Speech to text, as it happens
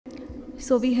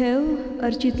So we have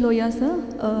Archit Lohiya sir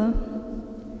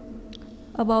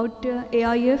about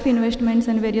AIF investments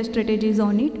and various strategies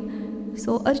on it.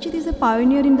 So Archit is a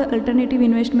pioneer in the alternative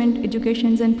investment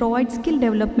educations and provides skill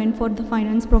development for the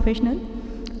finance professional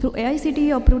through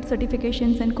AICTE approved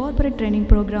certifications and corporate training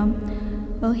program.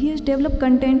 He has developed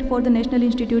content for the National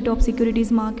Institute of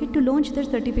Securities Market to launch their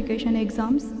certification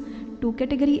exams to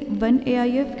Category 1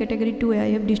 AIF, Category 2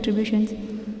 AIF distributions,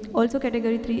 also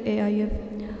Category 3 AIF.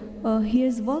 He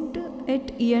has worked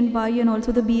at E&Y and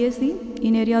also the BSc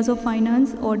in areas of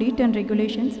finance, audit and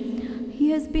regulations. He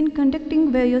has been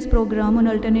conducting various programs on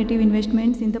alternative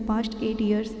investments in the past 8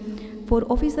 years for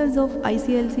officers of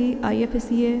ICLC,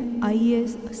 IFSCA,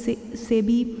 IES,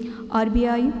 SEBI,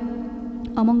 RBI,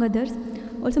 among others.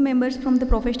 Also members from the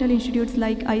professional institutes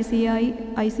like ICI,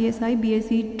 ICSI,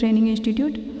 BSc Training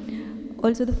Institute.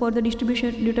 Also for the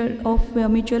distributor of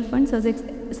mutual funds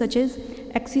such as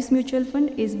Axis Mutual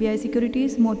Fund, SBI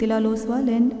Securities, Motilal Oswal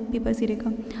and Pipa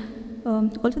Sireka.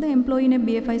 Also the employee in a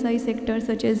BFSI sector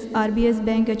such as RBS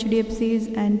Bank,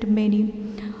 HDFCs and many.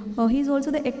 He is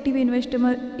also the active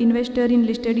investor in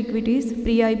listed equities,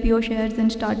 pre-IPO shares and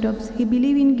startups. He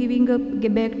believes in giving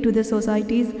back to the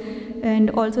societies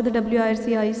and also the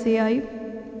WIRC ICI,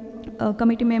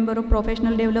 committee member of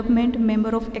professional development,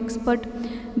 member of expert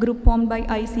group formed by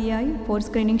ICI for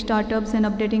screening startups and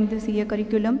updating the CA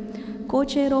curriculum,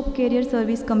 co-chair of career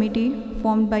service committee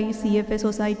formed by CFA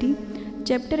Society,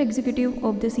 chapter executive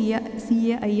of the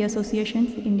CAIE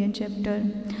Association's Indian chapter.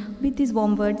 With these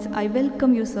warm words, I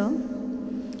welcome you, sir.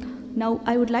 Now,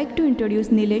 I would like to introduce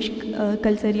Nilesh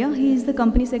Kalsaria. He is the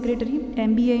company secretary,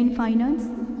 MBA in finance.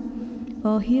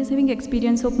 He is having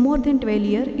experience of more than 12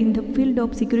 years in the field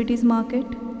of securities market,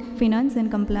 finance and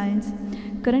compliance.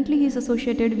 Currently, he is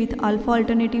associated with Alpha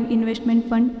Alternative Investment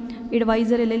Fund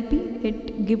Advisor LLP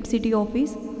at Gift City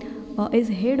office. Is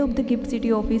head of the Gift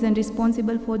City office and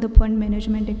responsible for the fund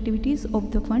management activities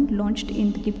of the fund launched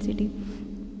in the Gift City.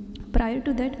 Prior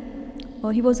to that,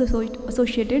 he was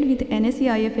associated with NSE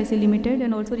IFSC Limited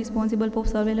and also responsible for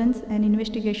surveillance and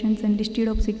investigations and listed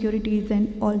of securities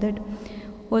and all that.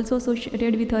 Also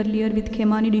associated with earlier with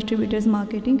Khemani Distributors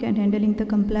Marketing and handling the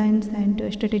compliance and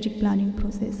strategic planning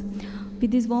process. With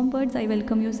these warm words, I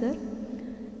welcome you, sir.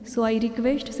 So I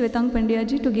request Swetang Pandya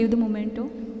ji to give the memento.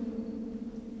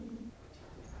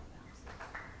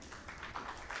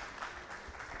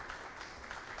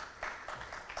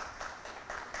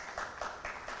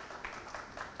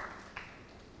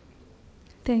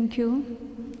 Thank you.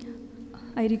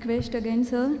 I request again,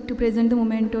 sir, to present the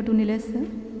memento to Nilesh, sir.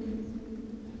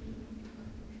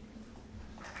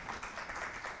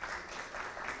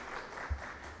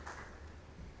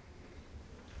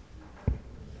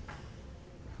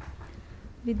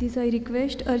 With this, I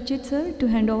request Archit, sir, to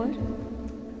hand over.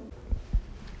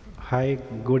 Hi,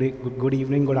 good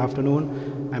evening, good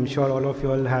afternoon. I'm sure all of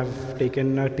you all have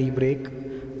taken a tea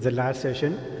break, the last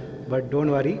session, but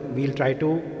don't worry, we'll try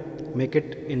to make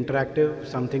it interactive,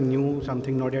 something new,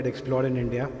 something not yet explored in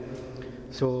India.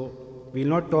 So we'll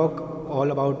not talk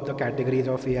all about the categories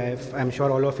of AIF. I'm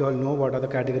sure all of you all know what are the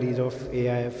categories of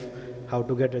AIF, how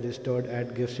to get registered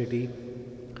at Gift City.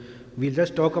 We'll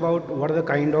just talk about what are the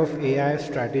kind of AIF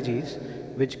strategies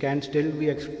which can still be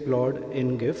explored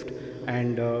in Gift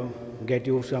and get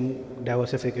you some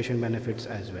diversification benefits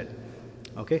as well.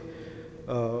 Okay.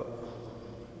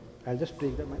 I'll just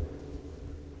take the mic.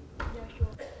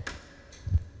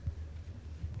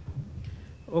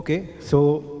 Okay,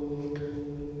 so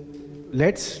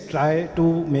let's try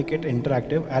to make it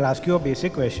interactive. I'll ask you a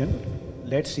basic question.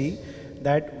 Let's see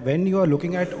that when you are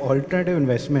looking at alternative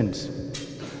investments,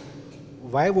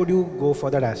 why would you go for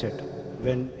that asset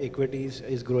when equities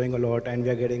is growing a lot and we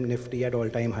are getting Nifty at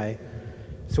all-time high?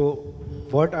 So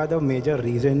what are the major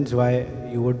reasons why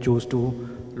you would choose to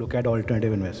look at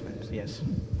alternative investments? Yes.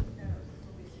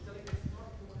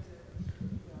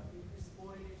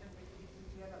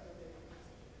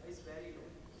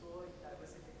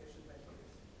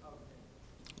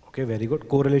 Okay, very good.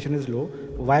 Correlation is low.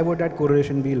 Why would that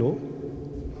correlation be low?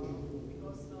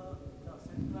 Because the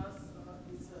asset class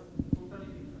is totally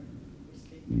different.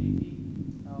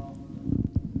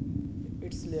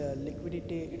 It's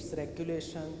liquidity, it's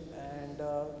regulation, and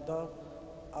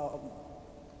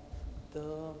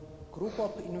the group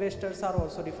of investors are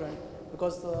also different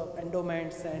because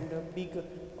endowments and big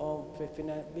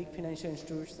financial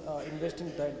institutes invest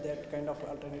in that kind of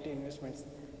alternative investments.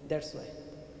 That's why.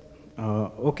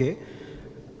 Okay.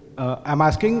 I'm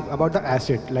asking about the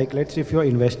asset. Like, let's say if you're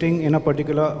investing in a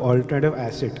particular alternative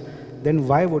asset, then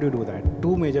why would you do that?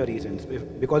 Two major reasons.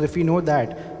 Because if we know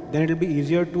that, then it will be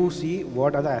easier to see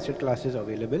what are the asset classes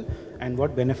available and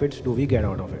what benefits do we get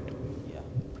out of it. Yeah.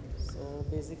 So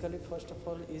basically, first of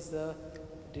all, is the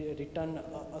return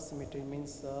asymmetry,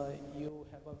 means you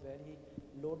have a very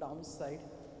low downside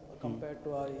compared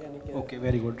to any. Okay,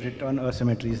 very good. Return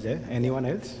asymmetry is there. Anyone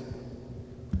else?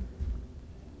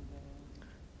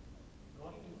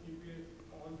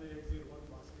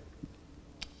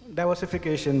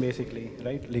 Diversification, basically,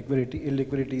 right? Liquidity,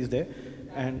 illiquidity is there,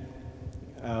 and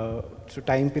so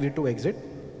time period to exit.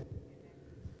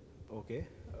 Okay,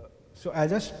 so I'll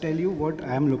just tell you what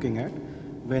I am looking at.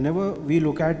 Whenever we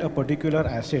look at a particular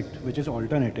asset which is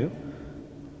alternative,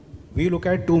 we look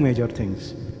at two major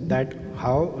things: that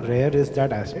how rare is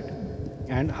that asset,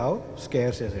 and how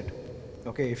scarce is it.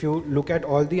 Okay, if you look at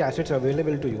all the assets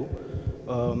available to you,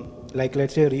 like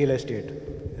let's say real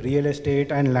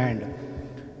estate and land.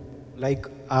 Like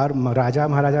our Raja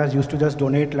Maharajas used to just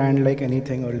donate land like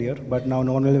anything earlier, but now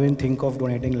no one will even think of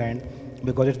donating land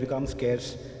because it's become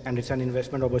scarce and it's an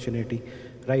investment opportunity,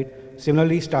 right?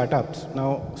 Similarly, startups.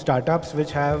 Now, startups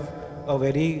which have a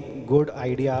very good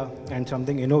idea and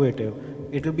something innovative,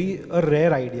 it will be a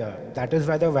rare idea. That is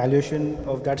why the valuation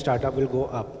of that startup will go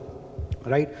up,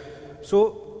 right?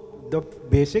 So the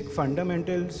basic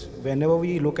fundamentals whenever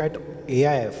we look at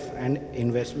AIF and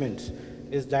investments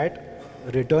is that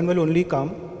return will only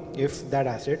come if that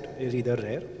asset is either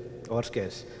rare or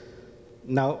scarce.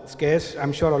 Now, scarce,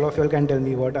 I'm sure all of you can tell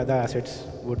me what other assets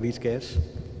would be scarce.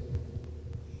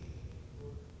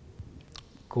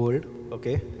 Gold,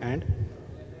 okay, and?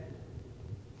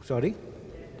 Sorry?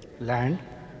 Land.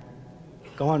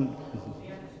 Come on.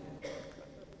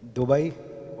 Dubai,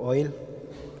 oil,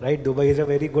 right? Dubai is a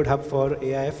very good hub for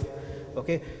AIF,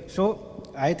 okay? So,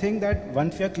 I think that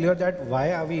once we are clear that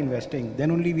why are we investing,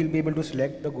 then only we'll be able to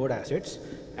select the good assets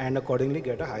and accordingly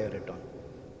get a higher return,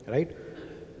 right?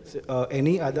 So,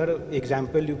 any other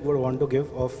example you would want to give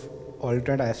of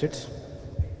alternate assets?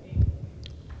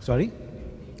 Sorry?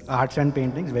 Arts and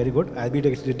paintings, very good. I'll be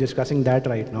discussing that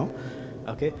right now.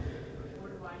 Okay.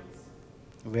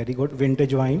 Very good.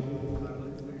 Vintage wine.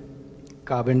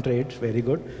 Carbon trades, very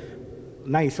good.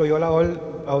 Nice. So you all are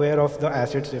all aware of the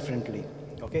assets differently.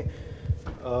 Okay.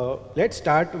 Let's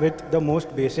start with the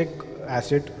most basic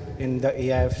asset in the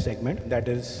AIF segment, that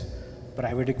is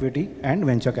private equity and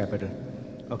venture capital.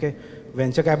 Okay,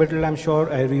 venture capital, I'm sure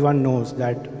everyone knows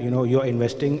that you're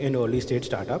investing in early stage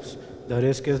startups. The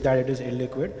risk is that it is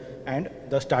illiquid and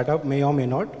the startup may or may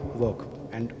not work,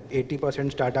 and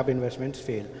 80% startup investments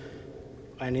fail.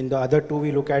 And in the other two,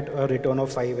 we look at a return of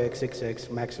 5x,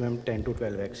 6x, maximum 10 to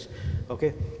 12x.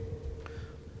 Okay.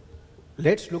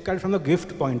 Let's look at it from the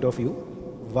gift point of view.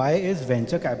 Why is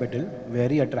venture capital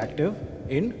very attractive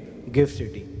in Gift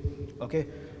City? Okay,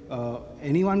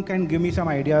 anyone can give me some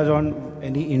ideas on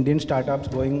any Indian startups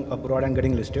going abroad and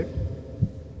getting listed?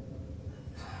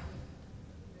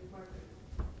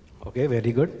 Okay,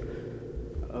 very good.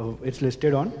 It's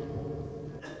listed on?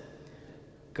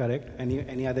 Correct.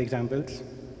 Any other examples?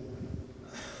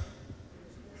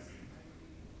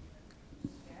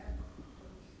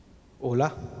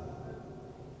 Ola?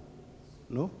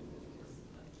 No?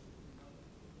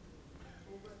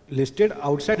 Listed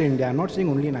outside India, I'm not saying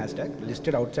only NASDAQ,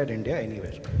 listed outside India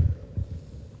anywhere.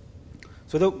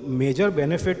 So the major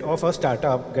benefit of a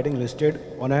startup getting listed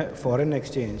on a foreign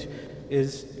exchange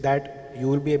is that you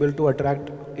will be able to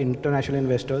attract international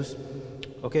investors,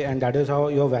 okay, and that is how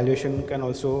your valuation can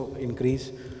also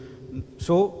increase.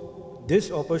 So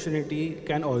this opportunity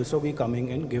can also be coming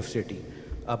in Gift City.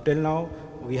 Up till now,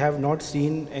 we have not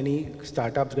seen any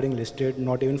startups getting listed,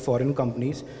 not even foreign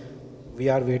companies. We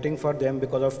are waiting for them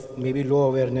because of maybe low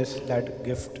awareness that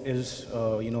gift is,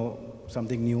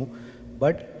 something new.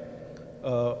 But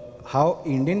how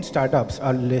Indian startups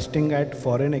are listing at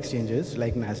foreign exchanges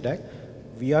like NASDAQ,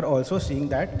 we are also seeing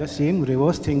that the same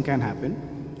reverse thing can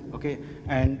happen. Okay,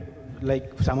 and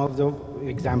like some of the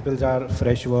examples are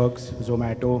Freshworks,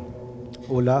 Zomato,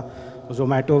 Ola.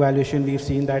 Zomato valuation, we've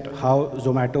seen that how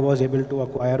Zomato was able to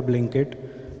acquire Blinkit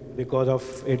because of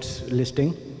its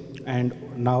listing, and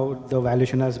now the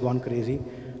valuation has gone crazy.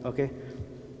 Okay.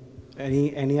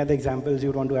 Any other examples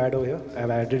you want to add over here? I've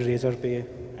added Razorpay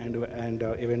and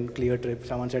even Clear Trip.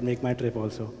 Someone said make my trip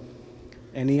also.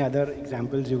 Any other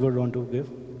examples you would want to give?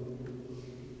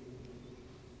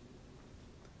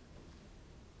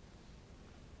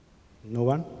 No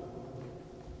one?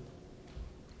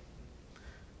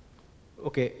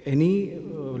 Okay,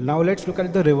 now let's look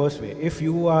at the reverse way. If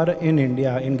you are in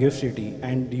India, in Gift City,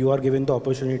 and you are given the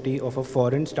opportunity of a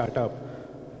foreign startup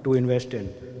to invest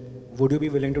in, would you be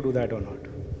willing to do that or not?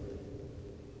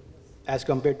 as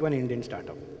compared to an Indian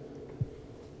startup.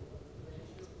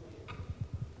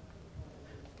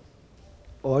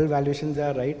 All valuations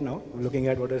are right now, looking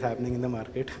at what is happening in the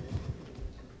market.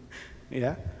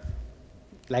 Yeah.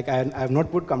 Like I've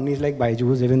not put companies like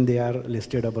Byju's, even they are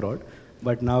listed abroad,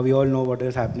 but now we all know what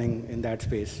is happening in that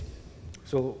space.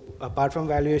 So apart from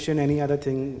valuation, any other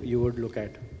thing you would look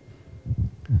at?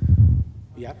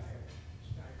 Yeah.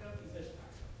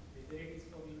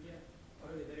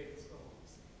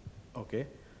 Okay.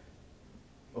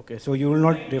 Okay, so you will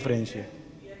not differentiate.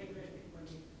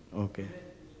 Okay.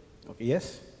 Okay,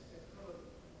 yes?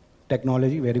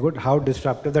 Technology, very good. How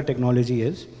disruptive the technology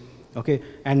is. Okay,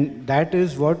 and that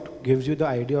is what gives you the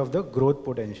idea of the growth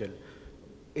potential.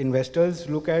 Investors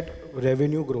look at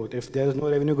revenue growth. If there's no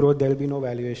revenue growth, there'll be no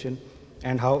valuation.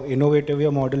 And how innovative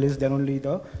your model is, then only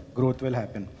the growth will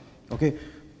happen. Okay,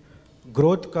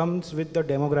 growth comes with the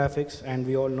demographics, and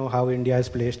we all know how India is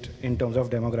placed in terms of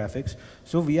demographics.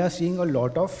 So we are seeing a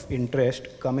lot of interest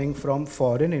coming from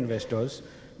foreign investors,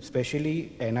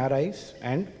 especially NRIs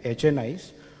and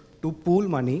HNIs, to pool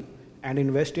money and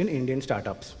invest in Indian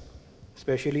startups,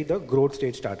 especially the growth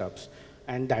stage startups.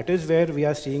 And that is where we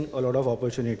are seeing a lot of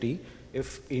opportunity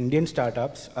if Indian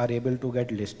startups are able to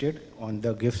get listed on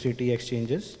the GIFT City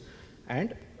exchanges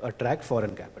and attract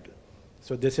foreign capital.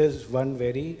 So this is one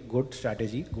very good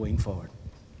strategy going forward,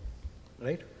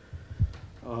 right?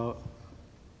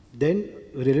 Then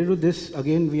related to this,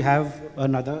 again, we have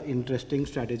another interesting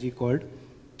strategy called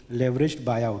leveraged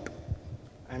buyout.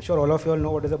 I'm sure all of you all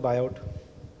know what is a buyout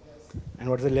and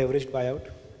what is a leveraged buyout.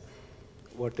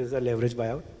 What is a leveraged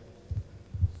buyout?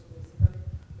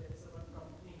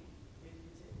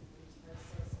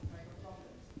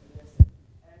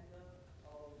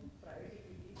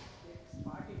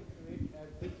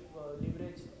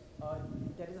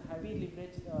 There is a heavy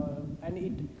leverage and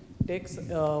it takes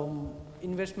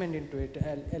investment into it,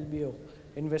 LBO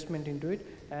investment into it,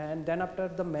 and then after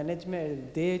the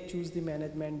management, they choose the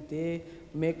management, they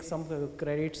make some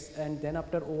credits, and then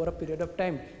after over a period of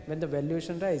time, when the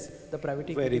valuation rise, the private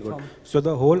equity Very good. So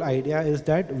the whole idea is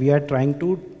that we are trying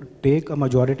to take a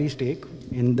majority stake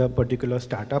in the particular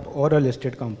startup or a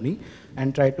listed company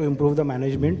and try to improve the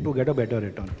management to get a better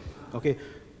return. Okay.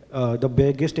 The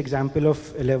biggest example of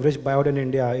a leveraged buyout in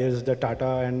India is the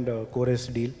Tata and Chorus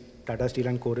deal, Tata Steel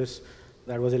and Chorus.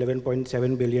 That was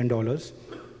 $11.7 billion.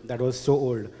 That was so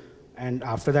old. And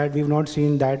after that, we've not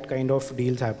seen that kind of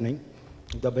deals happening.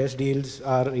 The best deals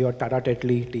are your Tata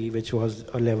Tetley tea, which was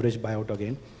a leveraged buyout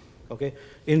again. Okay.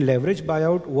 In leveraged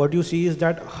buyout, what you see is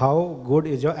that how good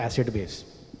is your asset base.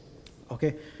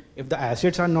 Okay. If the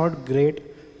assets are not great,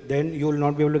 then you will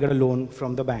not be able to get a loan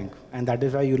from the bank. And that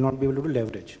is why you will not be able to do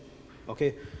leverage.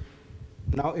 Okay.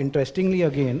 Now, interestingly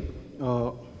again,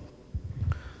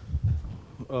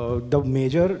 the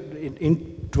major,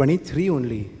 in 23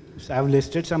 only, so I've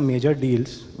listed some major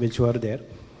deals which were there.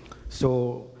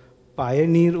 So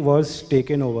Pioneer was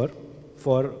taken over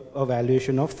for a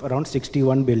valuation of around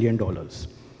 $61 billion.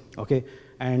 Okay.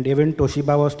 And even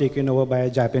Toshiba was taken over by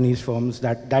Japanese firms.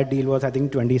 That deal was, I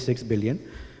think, 26 billion.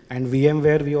 And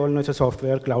VMware, we all know, it's a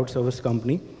software cloud service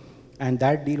company. And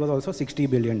that deal was also $60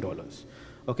 billion.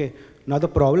 Okay. Now, the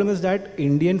problem is that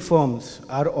Indian firms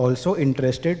are also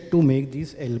interested to make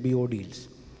these LBO deals.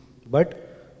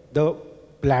 But the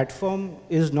platform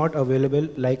is not available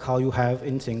like how you have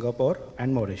in Singapore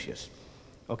and Mauritius.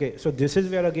 Okay, so this is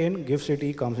where, again, GIFT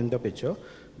City comes in the picture,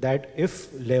 that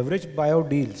if leveraged buyout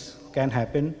deals can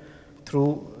happen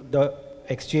through the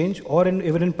exchange or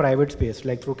even in private space,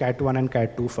 like through Cat 1 and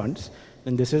Cat 2 funds,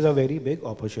 then this is a very big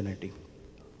opportunity.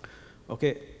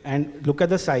 Okay, and look at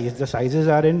the size. The sizes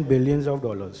are in billions of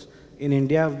dollars. In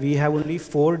India, we have only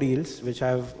 4 deals which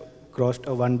have crossed a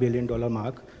 $1 billion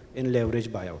mark in leverage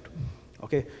buyout.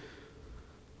 Okay,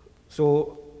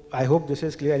 so I hope this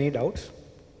is clear. Any doubts?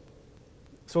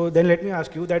 So then let me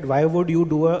ask you that why would you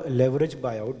do a leverage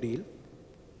buyout deal?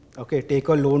 Okay, take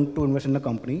a loan to invest in a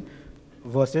company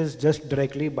versus just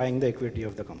directly buying the equity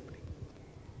of the company.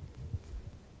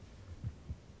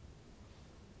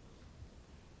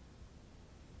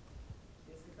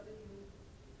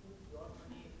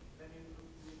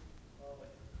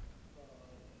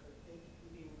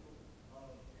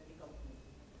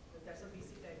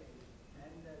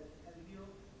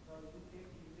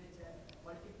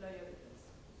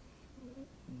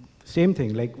 Same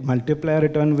thing, like multiplier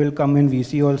return will come in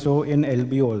VC also, in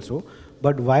LBO also.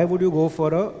 But why would you go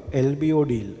for a LBO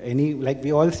deal? Like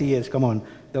we all CAs, come on.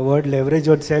 The word leverage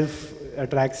itself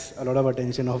attracts a lot of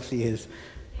attention of CAs.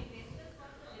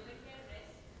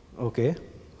 Okay.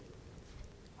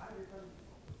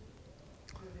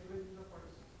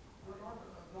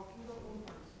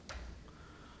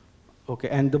 Okay,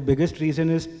 and the biggest reason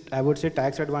is, I would say,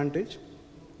 tax advantage.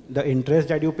 The interest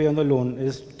that you pay on the loan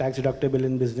is tax deductible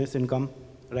in business income,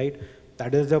 right?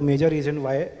 That is the major reason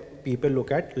why people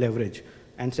look at leverage.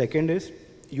 And second is,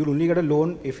 you'll only get a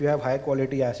loan if you have high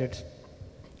quality assets,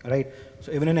 right?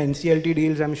 So even in NCLT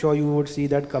deals, I'm sure you would see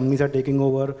that companies are taking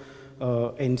over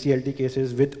NCLT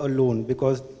cases with a loan,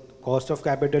 because cost of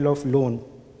capital of loan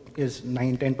is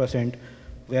 9-10%,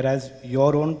 whereas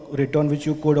your own return which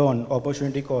you could earn,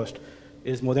 opportunity cost,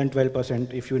 is more than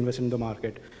 12% if you invest in the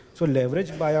market. So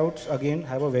leverage buyouts, again,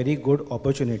 have a very good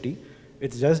opportunity.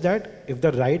 It's just that if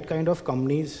the right kind of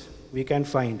companies we can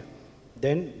find,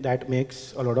 then that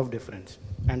makes a lot of difference.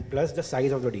 And plus the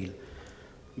size of the deal.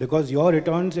 Because your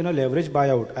returns in a leverage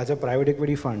buyout as a private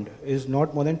equity fund is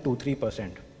not more than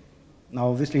 2-3%. Now,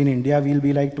 obviously in India, we'll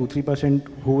be like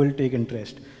 2-3% who will take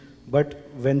interest. But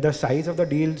when the size of the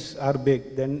deals are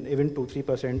big, then even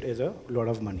 2-3% is a lot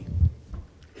of money,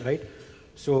 right?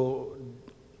 So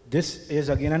this is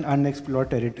again an unexplored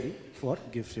territory for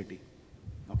Gift City,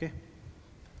 okay?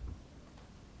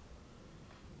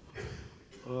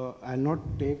 I'll not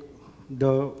take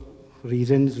the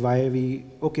reasons why we,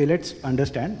 okay, let's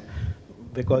understand,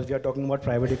 because we are talking about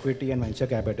private equity and venture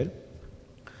capital.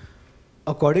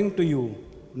 According to you,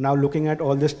 now looking at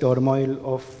all this turmoil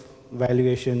of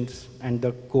valuations and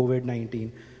the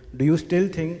COVID-19, do you still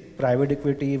think private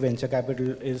equity, venture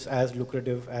capital is as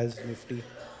lucrative as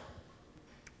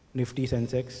Nifty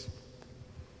Sensex?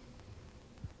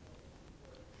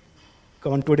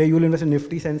 Come on, today you'll invest in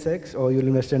Nifty Sensex or you'll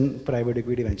invest in private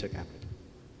equity venture capital?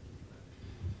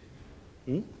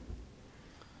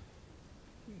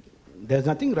 There's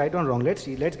nothing right or wrong. Let's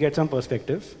see. Let's get some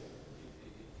perspectives.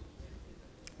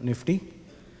 Nifty.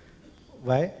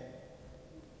 Why?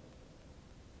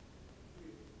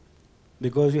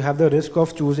 Because you have the risk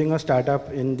of choosing a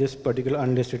startup in this particular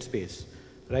unlisted space,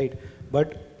 right?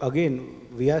 But again,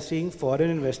 we are seeing foreign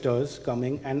investors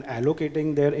coming and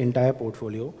allocating their entire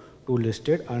portfolio to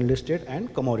listed, unlisted,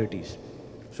 and commodities.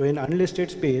 So in unlisted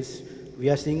space, we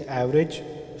are seeing average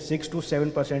 6 to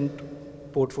 7%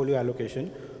 portfolio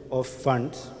allocation of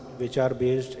funds which are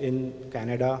based in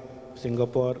Canada,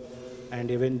 Singapore, and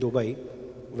even Dubai,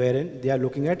 wherein they are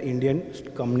looking at Indian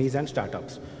companies and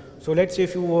startups. So let's say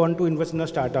if you want to invest in a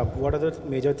startup, what are the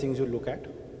major things you look at?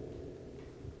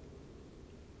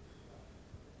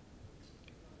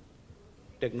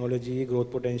 Technology,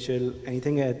 growth potential,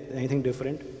 anything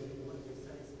different?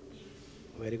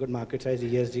 Very good. Market size,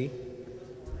 ESG.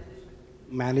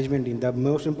 Management team. The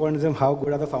most important is how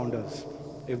good are the founders.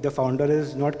 If the founder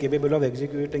is not capable of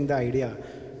executing the idea,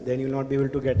 then you will not be able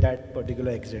to get that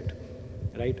particular exit,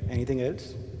 right? Anything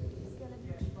else?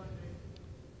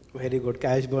 Very good.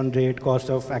 Cash burn rate, cost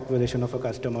of acquisition of a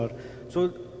customer.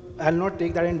 So I'll not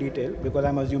take that in detail because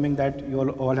I'm assuming that you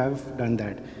all have done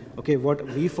that. Okay, what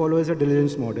we follow is a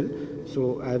diligence model.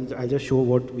 So I'll just show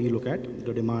what we look at,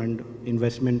 the demand,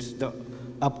 investments, the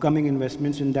upcoming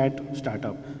investments in that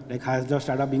startup. Like, has the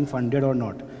startup being funded or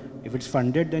not? If it's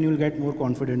funded, then you'll get more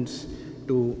confidence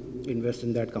to invest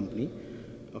in that company.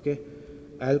 Okay,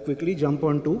 I'll quickly jump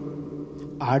on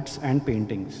to arts and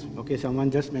paintings. Okay,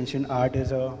 someone just mentioned art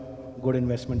is a good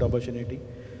investment opportunity.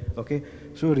 Okay,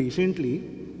 so recently,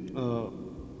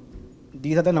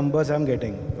 these are the numbers I'm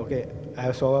getting. Okay,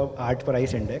 I saw art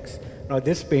price index. Now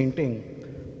this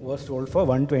painting was sold for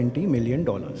 $120 million.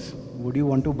 Would you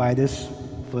want to buy this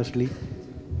firstly?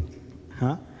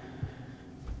 Huh?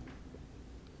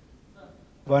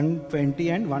 120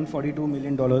 and $142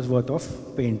 million worth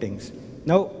of paintings.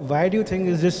 Now, why do you think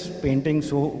is this painting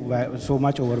so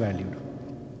much overvalued?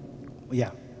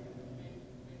 Yeah.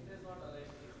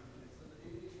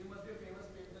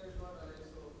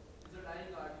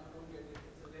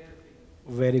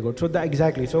 Very good. So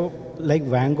exactly. So like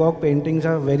Van Gogh paintings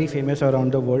are very famous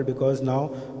around the world because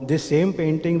now this same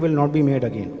painting will not be made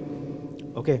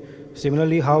again. Okay.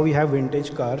 Similarly, how we have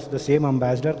vintage cars, the same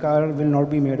Ambassador car will not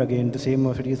be made again. The same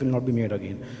Mercedes will not be made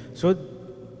again. So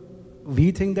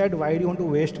we think that why do you want to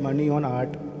waste money on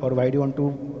art, or why do you want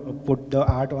to put the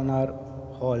art on our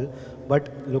hall?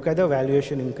 But look at the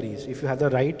valuation increase. If you have the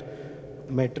right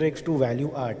metrics to value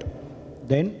art,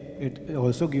 then it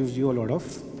also gives you a lot of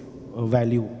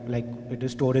value, like it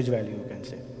is storage value, you can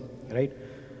say, right?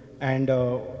 And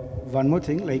one more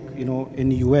thing, like, you know, in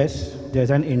US, there's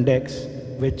an index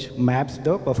which maps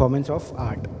the performance of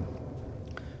art.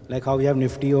 Like how we have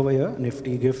Nifty over here,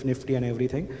 Nifty, GIFT, Nifty and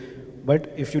everything.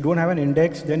 But if you don't have an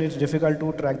index, then it's difficult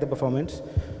to track the performance.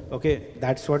 Okay,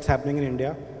 that's what's happening in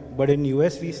India. But in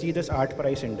US, we see this art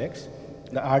price index.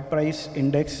 The art price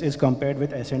index is compared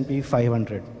with S&P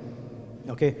 500.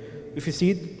 Okay, if you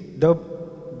see the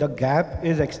the gap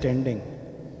is extending.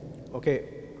 Okay,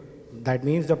 that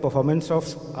means the performance of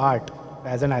art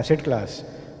as an asset class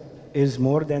is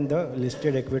more than the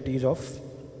listed equities of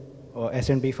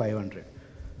S&P 500.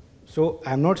 So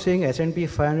I'm not saying S&P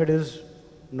 500 is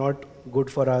not good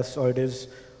for us or it is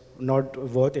not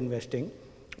worth investing.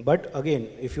 But again,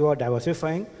 if you are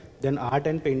diversifying, then art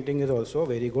and painting is also a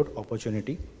very good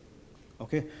opportunity.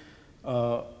 Okay.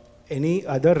 Any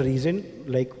other reason,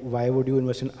 like why would you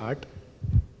invest in art?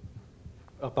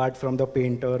 Apart from the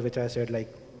painter, which I said, like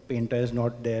painter is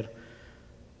not there.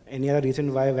 Any other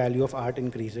reason why value of art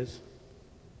increases?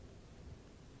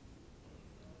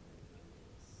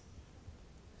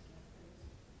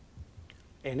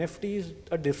 NFT is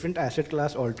a different asset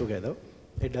class altogether.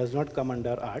 It does not come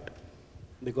under art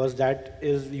because that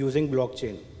is using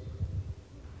blockchain.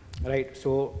 Right,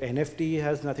 so NFT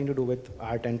has nothing to do with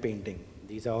art and painting.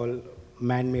 These are all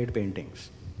man-made paintings.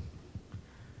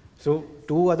 So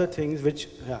two other things which,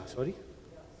 sorry?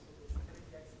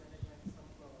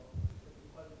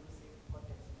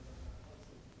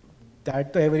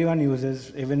 That everyone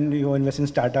uses, even you invest in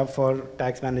startup for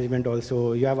tax management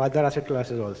also, you have other asset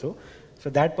classes also. So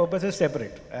that purpose is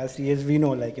separate. As CSV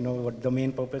know, like, what the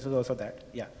main purpose is also that,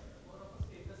 yeah.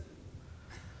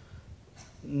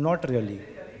 Not really.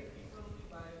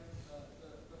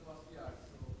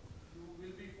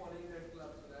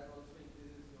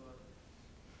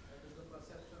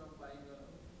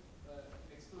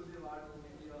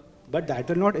 But that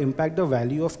will not impact the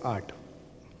value of art.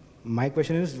 My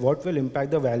question is, what will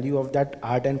impact the value of that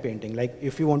art and painting? Like,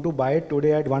 if you want to buy it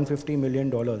today at $150 million,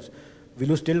 will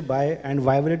you still buy? And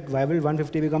why will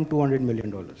 150 become $200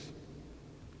 million?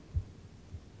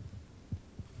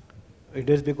 It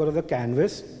is because of the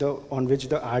canvas on which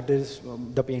the art is,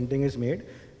 the painting is made,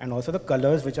 and also the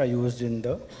colors which are used in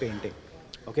the painting.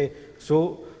 Okay,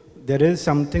 so there is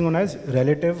something known as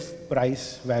relative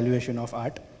price valuation of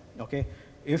art. Okay.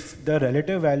 If the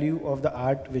relative value of the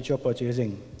art which you're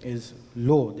purchasing is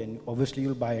low, then obviously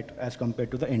you'll buy it as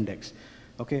compared to the index.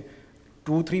 Okay,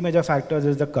 2-3 major factors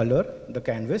is the color, the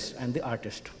canvas, and the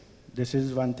artist. This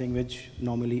is one thing which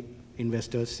normally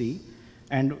investors see.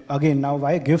 And again, now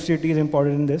why Gift City is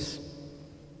important in this?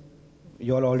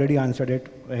 You all already answered it.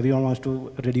 Everyone wants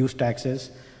to reduce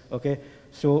taxes. Okay,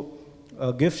 so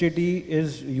Gift City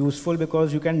is useful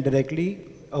because you can directly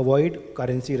avoid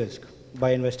currency risk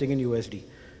by investing in USD.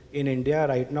 In India,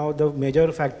 right now, the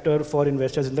major factor for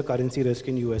investors is the currency risk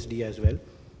in USD as well.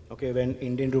 Okay, when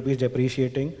Indian rupee is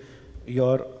depreciating,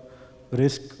 your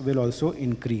risk will also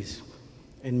increase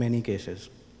in many cases.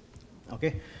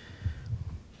 Okay.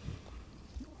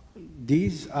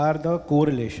 These are the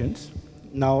correlations.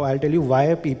 Now, I'll tell you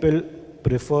why people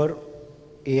prefer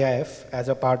AIF as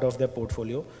a part of their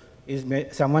portfolio.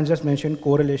 Someone just mentioned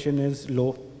correlation is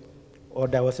low or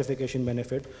diversification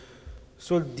benefit.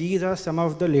 So these are some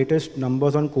of the latest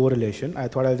numbers on correlation. I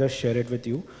thought I'll just share it with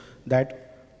you,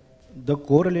 that the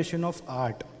correlation of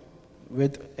art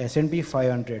with S&P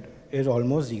 500 is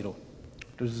almost zero.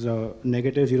 It is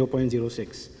negative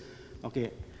 0.06. Okay,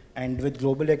 and with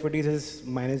global equities is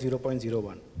minus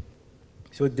 0.01.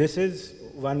 So this is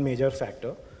one major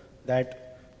factor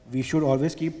that we should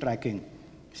always keep tracking.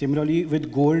 Similarly,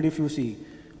 with gold, if you see,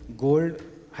 gold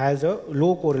has a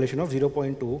low correlation of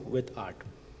 0.2 with art.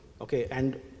 Okay,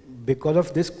 and because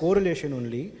of this correlation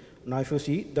only, now if you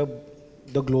see, the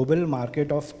global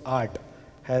market of art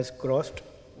has crossed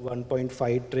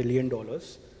 $1.5 trillion.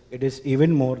 It is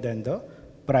even more than the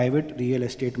private real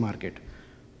estate market.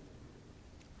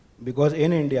 Because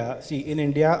in India, see, in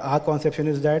India, our conception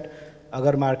is that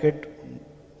agar market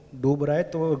डूब रहा है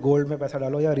तो gold में पैसा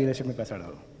डालो या real estate में पैसा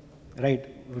डालो. Right?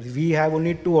 We have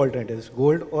only two alternatives,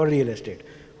 gold or real estate.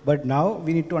 But now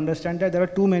we need to understand that there are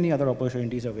too many other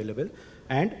opportunities available,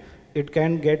 and it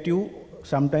can get you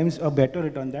sometimes a better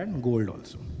return than gold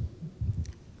also.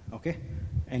 Okay?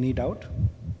 Any doubt?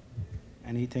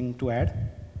 Anything to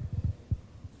add?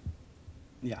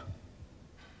 Yeah.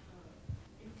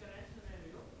 In current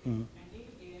scenario, any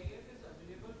AIF is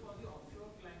available for the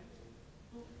offshore clients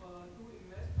to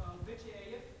invest, which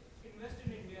AIF invest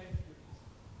in India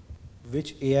equities?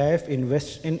 Which AIF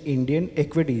invests in Indian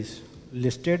equities?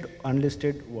 Listed,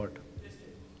 unlisted, what?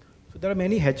 Listed. So there are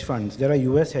many hedge funds. There are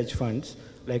US hedge funds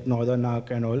like Northern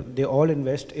Arc and all. They all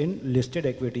invest in listed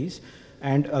equities.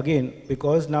 And again,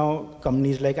 because now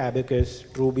companies like Abacus,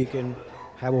 True Beacon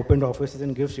have opened offices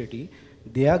in Gift City,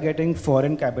 they are getting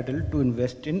foreign capital to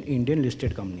invest in Indian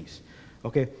listed companies.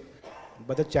 Okay.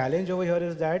 But the challenge over here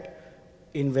is that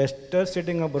investors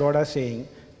sitting abroad are saying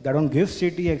that on Gift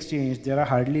City exchange, there are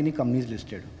hardly any companies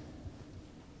listed.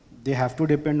 They have to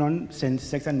depend on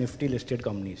Sensex and Nifty listed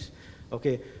companies.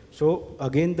 Okay, so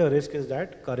again the risk is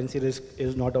that currency risk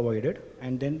is not avoided,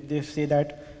 and then they say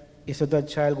that इससे तो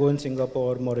अच्छा I'll go in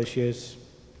Singapore, Mauritius,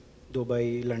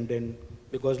 Dubai, London,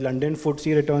 because London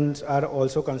FTSE returns are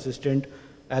also consistent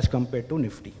as compared to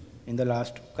Nifty in the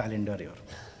last calendar year.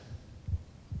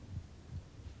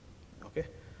 Okay,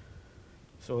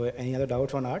 so any other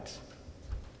doubts on arts?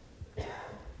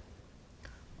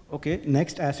 Okay,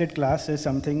 next asset class is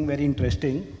something very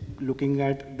interesting, looking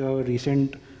at the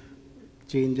recent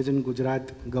changes in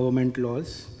Gujarat government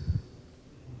laws.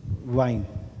 Wine.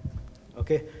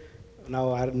 Okay, now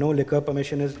our no liquor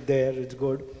permission is there, it's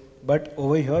good. But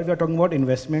over here, we are talking about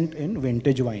investment in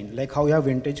vintage wine, like how you have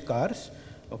vintage cars.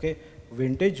 Okay,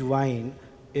 vintage wine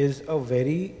is a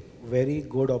very, very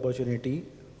good opportunity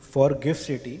for gift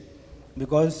city,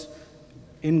 because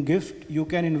in gift, you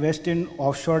can invest in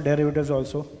offshore derivatives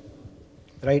also,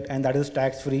 right? And that is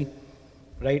tax free,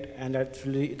 right? And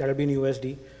that'll be in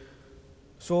USD.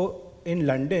 So in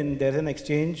London, there's an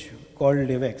exchange called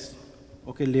Livex.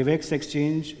 Okay, Livex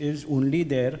exchange is only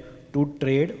there to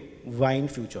trade wine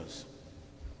futures.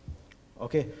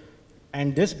 Okay,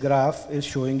 and this graph is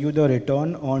showing you the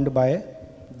return earned by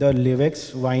the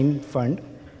Livex wine fund,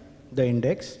 the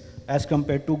index, as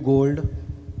compared to gold,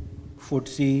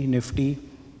 FTSE, Nifty,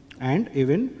 and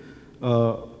even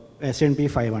S&P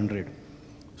 500.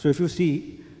 So if you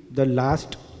see the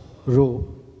last row,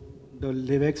 the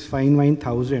Livex Fine Wine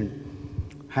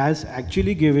 1000 has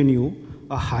actually given you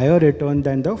a higher return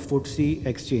than the FTSE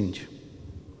exchange.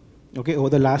 Okay, over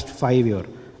the last 5 years.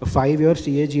 A 5-year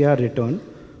CAGR return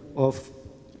of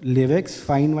Livex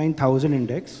Fine Wine 1000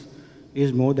 index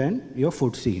is more than your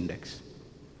FTSE index.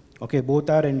 Okay, both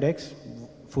are index.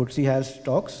 FTSE has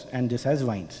stocks and this has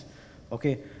wines.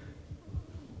 Okay,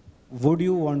 would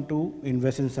you want to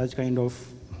invest in such kind of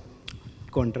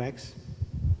contracts?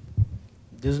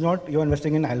 This is not you're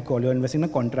investing in alcohol, you're investing in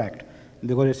a contract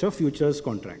because it's a futures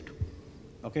contract.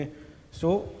 Okay,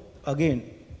 so again,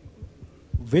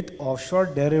 with offshore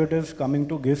derivatives coming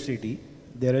to Gift City,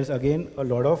 there is again a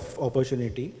lot of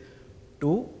opportunity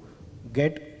to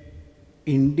get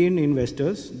Indian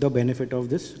investors the benefit of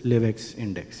this Livex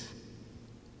index.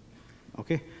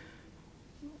 Okay,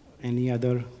 any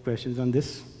other questions on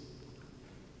this?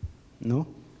 No?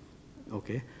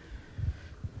 Okay.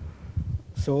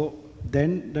 So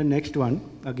then the next one,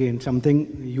 again,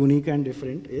 something unique and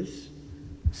different is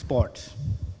sports.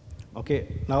 Okay,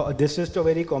 now this is the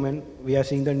very common, we are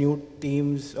seeing the new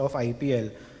teams of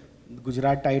IPL.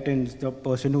 Gujarat Titans, the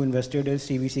person who invested is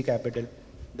CVC Capital,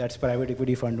 that's private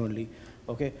equity fund only.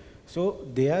 Okay, so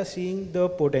they are seeing the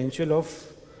potential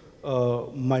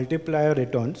of multiplier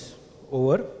returns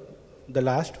over the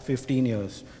last 15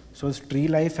 years. So Tree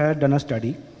Life had done a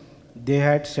study. They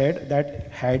had said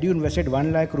that had you invested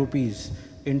 1 lakh rupees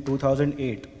in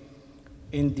 2008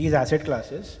 in these asset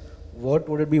classes, what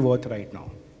would it be worth right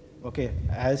now? Okay,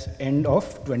 as end of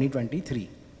 2023.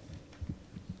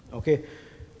 Okay,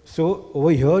 so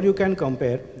over here you can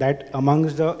compare that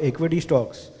amongst the equity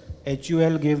stocks,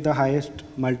 HUL gave the highest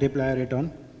multiplier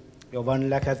return. Your 1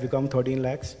 lakh has become 13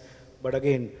 lakhs. But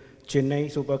again,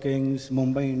 Chennai Super Kings,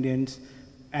 Mumbai Indians,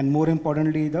 and more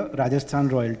importantly, the Rajasthan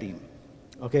Royal team.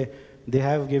 Okay, they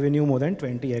have given you more than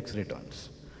 20x returns.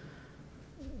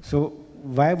 So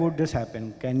why would this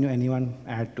happen? Can anyone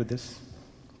add to this?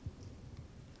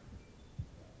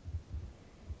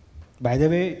 By the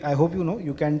way, I hope you know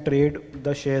you can trade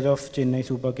the shares of Chennai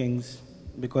Super Kings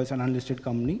because it's an unlisted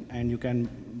company and you can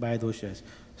buy those shares.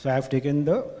 So I have taken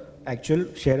the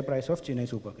actual share price of Chennai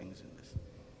Super Kings in this.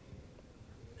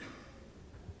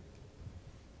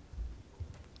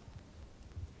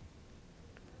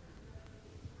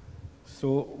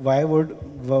 So why would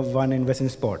one invest in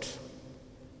sports?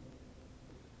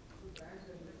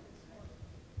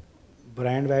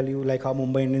 Brand value, like how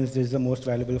Mumbai Indians is the most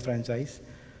valuable franchise.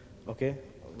 Okay,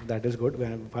 that is good.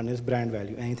 One is brand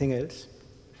value. Anything else?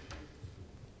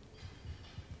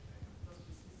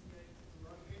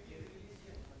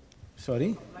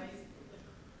 Sorry?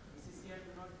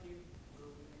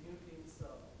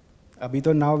 Abhi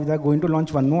to now we are going to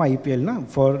launch one more IPL na,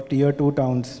 for tier 2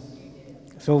 towns.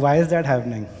 So why is that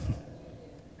happening?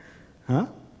 Huh?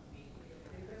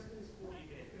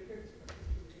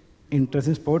 Interest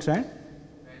in sports and?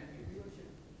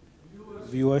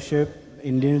 Viewership,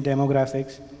 Indian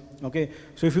demographics. Okay,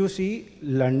 so if you see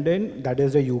London, that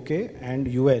is the UK, and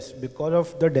US, because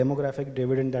of the demographic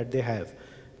dividend that they have,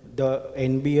 the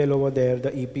NBL over there,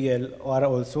 the EPL are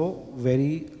also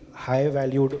very high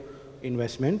valued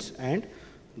investments, and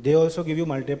they also give you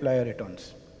multiplier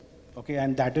returns. Okay,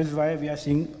 and that is why we are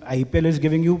seeing IPL is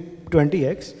giving you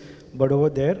 20x, but over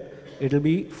there it'll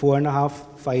be 4.5,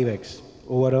 5x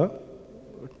over a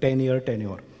 10-year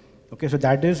tenure. Okay, so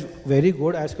that is very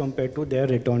good as compared to their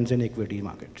returns in equity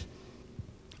markets,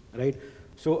 right?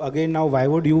 So again, now why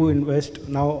would you invest?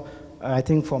 Now, I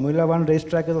think Formula One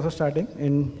racetrack is also starting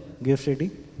in Gift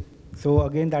City. So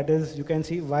again, that is, you can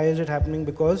see why is it happening,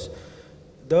 because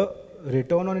the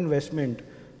return on investment,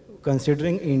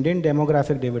 considering Indian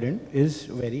demographic dividend, is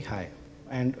very high.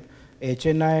 And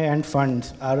HNI and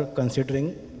funds are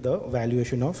considering the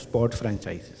valuation of sports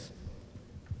franchises,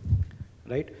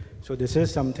 right? So this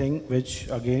is something which,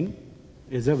 again,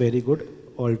 is a very good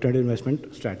alternative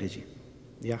investment strategy.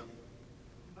 Yeah.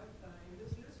 But in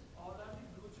this list, all are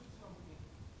the blue chips company.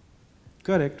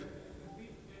 Correct. If we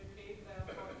take,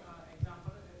 for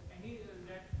example, any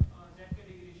Z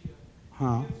category share,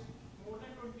 Huh. it's more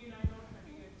than 29 or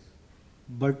 30x.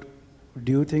 But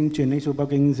do you think Chennai Super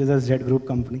Kings is a Z group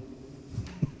company?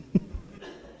 If we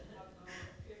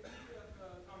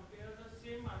compare the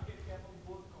same market cap of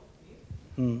both companies,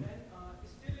 Hmm. then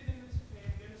still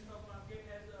Indian stock market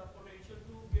has potential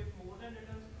to give more than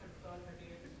returns at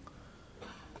 38.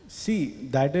 See,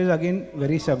 that is again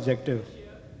very subjective.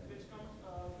 Share which comes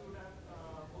few times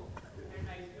book, and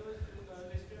IPO is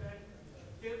listed at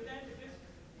till then it is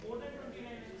more than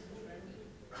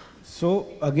 29x. So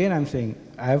again, I'm saying,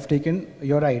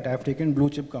 you're right, I have taken blue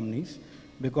chip companies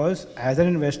because as an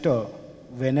investor,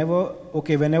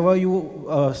 whenever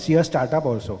you see a startup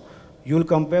also, you'll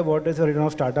compare what is the return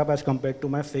of startup as compared to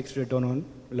my fixed return on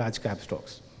large cap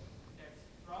stocks. That's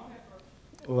wrong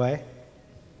approach. Why?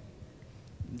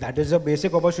 That is the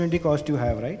basic opportunity cost you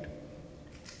have, right?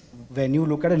 When you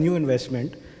look at a new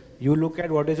investment, you look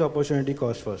at what is the opportunity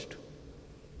cost first.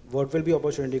 What will be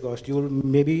opportunity cost? You will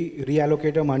maybe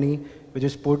reallocate your money which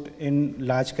is put in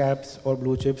large caps or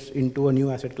blue chips into a new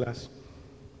asset class,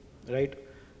 right?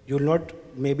 You will not,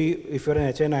 maybe if you're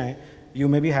an HNI, you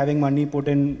may be having money put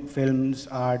in films,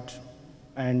 art,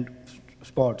 and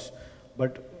sports,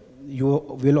 but you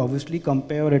will obviously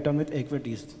compare return with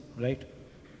equities, right?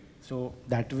 So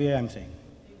that way I'm saying.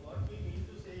 What we mean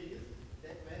to say is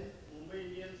that when Mumbai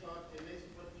Indians or Chennai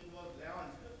Super King was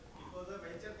launched, it was a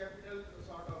venture capital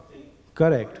sort of thing.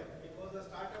 Correct. It was a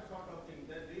startup sort of thing.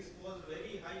 The risk was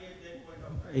very high at that point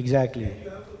of time. Exactly. And you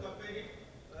have to compare it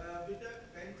with the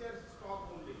venture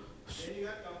stock only. When you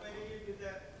are comparing it with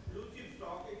the blue chip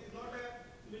stock, it is not a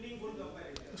meaningful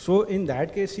comparison. So in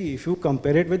that case, see, if you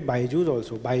compare it with Byju's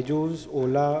also, Byju's,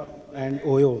 Ola, and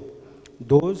Oyo,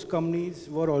 those companies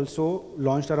were also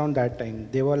launched around that time.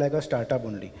 They were like a startup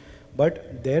only.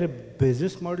 But their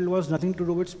business model was nothing to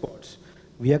do with sports.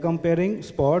 We are comparing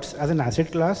sports as an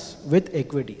asset class with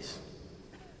equities.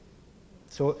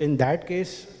 So in that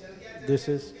case, this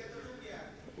is...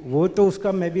 वो तो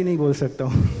उसका मैं भी नहीं बोल सकता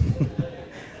हूँ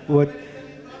वो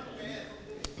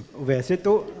वैसे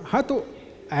तो हाँ तो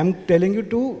I am telling you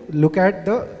to look at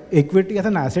the equity as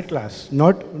an asset class,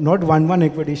 not one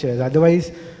equity shares.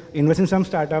 Otherwise, invest in some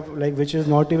startup like which is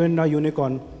not even a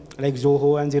unicorn, like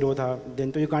Zoho and Zerodha,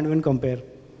 then you can't even compare.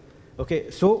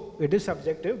 Okay, so it is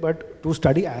subjective, but to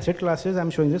study asset classes, I'm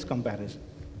showing this comparison.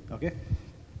 Okay.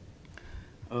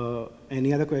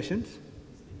 Any other questions?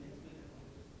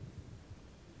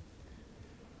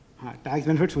 हाँ, tax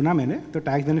benefit सुना मैंने, तो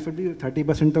tax benefit भी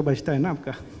 30% तो बचता है ना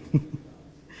आपका.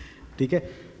 ठीक है.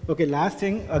 Okay, last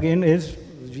thing again is,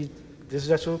 this is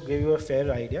just to give you a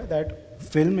fair idea that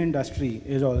film industry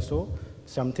is also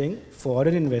something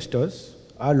foreign investors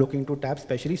are looking to tap,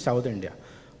 especially South India.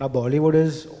 Now Bollywood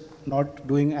is not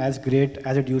doing as great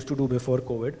as it used to do before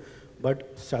COVID, but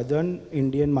Southern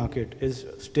Indian market is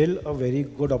still a very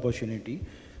good opportunity.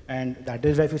 And that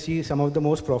is why if you see some of the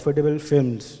most profitable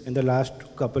films in the last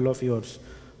couple of years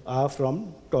are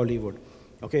from Tollywood.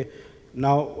 Okay.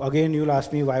 Now, again, you'll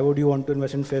ask me, why would you want to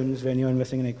invest in films when you're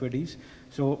investing in equities?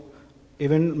 So,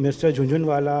 even Mr.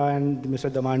 Jhunjhunwala and Mr.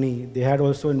 Damani, they had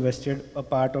also invested a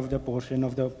part of the portion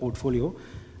of the portfolio,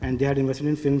 and they had invested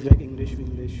in films like English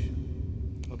English.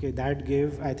 Okay, that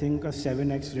gave, I think, a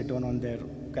 7x return on their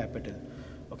capital.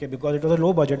 Okay, because it was a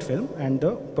low budget film and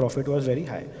the profit was very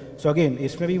high. So again,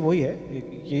 इसमें भी वही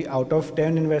है, out of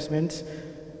 10 investments,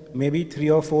 maybe 3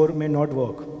 or 4 may not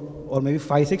work, or maybe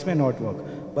 5, 6 may not work.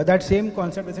 But that same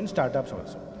concept is in startups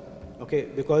also. Okay,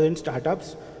 because in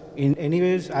startups, in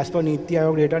anyways, as per Niti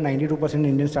Aayog data, 92%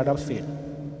 Indian startups fail.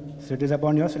 So it is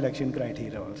upon your selection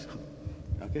criteria also.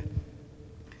 Okay.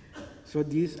 So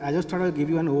these, I just thought I'll give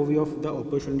you an overview of the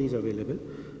opportunities available.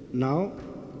 Now,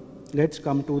 let's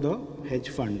come to the hedge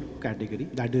fund category.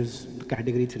 That is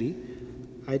category 3.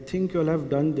 I think you'll have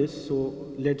done this, so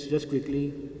let's just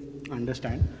quickly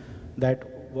understand that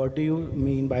what do you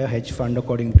mean by a hedge fund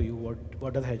according to you?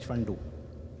 What does a hedge fund do?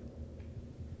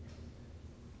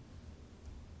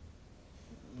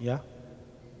 Yeah.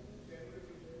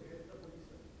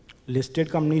 Listed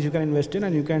companies you can invest in,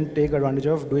 and you can take advantage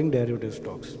of doing derivative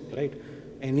stocks, right?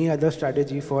 Any other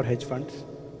strategy for hedge funds?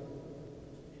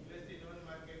 Invest in one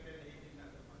market and hedge in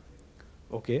other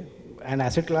market. Okay. And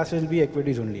asset class will be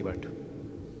equities only, but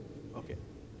okay.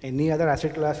 Any other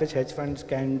asset class which hedge funds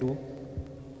can do?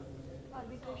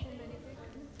 Arbitration benefit.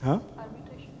 Huh?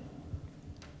 Arbitration.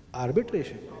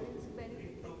 Arbitration.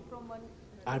 Benefit from one.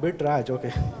 Arbitrage,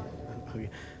 okay. Okay.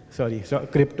 Sorry. So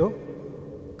crypto?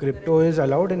 Crypto is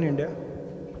allowed in India?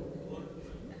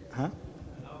 Huh?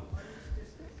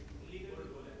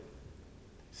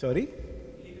 Sorry?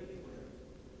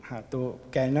 हाँ, तो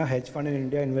can a hedge fund in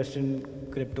India invest in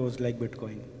cryptos like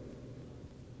Bitcoin?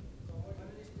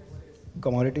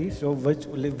 Commodities. So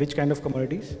which kind of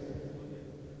commodities?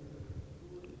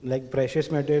 Like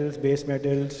precious metals, base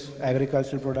metals,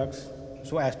 agricultural products.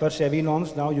 So as per SEBI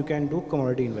norms, now you can do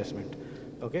commodity investment.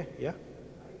 Okay, yeah.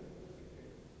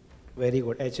 Very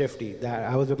good. HFT.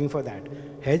 I was looking for that.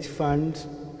 Hedge funds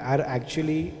are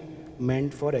actually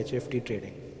meant for HFT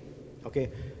trading. Okay.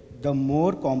 The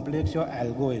more complex your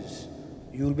algo is,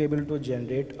 you will be able to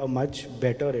generate a much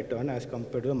better return as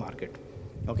compared to the market.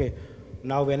 Okay.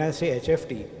 Now, when I say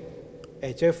HFT,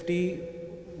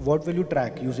 what will you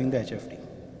track using the HFT?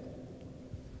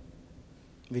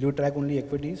 Will you track only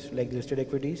equities, like listed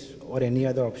equities, or any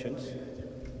other options?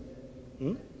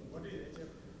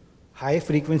 High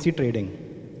frequency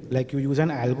trading, like you use an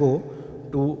algo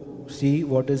to see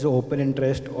what is the open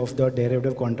interest of the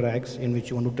derivative contracts in which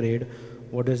you want to trade,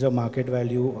 what is the market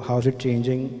value, how is it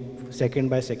changing second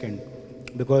by second.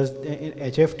 Because in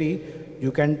HFT,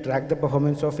 you can track the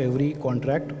performance of every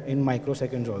contract in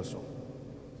microseconds also,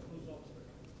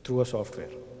 through a software.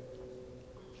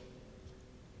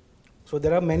 So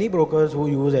there are many brokers who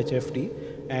use HFT,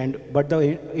 but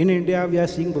in India we are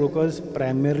seeing brokers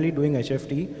primarily doing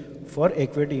HFT for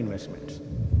equity investments.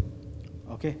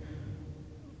 Okay.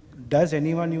 Does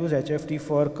anyone use HFT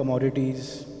for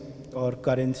commodities or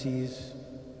currencies?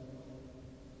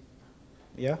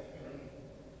 Yeah?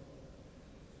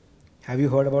 Have you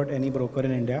heard about any broker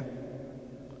in India?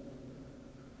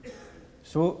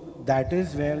 So that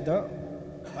is where the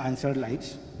answer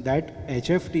lies, that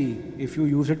HFT, if you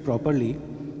use it properly,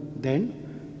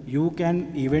 then you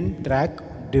can even track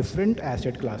different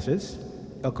asset classes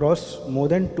across more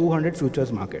than 200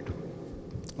 futures market.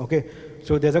 Okay,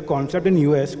 so there's a concept in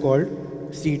US called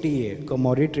CTA,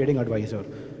 Commodity Trading Advisor.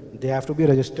 They have to be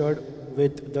registered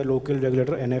with the local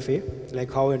regulator NFA,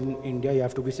 like how in India you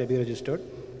have to be SEBI registered.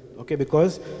 Okay,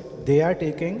 because they are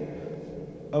taking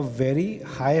a very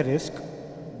high risk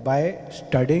by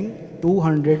studying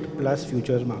 200 plus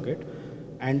futures market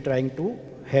and trying to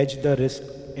hedge the risk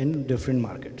in different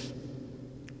markets.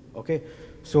 Okay,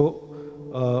 so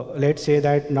let's say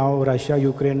that now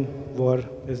Russia-Ukraine war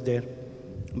is there.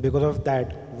 Because of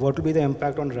that, what will be the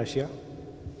impact on Russia?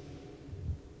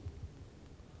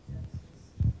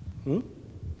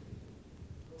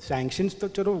 Sanctions,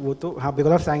 because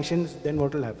of sanctions, then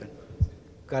what will happen?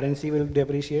 Currency will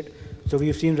depreciate. So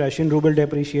we've seen Russian ruble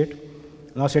depreciate.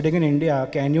 Now sitting in India,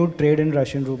 can you trade in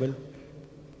Russian ruble?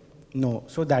 No.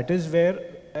 So that is where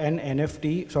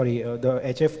the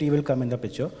HFT will come in the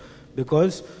picture,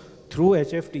 because through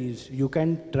HFTs, you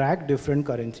can track different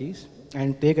currencies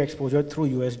and take exposure through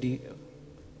USD,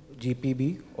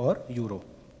 GBP or Euro,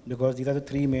 because these are the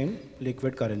three main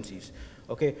liquid currencies.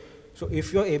 Okay. So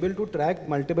if you're able to track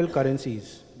multiple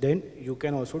currencies, then you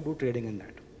can also do trading in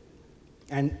that.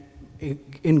 And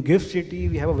in Gift City,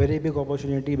 we have a very big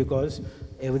opportunity because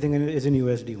everything is in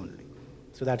USD only.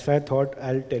 So that's why I thought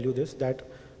I'll tell you this, that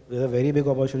there's a very big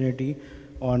opportunity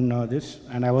on this.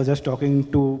 And I was just talking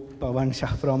to Pawan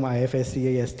Shah from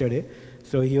IFSCA yesterday.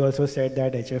 So he also said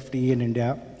that HFT in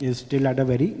India is still at a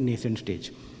very nascent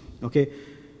stage. Okay,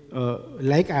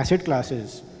 like asset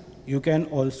classes, you can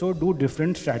also do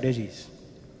different strategies.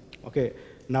 Okay,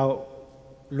 now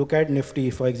look at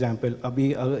Nifty, for example.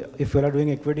 If you are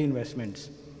doing equity investments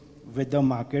with the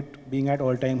market being at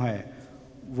all-time high,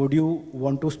 would you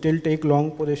want to still take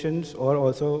long positions or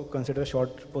also consider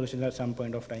short positions at some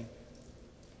point of time?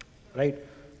 Right?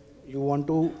 You want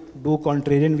to do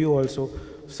contrarian view also.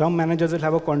 Some managers will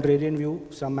have a contrarian view,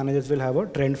 some managers will have a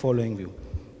trend following view.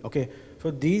 Okay,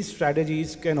 so these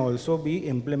strategies can also be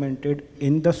implemented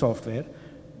in the software,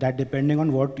 that depending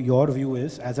on what your view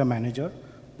is as a manager,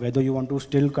 whether you want to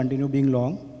still continue being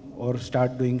long or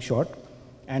start doing short,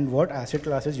 and what asset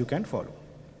classes you can follow.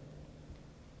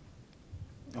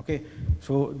 Okay,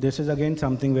 so this is again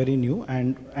something very new,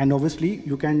 and obviously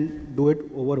you can do it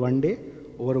over one day,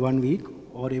 over 1 week,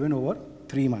 or even over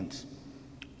 3 months.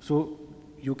 So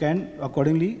you can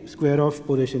accordingly square off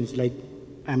positions. Like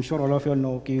I'm sure all of you all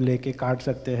know कि लेके काट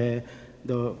सकते हैं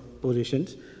the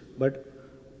positions, but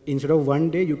instead of one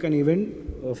day, you can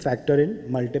even factor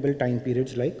in multiple time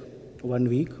periods like 1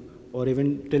 week or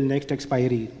even till next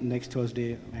expiry, next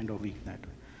Thursday, end of week, that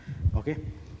way. Okay?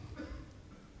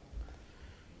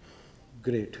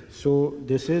 Great. So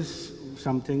this is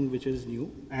something which is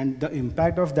new, and the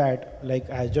impact of that, like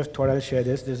I just thought I'll share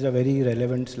this. This is a very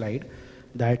relevant slide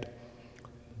that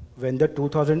when the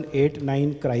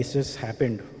 2008-9 crisis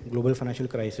happened, global financial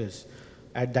crisis,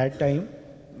 at that time,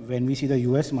 when we see the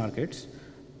US markets,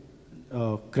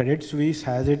 Credit Suisse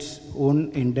has its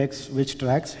own index which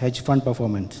tracks hedge fund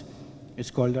performance.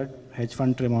 It's called the Hedge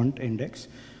Fund Tremont Index.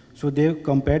 So they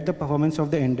compared the performance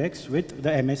of the index with the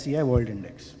MSCI World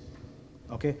Index.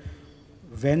 Okay,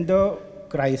 when the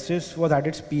crisis was at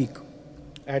its peak,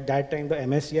 at that time the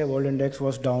MSCI World Index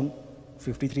was down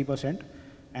 53%,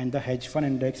 and the hedge fund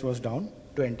index was down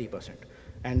 20%.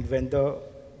 And when the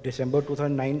December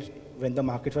 2009, when the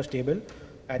markets were stable,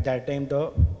 at that time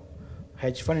the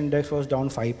hedge fund index was down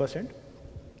 5%,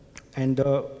 and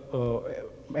the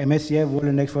MSCI World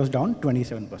Index was down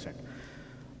 27%.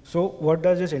 So what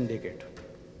does this indicate?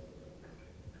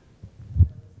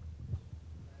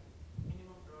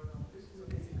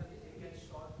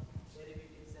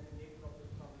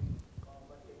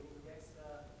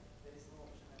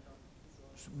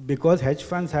 Because hedge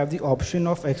funds have the option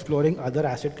of exploring other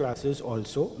asset classes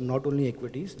also, not only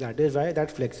equities, that is why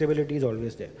that flexibility is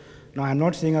always there. Now, I'm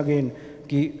not saying again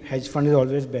that hedge fund is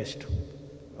always best.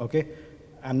 Okay?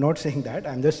 I'm not saying that.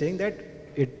 I'm just saying that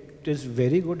it is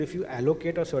very good if you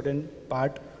allocate a certain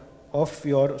part of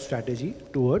your strategy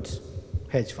towards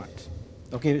hedge funds.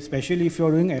 Okay? Especially if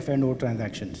you're doing F&O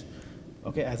transactions,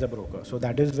 okay, as a broker. So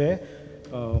that is where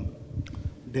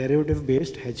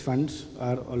derivative-based hedge funds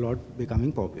are a lot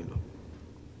becoming popular.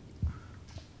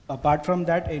 Apart from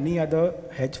that, any other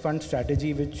hedge fund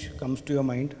strategy which comes to your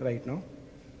mind right now?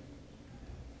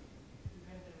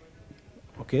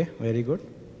 Okay, very good.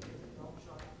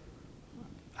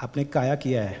 आपने काया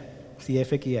किया है,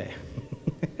 CFA किया है.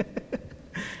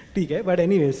 ठीक है, but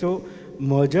anyway, so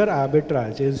merger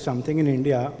arbitrage is something in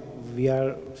India we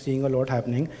are seeing a lot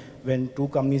happening. When two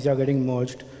companies are getting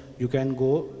merged, you can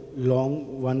go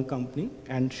long one company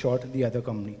and short the other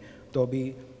company. तो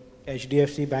अभी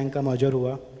HDFC bank का merger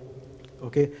हुआ.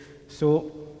 Okay,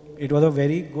 so it was a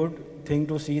very good thing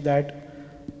to see that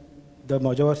the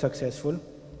merger was successful,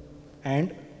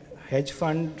 and hedge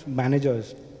fund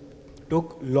managers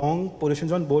took long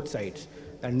positions on both sides,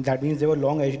 and that means they were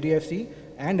long HDFC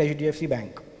and HDFC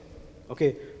Bank.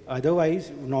 Okay.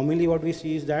 Otherwise, normally what we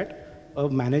see is that a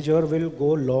manager will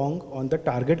go long on the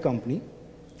target company,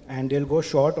 and they'll go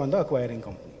short on the acquiring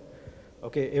company.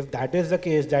 Okay. If that is the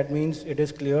case, that means it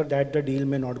is clear that the deal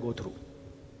may not go through.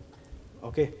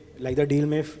 Okay. Like the deal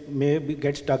may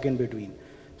get stuck in between.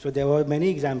 So there were many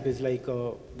examples, like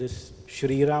this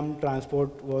Shriram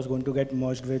Transport was going to get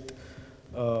merged with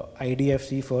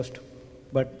IDFC first,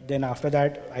 but then after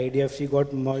that IDFC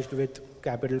got merged with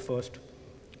Capital First,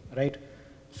 right?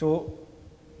 So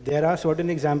there are certain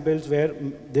examples where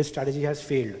this strategy has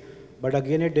failed, but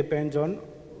again it depends on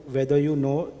whether you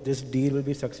know this deal will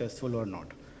be successful or not.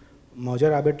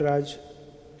 Merger arbitrage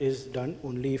is done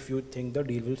only if you think the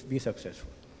deal will be successful.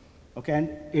 Okay, and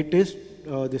it is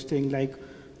this thing like,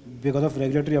 because of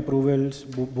regulatory approvals,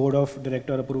 board of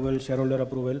director approval, shareholder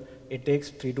approval, it takes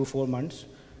 3 to 4 months,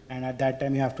 and at that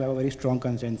time you have to have a very strong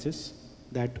consensus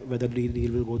that whether the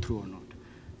deal will go through or not.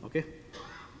 Okay?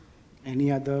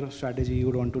 Any other strategy you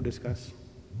would want to discuss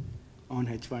on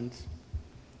hedge funds?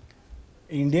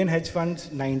 Indian hedge funds,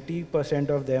 90%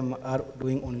 of them are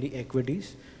doing only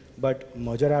equities, but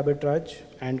merger arbitrage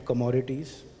and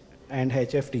commodities and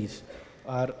HFTs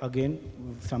are again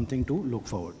something to look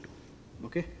forward to.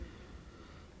 Okay,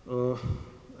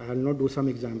 I'll not do some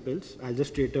examples. I'll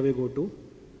just straight away go to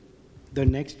the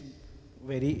next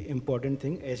very important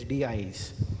thing,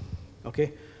 SDIs.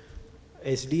 Okay,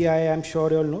 SDI, I'm sure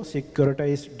you all know,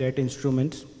 securitized debt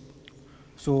instruments.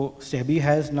 So SEBI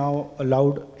has now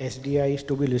allowed SDIs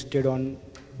to be listed on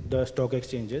the stock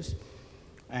exchanges.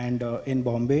 And in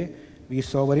Bombay, we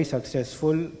saw very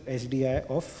successful SDI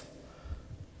of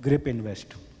Grip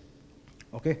Invest.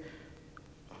 Okay.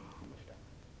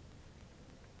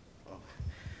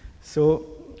 So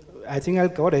I think I'll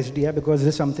cover SDI because this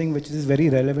is something which is very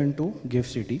relevant to GIFT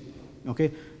City.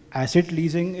 Okay, asset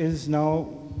leasing is now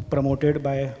promoted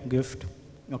by GIFT.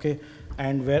 Okay,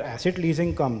 and where asset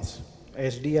leasing comes,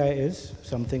 SDI is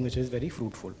something which is very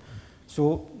fruitful.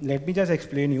 So let me just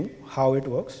explain you how it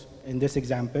works. In this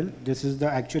example, this is the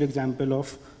actual example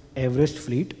of Everest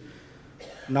Fleet.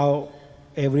 Now,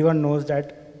 everyone knows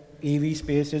that EV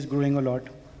space is growing a lot.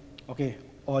 Okay,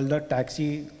 all the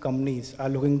taxi companies are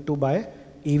looking to buy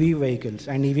EV vehicles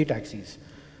and EV taxis.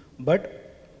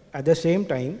 But at the same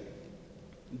time,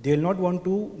 they'll not want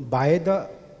to buy the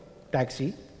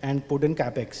taxi and put in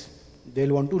capex.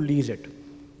 They'll want to lease it.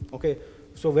 Okay,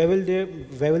 so where will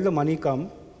the money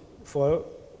come for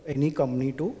any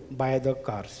company to buy the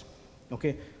cars?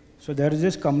 Okay, so there is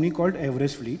this company called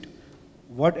Everest Fleet.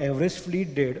 What Everest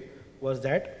Fleet did was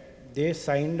that they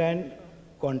signed an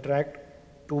contract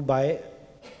to buy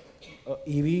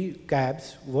EV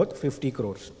cabs worth 50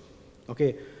 crores.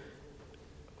 Okay,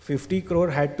 50 crore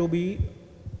had to be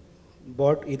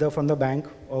bought either from the bank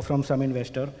or from some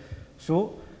investor.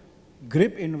 So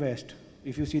Grip Invest,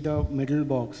 if you see the middle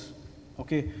box,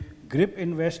 okay, Grip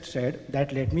Invest said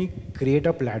that let me create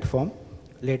a platform,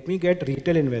 let me get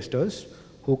retail investors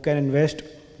who can invest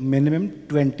minimum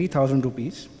 20,000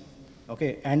 rupees,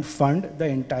 okay, and fund the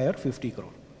entire 50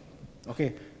 crore.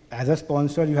 Okay, as a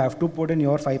sponsor, you have to put in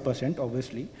your 5%,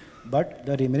 obviously, but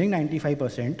the remaining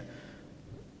 95%,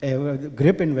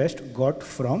 Grip Invest got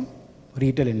from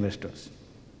retail investors.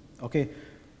 Okay,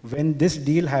 when this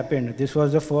deal happened, this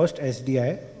was the first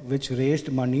SDI which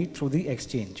raised money through the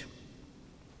exchange.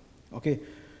 Okay,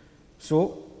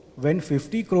 so when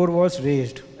 50 crore was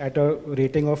raised at a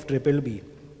rating of BBB,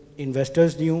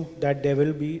 investors knew that there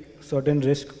will be certain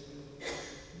risk.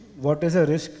 What is the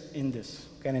risk in this?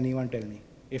 Can anyone tell me?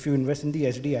 If you invest in the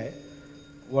SDI,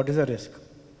 what is the risk?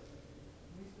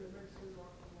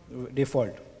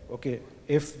 Default. Okay.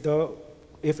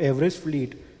 If Everest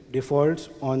Fleet defaults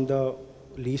on the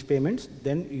lease payments,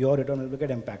 then your return will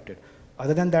get impacted.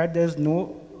 Other than that, there's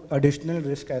no additional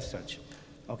risk as such.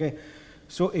 Okay.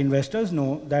 So investors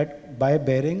know that by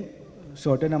bearing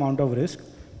certain amount of risk,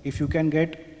 if you can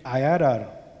get IRR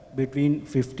between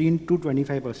 15 to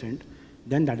 25%,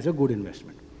 then that is a good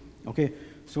investment. Okay.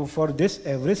 So for this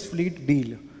Everest Fleet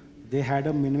deal, they had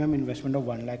a minimum investment of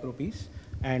 1 lakh rupees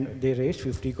and they raised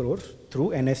 50 crores through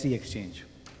NSE exchange.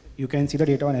 You can see the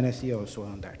data on NSE also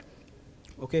on that.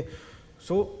 Okay.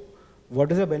 So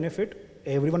what is the benefit?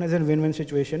 Everyone is in win-win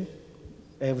situation.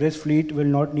 Everest Fleet will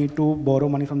not need to borrow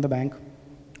money from the bank.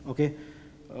 Okay.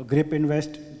 Grip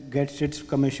Invest gets its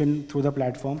commission through the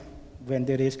platform when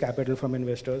they raise capital from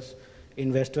investors.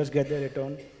 Investors get their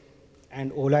return,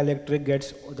 and Ola Electric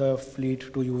gets the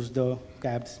fleet to use the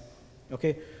cabs.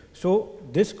 Okay. So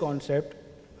this concept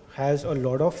has a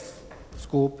lot of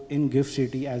scope in GIFT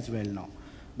City as well now,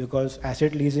 because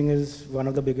asset leasing is one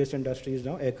of the biggest industries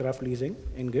now, aircraft leasing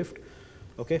in GIFT.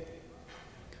 Okay.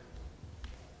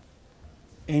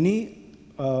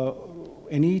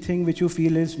 Anything which you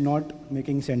feel is not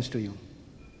making sense to you?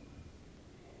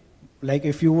 Like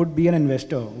if you would be an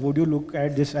investor, would you look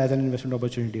at this as an investment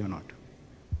opportunity or not?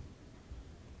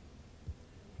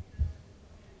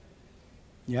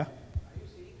 Yeah? Are you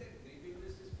saying that Grip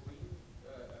Invest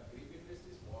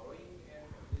is borrowing at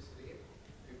this rate,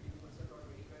 15% or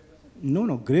 25%?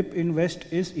 No. Grip Invest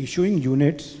is issuing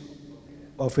units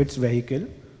of its vehicle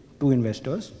to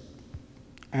investors,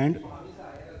 and How is the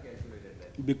IRR calculated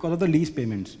then? because of the lease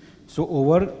payments. So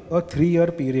over a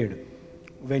 3-year period,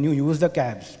 when you use the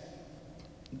cabs,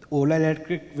 Ola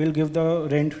Electric will give the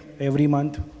rent every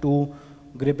month to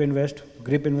Grip Invest.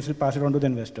 Grip Invest will pass it on to the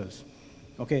investors.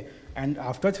 Okay. And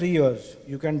after 3 years,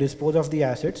 you can dispose of the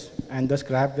assets and the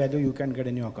scrap value you can get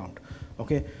in your account.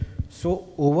 Okay. So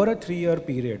over a 3-year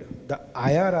period, the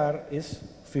IRR is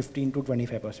 15 to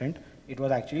 25%. It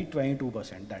was actually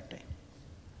 22% that time.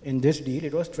 In this deal,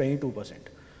 it was 22%.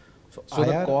 So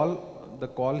the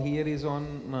call here is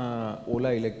on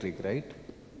Ola Electric, right?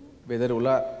 Whether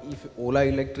if Ola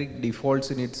Electric defaults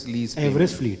in its lease payment.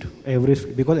 Everest Fleet,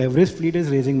 because Everest Fleet is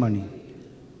raising money.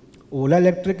 Ola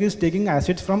Electric is taking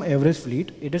assets from Everest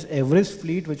Fleet. It is Everest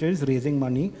Fleet which is raising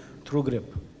money through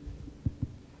Grip.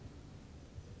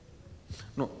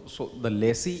 No, so the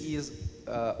lessee is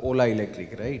Ola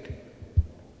Electric, right?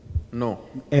 No.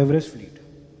 Everest Fleet.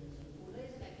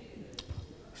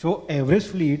 So Everest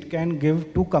Fleet can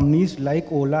give to companies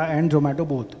like Ola and Zomato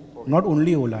both, not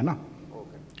only Ola, na?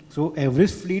 Okay. So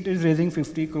Everest Fleet is raising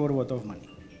 50 crore worth of money.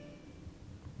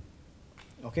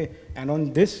 Okay, and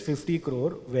on this 50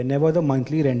 crore, whenever the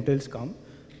monthly rentals come,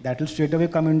 that will straight away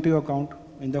come into your account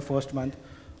in the first month.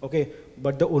 Okay,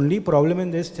 but the only problem in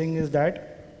this thing is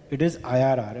that it is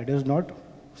IRR, it is not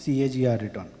CAGR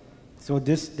return. So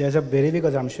there's a very big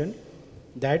assumption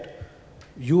that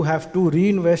you have to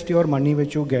reinvest your money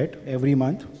which you get every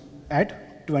month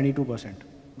at 22%.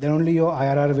 Then only your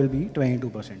IRR will be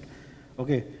 22%.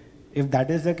 Okay, if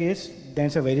that is the case, then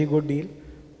it's a very good deal.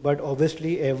 But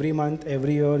obviously, every month,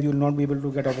 every year, you'll not be able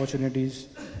to get opportunities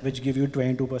which give you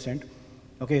 22%.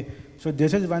 Okay, so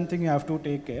this is one thing you have to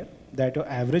take care, that your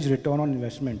average return on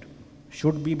investment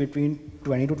should be between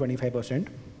 20 to 25%,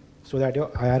 so that your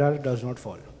IRR does not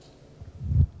fall.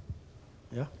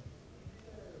 Yeah.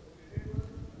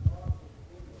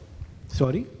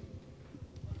 Sorry?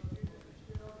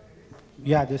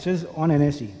 Yeah, this is on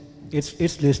NSE.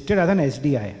 It's listed as an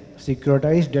SDI,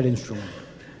 securitized debt instrument.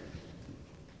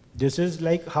 This is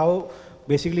like how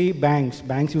basically banks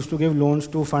used to give loans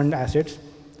to fund assets.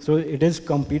 So it is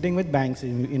competing with banks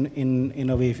in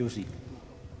a way, if you see.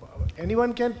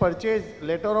 Anyone can purchase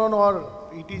later on,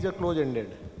 or it is a close-ended?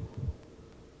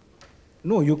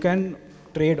 No, you can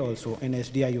trade also in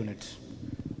SDI units.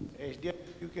 SDI,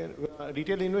 you can,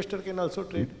 retail investor can also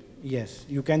trade? Yes,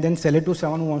 you can then sell it to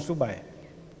someone who wants to buy.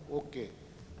 Okay.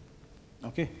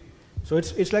 Okay, so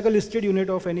it's like a listed unit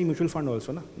of any mutual fund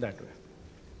also, na? That way.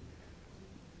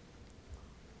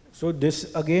 So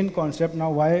this again concept,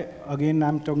 now why again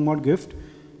I'm talking about GIFT,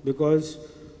 because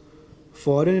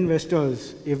foreign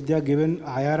investors, if they are given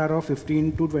IRR of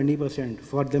 15 to 20%,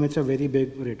 for them it's a very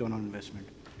big return on investment.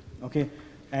 Okay,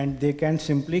 and they can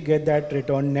simply get that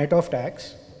return net of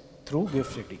tax through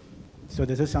GIFT City. So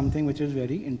this is something which is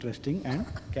very interesting and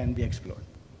can be explored.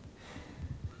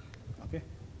 Okay,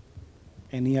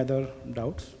 any other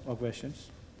doubts or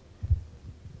questions?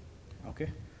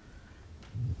 Okay,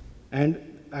 and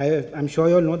I'm sure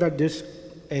you all know that this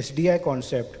SDI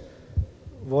concept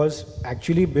was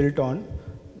actually built on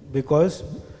because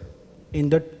in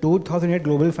the 2008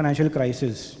 global financial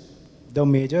crisis, the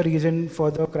major reason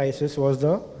for the crisis was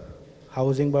the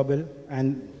housing bubble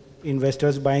and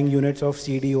investors buying units of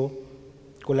CDO,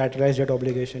 collateralized debt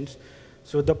obligations.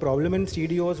 So the problem in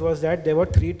CDOs was that there were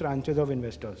 3 tranches of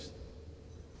investors.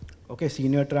 Okay,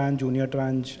 senior tranche, junior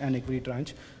tranche, and equity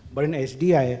tranche. But in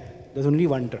SDI, there's only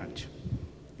 1 tranche.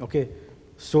 Okay,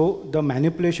 so the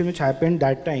manipulation which happened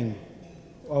that time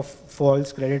of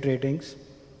false credit ratings,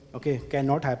 okay,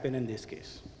 cannot happen in this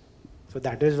case. So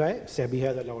that is why SEBI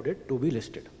has allowed it to be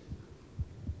listed.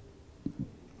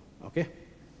 Okay,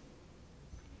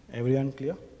 everyone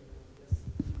clear?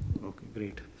 Okay,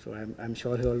 great. So I'm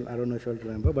sure you all, I don't know if you all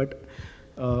remember, but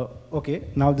okay,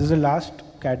 now this is the last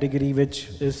category, which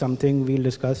is something we'll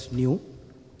discuss new,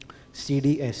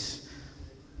 CDS.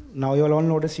 Now you all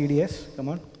know the CDS, come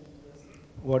on.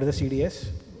 What is the CDS?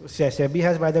 SEBI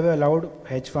has, by the way, allowed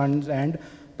hedge funds and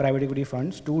private equity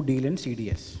funds to deal in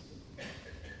CDS.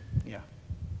 Yeah.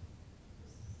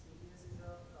 CDS is an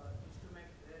instrument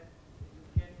where you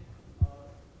can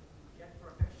get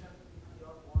protection if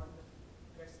your bond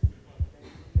gets default, then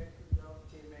you get your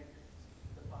payment,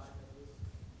 the partners.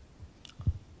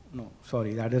 No,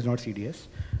 sorry, that is not CDS.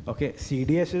 Okay,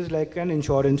 CDS is like an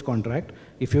insurance contract.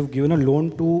 If you've given a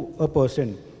loan to a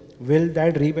person, will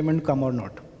that repayment come or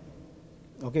not?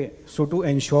 Okay, so to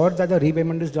ensure that the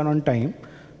repayment is done on time,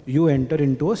 you enter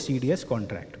into a CDS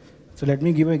contract. So let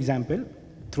me give you an example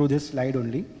through this slide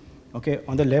only. Okay,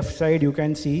 on the left side, you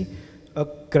can see a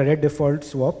credit default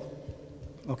swap.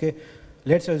 Okay,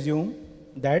 let's assume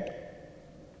that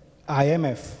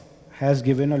IMF has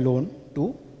given a loan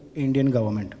to Indian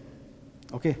government.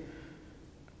 Okay,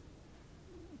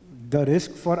 the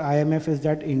risk for IMF is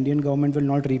that Indian government will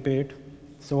not repay it.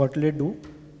 So what will it do?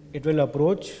 It will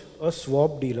approach a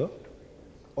swap dealer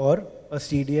or a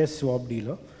CDS swap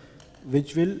dealer,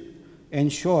 which will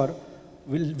ensure,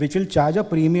 which will charge a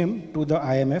premium to the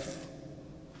IMF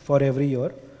for every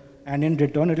year, and in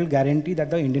return it will guarantee that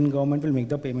the Indian government will make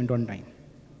the payment on time.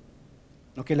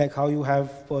 Okay, like how you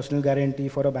have personal guarantee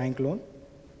for a bank loan.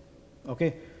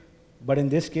 Okay, but in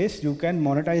this case you can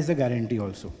monetize the guarantee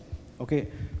also. Okay,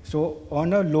 so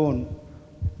on a loan,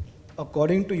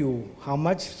 according to you, how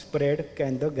much spread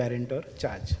can the guarantor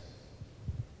charge?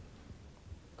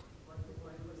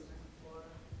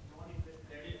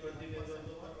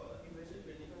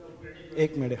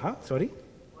 1 minute, huh? Sorry? 1%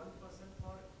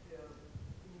 for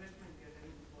investment get,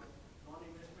 and for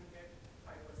non-investment get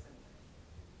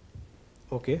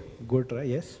 5%. Okay, good try,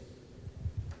 yes.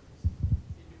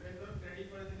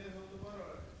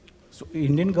 So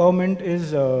Indian government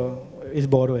is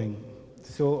borrowing.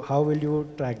 So how will you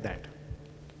track that?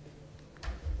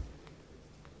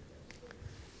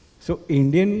 So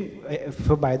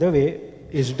by the way,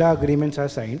 ISDA agreements are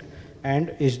signed, and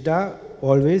ISDA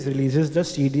always releases the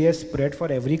CDS spread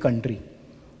for every country.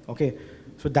 Okay,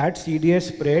 so that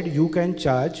CDS spread you can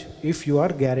charge if you are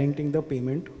guaranteeing the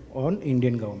payment on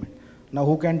Indian government. Now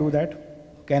who can do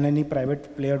that? Can any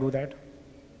private player do that?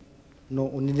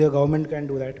 No, only the government can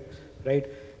do that, right?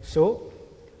 So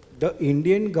the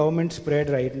Indian government spread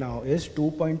right now is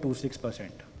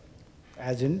 2.26%.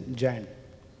 as in Jan.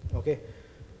 Okay.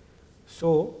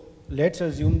 So let's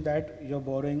assume that you're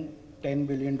borrowing $10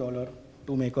 billion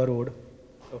to make a road.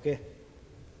 Okay.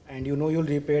 And you know you'll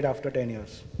repay it after 10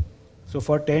 years. So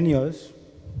for 10 years,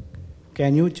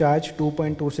 can you charge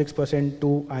 2.26%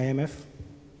 to IMF?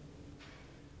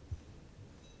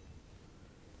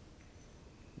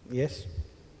 Yes.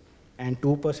 And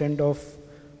 2% of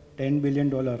 $10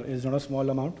 billion is not a small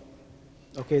amount.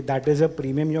 Okay, that is a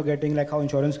premium you're getting, like how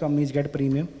insurance companies get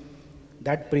premium.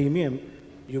 That premium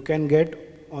you can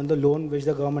get on the loan which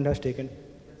the government has taken.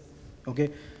 Okay.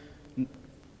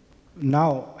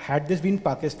 Now, had this been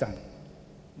Pakistan,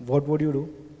 what would you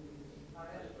do?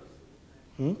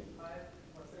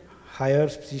 Higher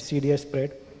CDS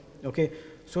spread. Okay.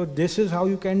 So this is how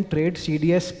you can trade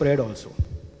CDS spread also.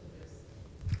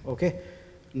 Okay.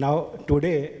 Now,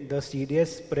 today, the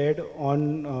CDS spread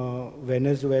on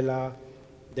Venezuela,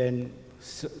 then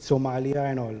Somalia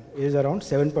and all is around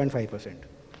 7.5%.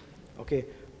 Okay.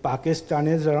 Pakistan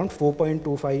is around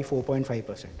 4.25,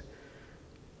 4.5%.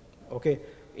 Okay.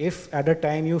 If at a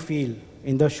time you feel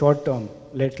in the short term,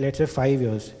 let's say 5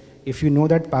 years, if you know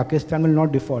that Pakistan will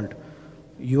not default,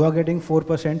 you are getting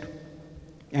 4%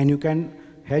 and you can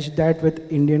hedge that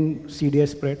with Indian CDS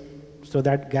spread. So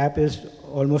that gap is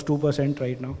almost 2%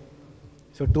 right now.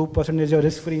 So 2% is your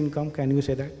risk-free income. Can you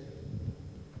say that?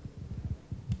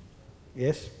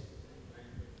 Yes?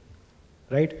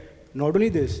 Right? Not only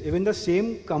this, even the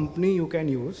same company you can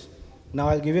use. Now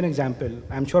I'll give you an example.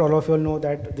 I'm sure all of you all know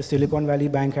that the Silicon Valley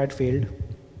Bank had failed.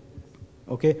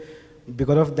 Okay?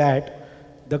 Because of that,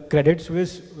 the Credit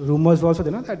Suisse rumors were also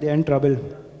there, that they're in trouble.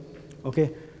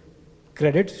 Okay?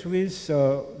 Credit Suisse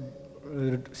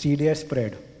CDS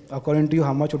spread, according to you,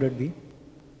 how much would it be?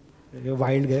 A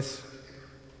wild guess.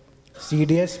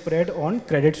 CDS spread on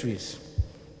Credit Suisse.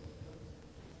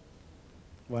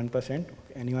 1%.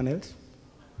 Anyone else?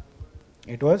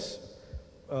 It was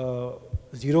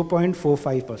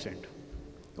 0.45%.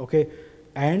 Okay.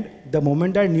 And the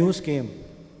moment that news came,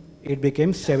 it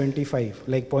became 75,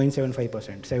 like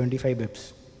 0.75%, 75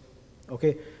 bips.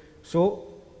 Okay.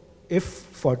 So if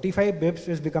 45 bips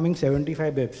is becoming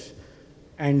 75 bips,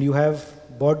 and you have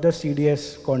bought the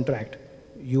CDS contract,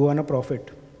 you earn a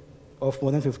profit of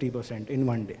more than 50% in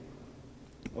one day.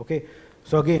 Okay.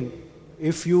 So again,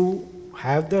 if you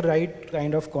have the right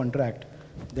kind of contract,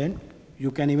 then you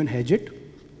can even hedge it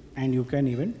and you can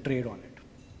even trade on it.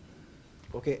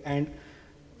 Okay. And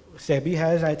SEBI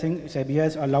has, I think, SEBI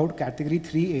has allowed category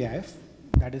 3 AIF,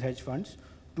 that is hedge funds,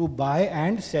 to buy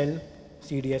and sell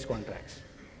CDS contracts.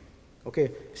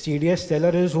 Okay. CDS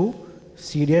seller is who?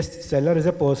 CDS seller is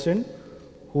a person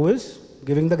who is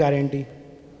giving the guarantee,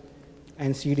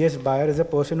 and CDS buyer is a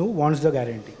person who wants the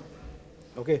guarantee.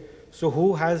 Okay. So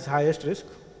who has highest risk?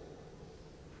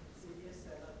 CDS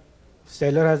seller.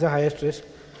 Seller has the highest risk.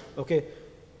 Okay.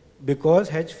 Because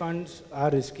hedge funds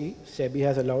are risky, SEBI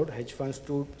has allowed hedge funds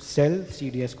to sell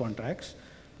CDS contracts,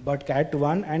 but Cat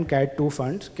 1 and Cat 2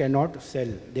 funds cannot sell.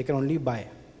 They can only buy.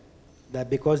 That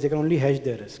because they can only hedge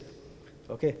their risk.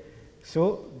 Okay.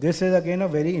 So this is again a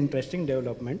very interesting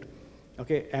development.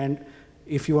 Okay. And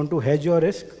if you want to hedge your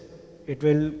risk, it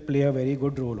will play a very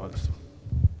good role also.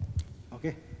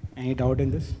 Okay. Any doubt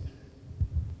in this?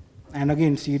 And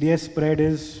again, CDS spread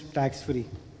is tax-free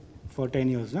for 10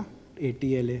 years, na?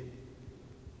 80 LA.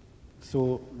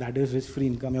 So that is risk-free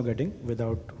income you're getting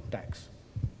without tax.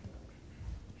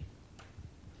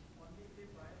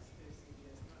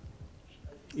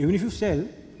 Even if you sell,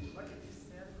 But if you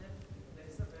sell, then there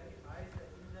is a very high in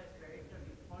the credit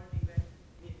default event.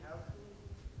 We have to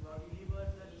deliver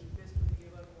the interest to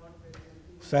deliver bond.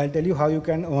 so I'll tell you how you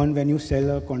can earn when you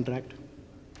sell a contract.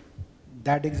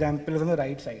 That example is on the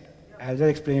right side. I'll just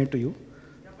explain it to you.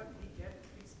 Yeah, but we get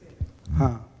fixed payment.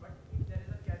 Huh. But if there is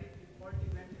a credit default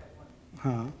event happen,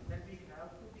 Huh. then we have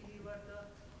to deliver the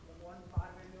one par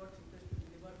value or interest to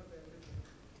deliver the everything.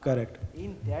 Correct.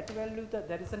 In that value,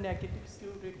 there is a negative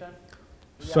skew return.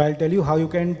 So I'll tell you how you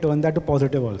can turn that to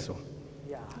positive also.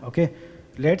 Yeah. Okay.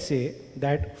 Let's say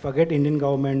that forget Indian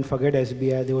government, forget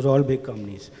SBI, those all big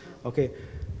companies. Okay.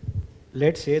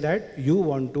 Let's say that you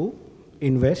want to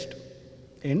invest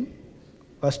in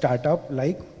a startup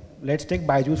like, let's take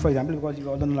Byju's for example, because you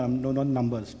all know the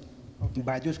numbers. Okay.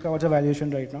 Byju's ka what's the valuation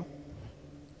right now?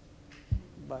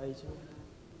 Byju.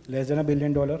 Less than $1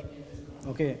 billion.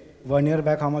 Okay. 1 year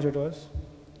back, how much it was?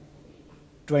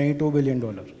 $22 billion.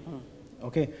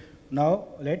 Okay. Now,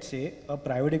 let's say a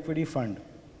private equity fund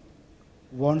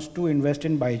wants to invest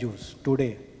in Byju's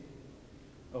today.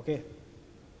 Okay.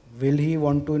 Will he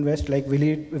want to invest? Like, will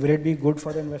it be good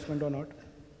for the investment or not?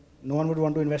 No one would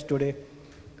want to invest today.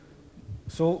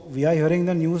 So we are hearing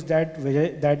the news that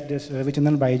this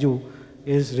Ravichandran Baiju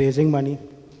is raising money.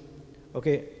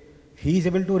 Okay, he is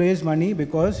able to raise money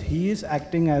because he is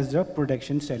acting as the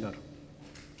protection seller.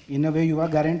 In a way, you are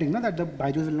guaranteeing that the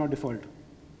Baijus will not default,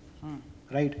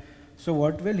 right? So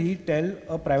what will he tell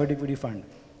a private equity fund?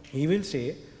 He will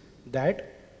say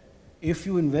that if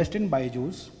you invest in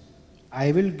Baijus,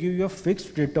 I will give you a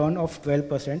fixed return of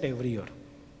 12% every year.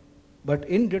 But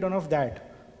in return of that,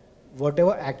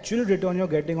 whatever actual return you're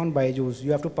getting on Baijus,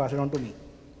 you have to pass it on to me.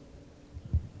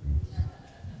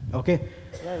 Okay?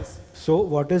 Yes. So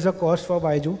what is the cost for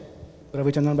Baiju,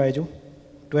 Ravichandran Baiju?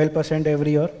 12%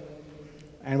 every year.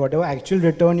 And whatever actual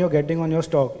return you're getting on your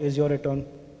stock is your return.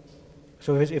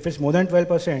 So if it's more than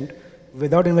 12%,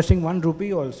 without investing 1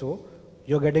 rupee also,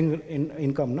 you're getting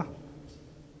income, na?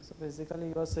 So basically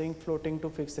you are saying floating to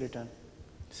fixed return.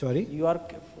 Sorry? You are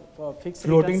fixed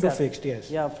Floating returns to are- fixed,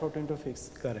 yes. Yeah, floating to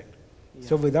fixed. Correct. Yeah.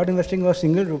 So without investing a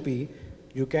single rupee,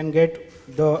 you can get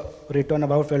the return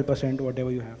about 12%,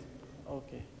 whatever you have.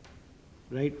 Okay.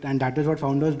 Right? And that is what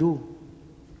founders do.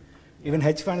 Even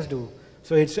hedge funds do.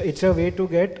 So it's a way to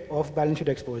get off-balance sheet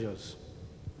exposures.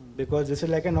 Because this is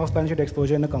like an off-balance sheet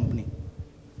exposure in a company.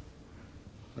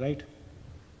 Right?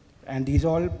 And these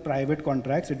are all private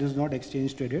contracts. It is not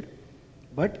exchange traded.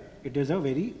 But it is a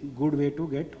very good way to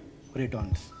get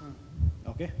returns.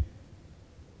 Okay?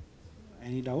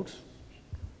 Any doubts?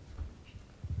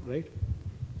 Right?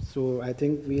 So I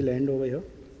think we'll end over here.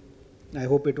 I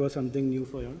hope it was something new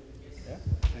for you. Yeah?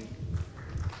 Thank you.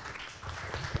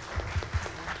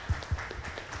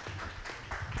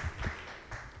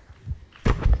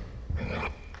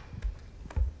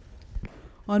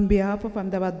 On behalf of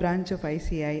Ahmedabad branch of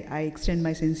ICI, I extend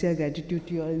my sincere gratitude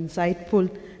to your insightful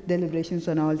deliberations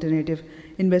on alternative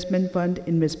investment fund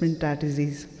investment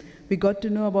strategies. We got to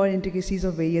know about intricacies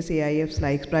of various AIFs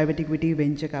like private equity,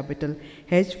 venture capital,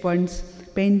 hedge funds,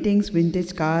 paintings,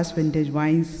 vintage cars, vintage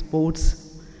wines,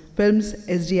 sports, films,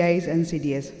 SDIs, and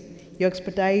CDS. Your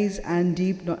expertise and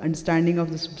deep understanding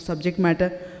of the subject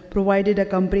matter provided a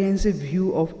comprehensive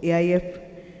view of AIF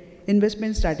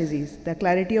investment strategies. The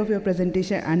clarity of your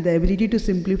presentation and the ability to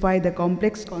simplify the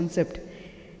complex concept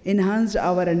enhanced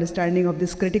our understanding of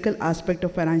this critical aspect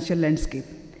of financial landscape.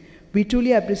 We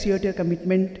truly appreciate your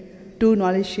commitment to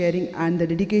knowledge sharing and the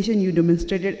dedication you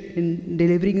demonstrated in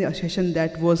delivering a session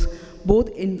that was both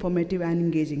informative and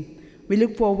engaging. We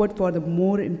look forward for the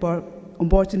more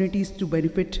opportunities to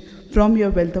benefit from your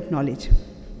wealth of knowledge.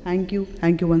 Thank you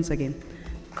once again.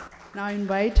 Now I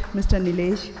invite Mr.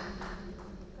 Nilesh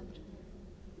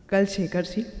Kalshekar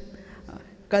ji,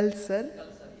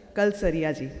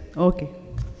 Kalsaria ji. Okay.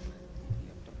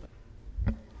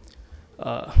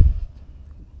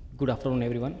 Good afternoon,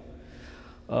 everyone.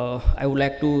 I would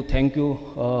like to thank you,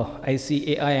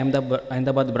 ICAI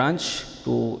Ahmedabad branch,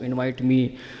 to invite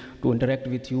me to interact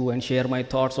with you and share my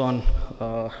thoughts on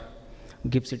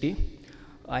GIFT City.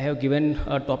 I have given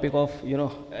a topic of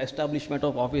establishment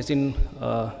of office in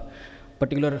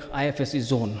particular IFSC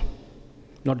zone,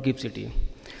 not GIFT City.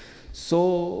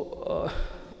 So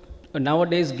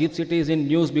nowadays GIFT City is in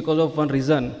news because of one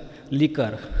reason,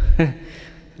 liquor,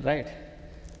 right?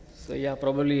 So yeah,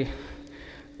 probably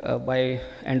by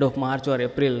end of March or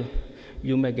April,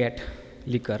 you may get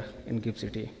liquor in GIFT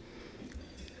City.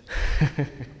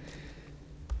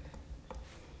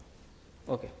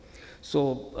 Okay,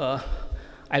 so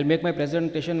I'll make my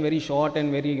presentation very short and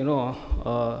very, I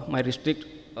will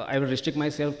restrict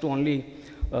myself to only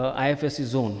IFSC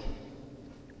zone.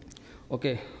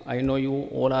 Okay, I know you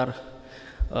all are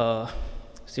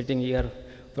sitting here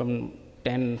from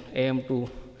 10 a.m. to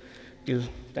till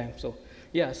time. So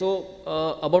yeah, so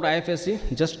about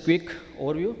IFSC, just quick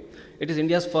overview. It is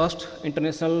India's first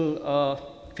international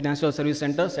financial service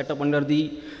center set up under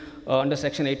the under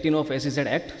Section 18 of SEZ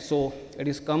Act. So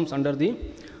it comes under the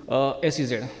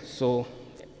SEZ. So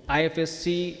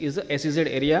IFSC is a SEZ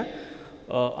area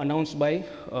announced by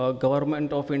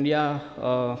Government of India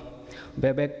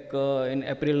way back in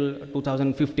April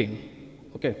 2015.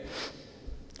 Okay.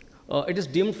 It is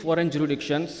deemed foreign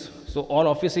jurisdictions. So all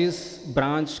offices,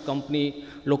 branch, company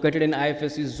located in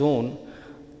IFSC zone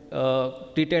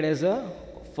treated as a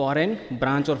foreign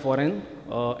branch or foreign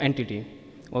entity.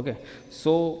 Okay.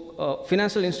 So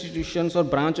financial institutions or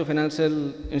branch of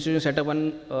financial institutions set up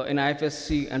in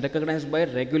IFSC and recognized by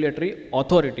regulatory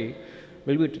authority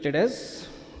will be treated as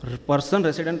person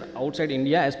resident outside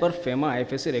India as per FEMA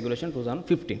IFSC regulation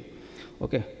 2015.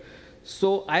 Okay.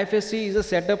 So IFSC is a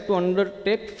setup to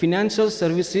undertake financial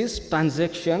services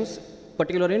transactions,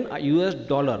 particularly in US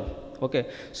dollar. Okay.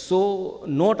 So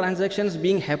no transactions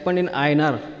being happened in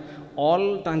INR.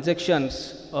 All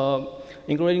transactions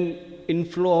including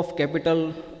inflow of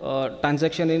capital,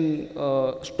 transaction in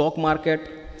stock market,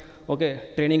 okay,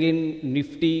 trading in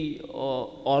Nifty,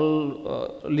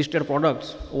 all listed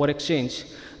products over exchange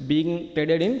being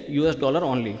traded in US dollar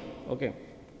only, okay.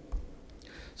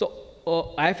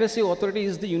 So IFSC authority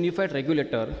is the unified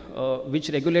regulator which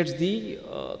regulates the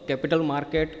capital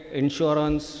market,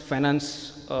 insurance,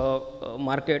 finance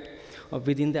market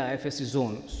within the IFSC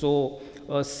zone. So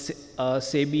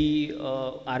SEBI,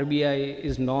 RBI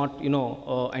is not,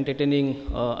 entertaining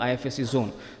IFSC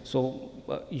zone. So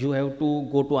you have to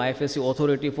go to IFSC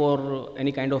authority for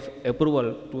any kind of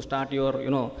approval to start your,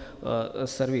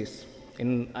 service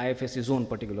in IFSC zone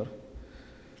particular.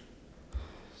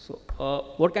 So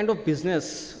what kind of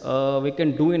business we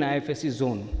can do in IFSC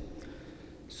zone?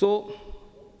 So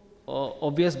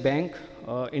obvious bank,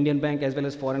 Indian bank as well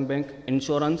as foreign bank,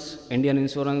 insurance, Indian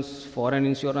insurance, foreign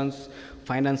insurance,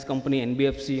 finance company,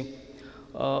 NBFC.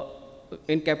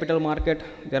 In capital market,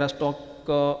 there are stock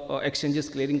exchanges,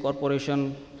 clearing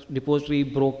corporation, depository,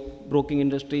 broking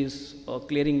industries,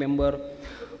 clearing member,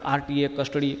 RTA,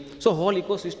 custody. So whole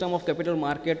ecosystem of capital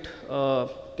market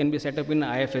can be set up in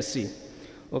IFSC.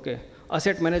 Okay.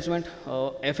 Asset management,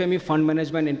 FME fund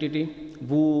management entity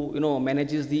who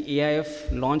manages the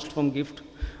AIF launched from GIFT,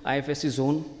 IFSC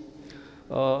zone.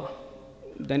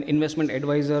 Then investment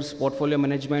advisors, portfolio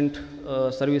management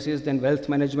services, then wealth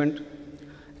management,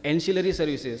 ancillary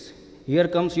services. Here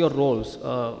comes your roles,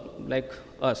 like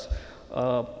us,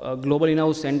 global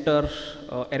in-house center,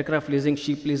 aircraft leasing,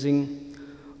 ship leasing,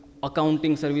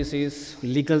 accounting services,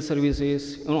 legal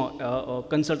services,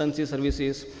 consultancy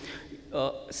services.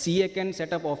 CA can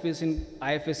set up office in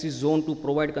IFSC zone to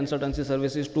provide consultancy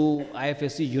services to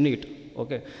IFSC unit.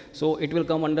 Okay, so it will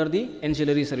come under the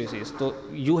ancillary services. So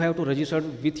you have to register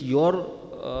with your,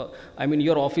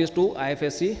 your office to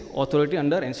IFSC authority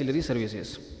under ancillary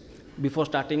services before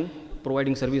starting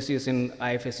providing services in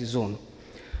IFSC zone.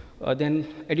 Then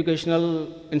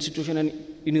educational institution and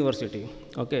university.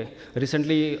 Okay,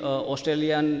 recently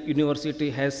Australian university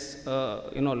has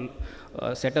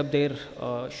set up their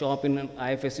shop in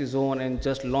IFSC zone and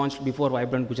just launched before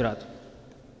Vibrant Gujarat.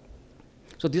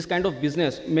 So this kind of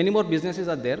business, many more businesses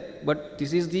are there, but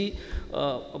this is the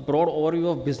broad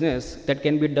overview of business that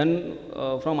can be done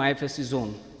from IFSC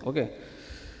zone. Okay.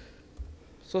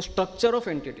 So structure of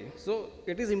entity. So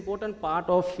it is important part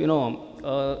of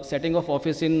setting of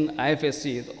office in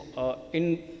IFSC.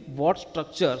 In what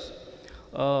structures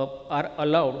are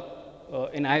allowed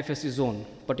in IFSC zone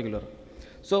particular.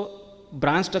 So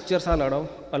branch structures are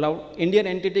allowed. Indian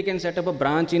entity can set up a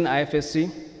branch in IFSC,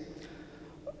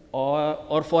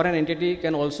 or foreign entity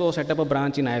can also set up a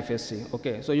branch in IFSC.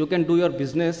 Okay, so you can do your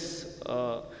business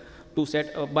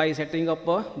by setting up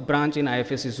a branch in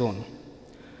IFSC zone.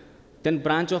 Then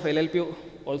branch of LLP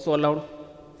also allowed.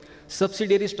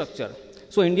 Subsidiary structure.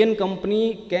 So Indian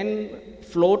company can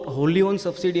float wholly owned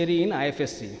subsidiary in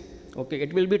IFSC. Okay,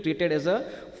 it will be treated as a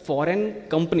foreign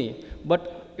company,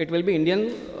 but it will be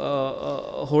Indian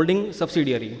holding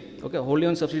subsidiary. Okay, wholly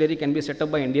owned subsidiary can be set up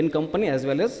by Indian company as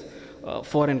well as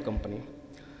foreign company.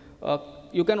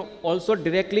 You can also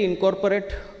directly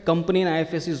incorporate company in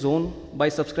IFSC zone by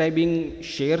subscribing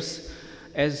shares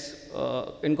as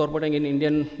incorporating in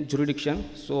Indian jurisdiction.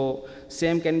 So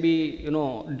same can be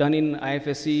done in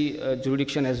IFSC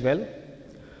jurisdiction as well.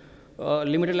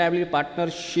 Limited liability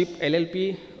partnership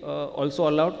LLP also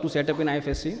allowed to set up in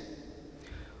IFSC.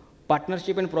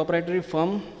 Partnership and proprietary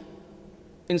firm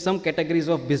in some categories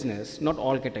of business, not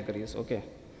all categories. Okay.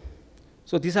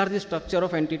 So these are the structure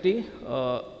of entity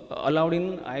allowed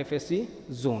in IFSC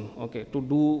zone. Okay, to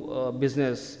do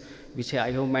business, which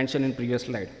I have mentioned in previous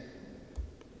slide.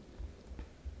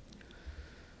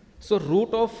 So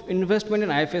route of investment in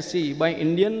IFSC by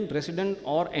Indian resident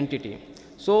or entity.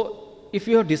 So if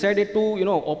you have decided to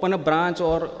open a branch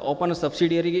or open a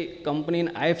subsidiary company in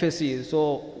IFSC,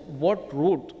 so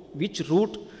which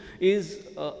route is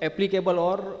applicable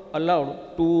or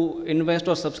allowed to invest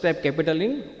or subscribe capital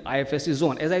in IFSC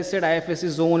zone? As I said, IFSC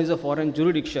zone is a foreign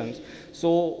jurisdiction,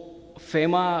 so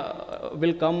FEMA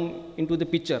will come into the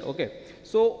picture. Okay,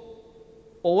 so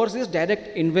overseas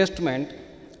direct investment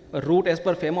route as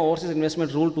per FEMA Overseas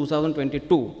Investment Rule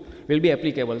 2022 will be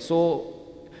applicable. So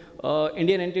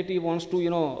Indian entity wants to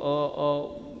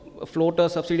float a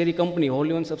subsidiary company,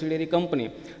 wholly owned subsidiary company,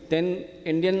 then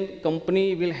Indian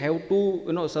company will have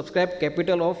to subscribe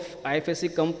capital of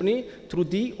IFSC company through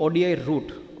the ODI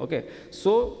route. Okay,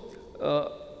 so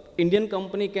Indian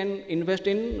company can invest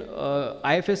in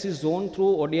IFSC zone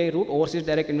through ODI route, overseas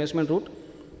direct investment route.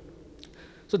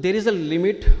 So there is a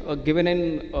limit given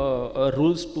in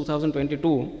rules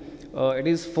 2022 it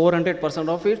is 400%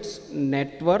 of its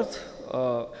net worth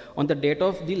on the date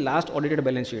of the last audited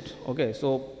balance sheet. Okay,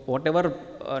 so whatever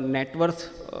net worth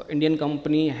Indian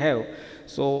company have,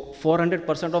 so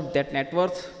 400% of that net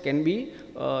worth can be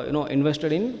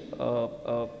invested in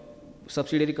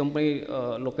subsidiary company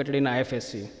located in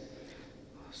IFSC.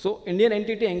 So Indian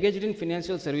entity engaged in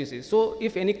financial services. So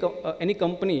if any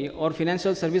company or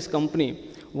financial service company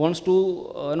wants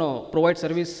to provide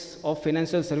service of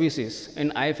financial services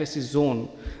in IFSC zone,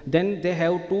 then they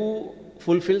have to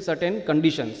fulfill certain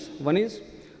conditions. One is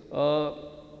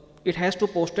it has to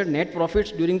posted net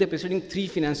profits during the preceding 3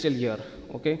 financial year.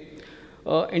 Okay,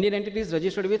 Indian entity is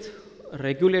registered with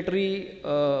regulatory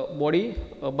body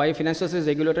by financial services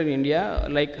regulator in India,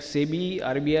 like SEBI,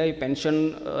 RBI,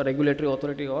 pension regulatory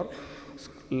authority, or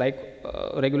like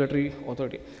regulatory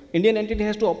authority. Indian entity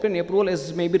has to obtain approval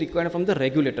as may be required from the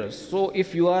regulators. So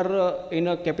if you are in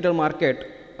a capital market,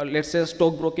 let's say a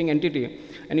stockbroking entity,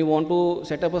 and you want to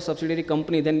set up a subsidiary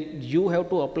company, then you have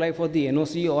to apply for the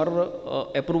NOC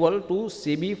or approval to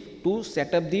SEBI to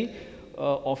set up the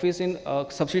office in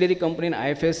subsidiary company in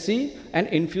IFSC and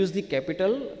infuse the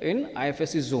capital in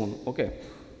IFSC zone. Okay.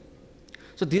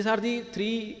 So these are the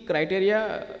 3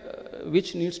 criteria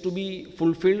which needs to be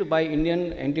fulfilled by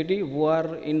Indian entity who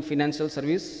are in financial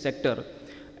service sector.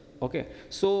 Okay.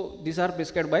 So these are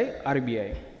prescribed by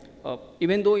RBI.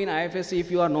 Even though in IFSC, if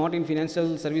you are not in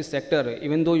financial service sector,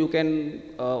 even though you can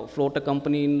float a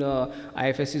company in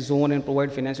IFSC zone and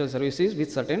provide financial services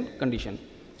with certain condition.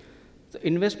 So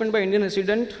investment by Indian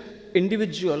resident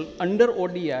individual under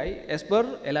ODI as per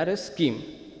LRS scheme.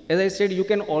 As I said, you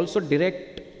can also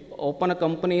direct open a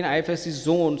company in IFSC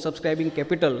zone subscribing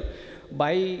capital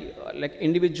by like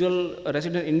individual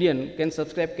resident Indian can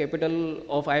subscribe capital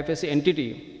of IFSC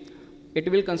entity.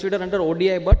 It will consider under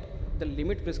ODI, but the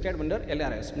limit prescribed under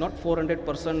LRS, not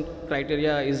 400%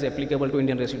 criteria is applicable to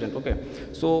Indian resident. Okay,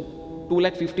 so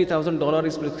 $250,000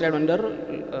 is prescribed under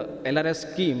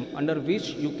LRS scheme, under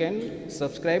which you can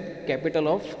subscribe capital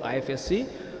of IFSC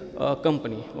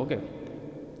company. Okay,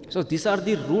 so these are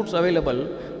the routes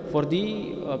available for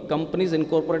the companies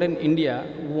incorporated in India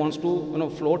who wants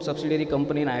to float subsidiary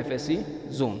company in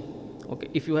IFSC zone. Okay,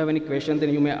 if you have any question, then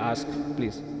you may ask,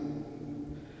 please.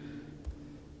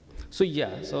 So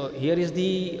yeah, so here is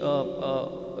the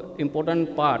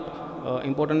important part,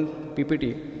 important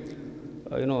PPT,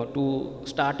 to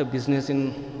start a business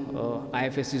in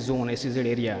IFSC zone, SEZ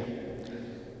area.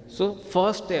 So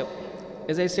first step,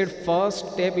 as I said,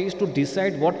 first step is to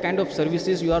decide what kind of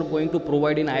services you are going to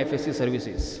provide in IFSC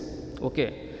services.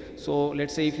 Okay, so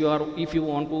let's say if you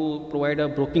want to provide a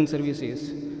broking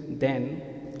services, then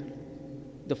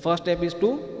the first step is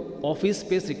to office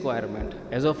space requirement.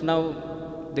 As of now,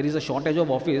 there is a shortage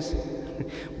of office,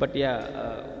 but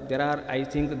yeah, I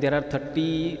think there are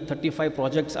 35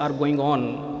 projects are going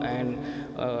on, and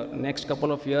next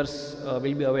couple of years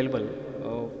will be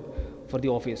available for the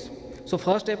office. So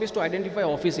first step is to identify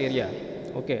office area,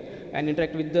 okay, and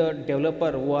interact with the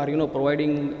developer who are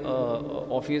providing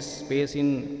office space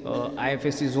in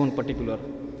IFSC zone particular.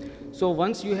 So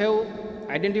once you have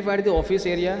identified the office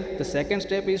area, the second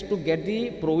step is to get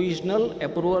the provisional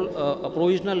approval,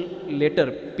 provisional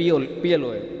letter,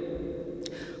 PLOA,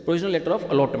 provisional letter of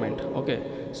allotment. Okay,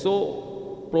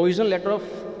 so provisional letter of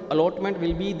allotment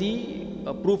will be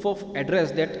the proof of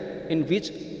address that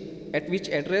at which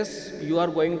address you are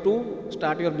going to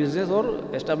start your business or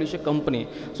establish a company.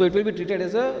 So it will be treated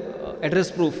as a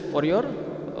address proof for your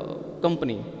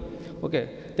company. Okay,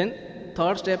 then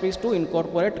third step is to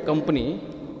incorporate company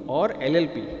or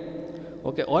LLP,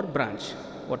 okay, or branch,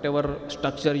 whatever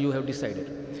structure you have decided.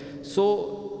 So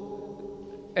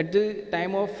at the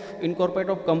time of incorporate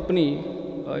of company,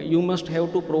 you must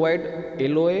have to provide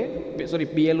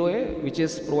PLOA, which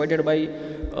is provided by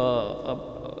a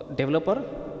developer.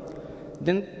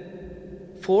 Then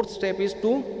fourth step is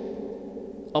to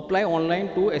apply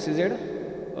online to SEZ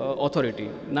authority.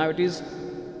 Now it is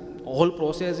whole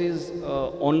process is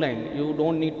online. You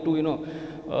don't need to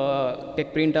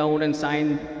take print out and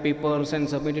sign papers and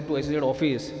submit it to SEZ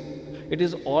office. It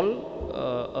is all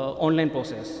online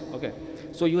process. Okay,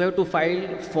 so you have to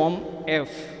file Form F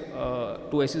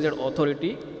to SEZ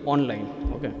authority online.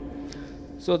 Okay,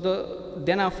 so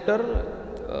then after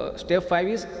step 5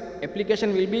 is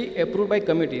application will be approved by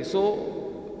committee.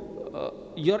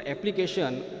 So your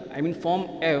application, I mean Form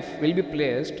F, will be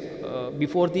placed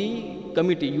before the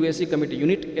committee, USC committee,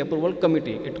 Unit Approval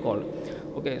Committee it called.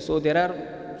 Okay, so there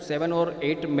are 7 or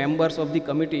 8 members of the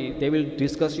committee. They will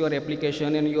discuss your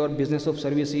application and your business of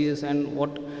services and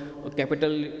what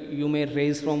capital you may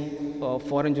raise from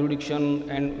foreign jurisdiction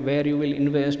and where you will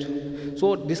invest.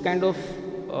 So this kind of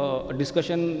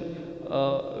discussion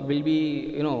will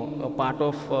be, a part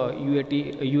of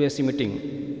USC meeting.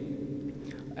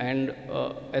 And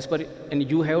and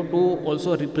you have to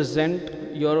also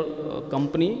represent your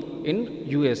company in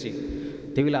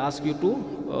USC. They will ask you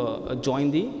to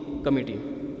join the committee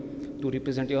to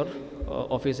represent your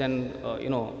office and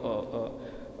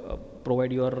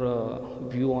provide your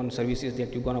view on services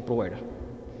that you're gonna provide.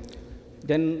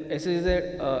 Then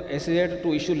SEZ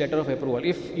to issue letter of approval.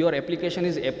 If your application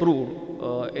is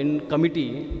approved in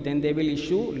committee, then they will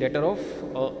issue letter of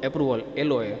approval,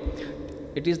 LOA.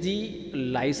 It is the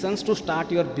license to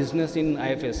start your business in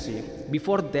IFSC.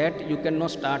 Before that, you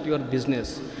cannot start your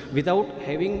business. Without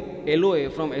having LOA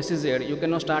from SEZ, you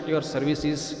cannot start your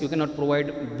services, you cannot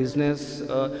provide business,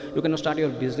 you cannot start your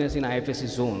business in IFSC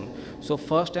zone. So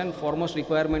first and foremost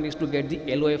requirement is to get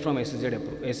the LOA from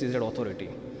SEZ authority.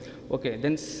 Okay,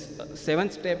 then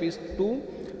seventh step is to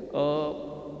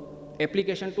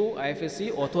application to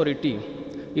IFSC authority.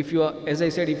 If you are, as I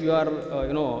said, if you are,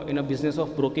 in a business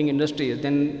of broking industry,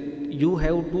 then you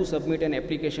have to submit an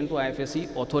application to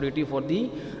IFSC authority for the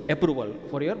approval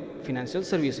for your financial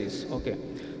services. Okay,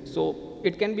 so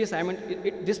it can be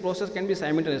this process can be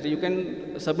simultaneous. You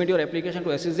can submit your application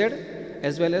to SEZ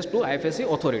as well as to IFSC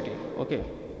authority. Okay,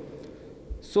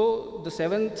 so the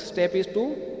seventh step is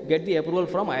to get the approval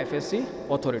from IFSC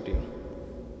authority.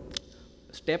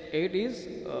 Step 8 is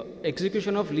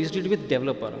execution of lease deed with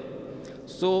developer.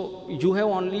 So you have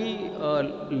only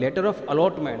letter of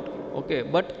allotment, okay,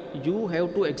 but you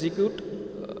have to execute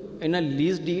in a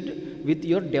lease deed with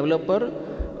your developer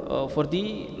for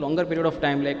the longer period of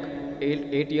time, like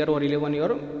 8 year or 11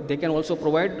 year. They can also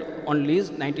provide on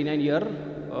lease 99-year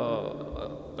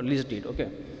lease deed. Okay,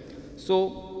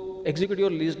 so execute your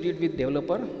lease deed with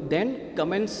developer, then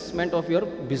commencement of your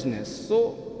business.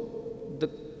 So the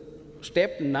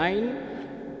step 9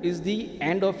 is the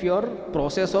end of your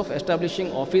process of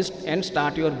establishing office and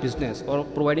start your business or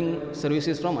providing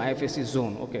services from IFSC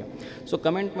zone. Okay, so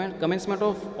commencement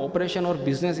of operation or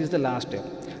business is the last step.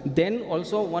 Then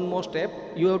also one more step,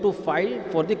 you have to file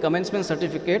for the commencement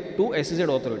certificate to SEZ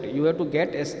authority. You have to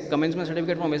get a commencement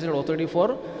certificate from SEZ authority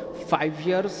for 5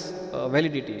 years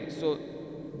validity. So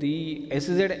the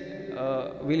SEZ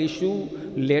will issue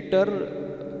later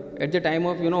at the time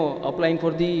of applying for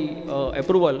the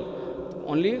approval.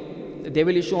 Only they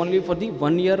will issue only for the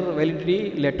 1 year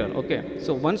validity letter. Okay,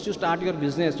 so once you start your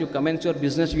business, you commence your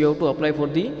business, you have to apply for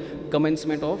the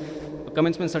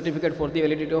commencement certificate for the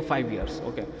validity of 5 years.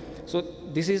 Okay, so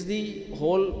this is the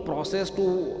whole process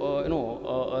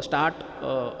to start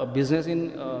a business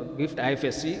in GIFT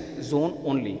IFSC zone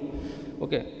only.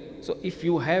 Okay, so if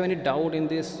you have any doubt in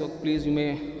this, so please you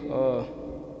may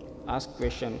ask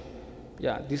question.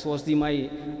 Yeah, this was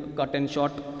my cut and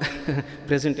short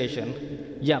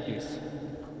presentation. Yeah, please.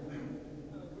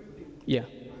 Yeah.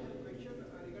 Question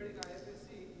regarding IFSC,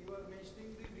 you are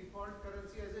mentioning the default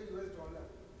currency as a US dollar.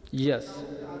 Yes.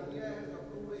 Now, RBI has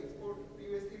approved export.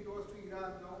 Previously it was to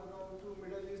Iran, now to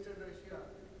Middle East and Russia.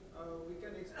 We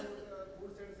can export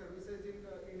goods and services in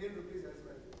Indian rupees as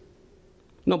well.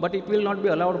 No, but it will not be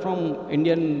allowed from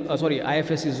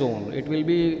IFSC zone. It will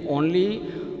be only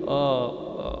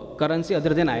currency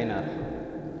other than INR.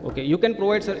 Okay, you can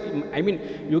provide,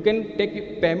 you can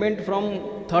take payment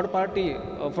from third party,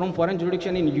 from foreign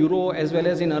jurisdiction in euro as well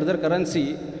as in other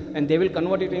currency, and they will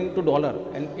convert it into dollar,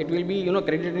 and it will be,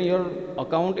 credited in your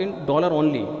account in dollar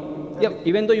only. Yeah,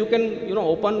 even though you can,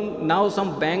 open, now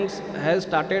some banks has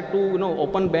started to,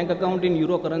 open bank account in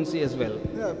euro currency as well.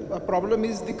 Yeah, a problem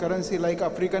is the currency, like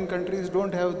African countries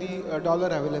don't have the dollar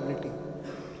availability.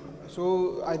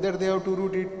 So either they have to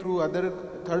route it through other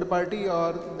third party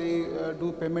or they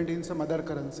do payment in some other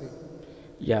currency.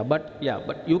 Yeah, but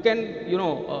you can,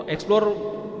 explore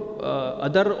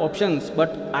other options,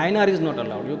 but INR is not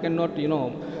allowed. You cannot,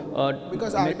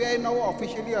 because RBI now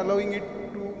officially allowing it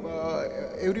to,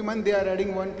 every month they are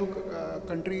adding 1-2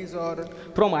 countries or...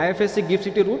 From IFSC GIFT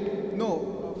City route?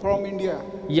 No, from India.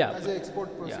 Yeah. As an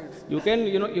export proceeds. Yeah. You can,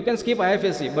 you can skip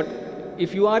IFSC, but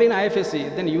if you are in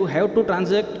IFSC, then you have to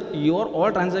transact your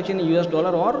all transaction in US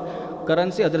dollar or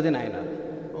currency other than INR.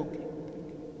 Okay.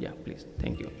 Yeah, please.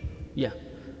 Thank you. Yeah.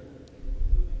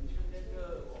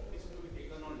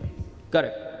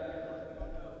 Correct.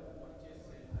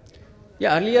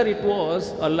 Yeah, earlier it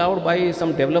was allowed by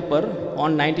some developer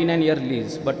on 99-year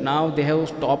lease, but now they have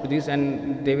stopped this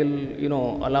and they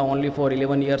will, allow only for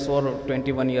 11 years or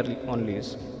 21-year on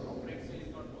lease.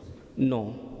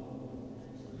 No.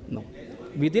 No.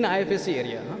 Within IFSC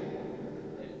area. Huh?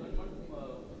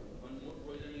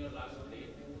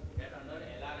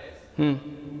 The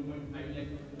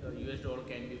US dollar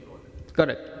can be brought.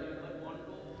 Correct.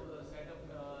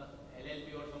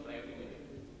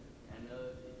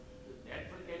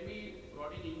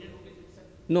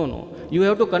 No, no. You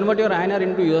have to convert your INR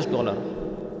into US dollar.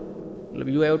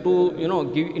 You have to,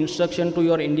 give instruction to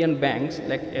your Indian banks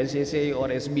like SSA or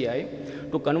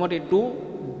SBI to convert it to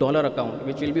dollar account,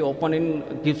 which will be open in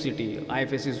GIFT City,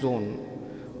 IFSC zone.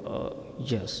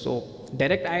 Yes. So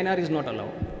direct INR is not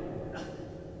allowed.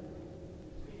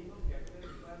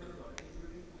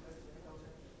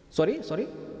 Sorry.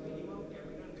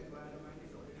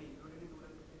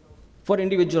 For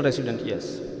individual resident,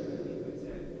 yes.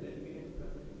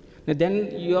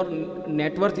 Then your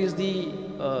net worth is the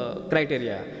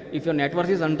criteria. If your net worth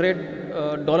is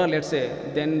 $100, let's say,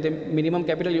 then the minimum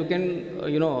capital you can,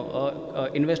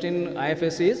 invest in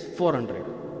IFSC is 400.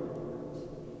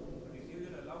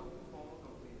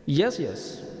 Yes.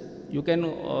 You can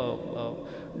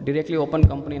directly open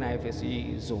company in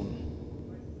IFSC zone.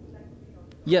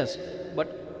 Yes, but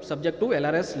subject to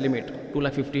LRS limit,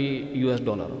 $250 US.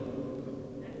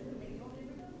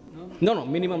 No,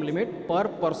 minimum limit per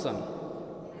person.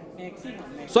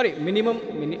 Sorry,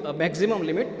 maximum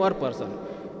limit per person.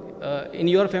 In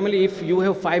your family, if you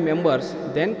have 5 members,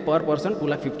 then per person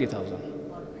 250,000.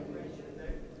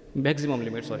 Maximum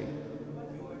limit, sorry.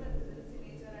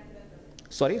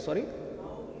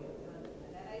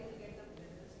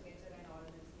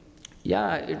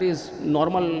 Yeah, it is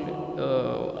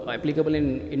normal, applicable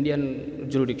in Indian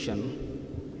jurisdiction.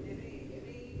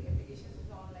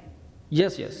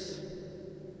 Yes.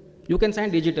 You can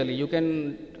sign digitally. You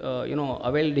can,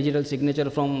 avail digital signature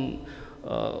from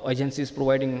agencies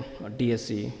providing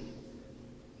DSC.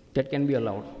 That can be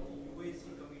allowed.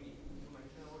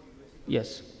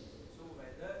 Yes. So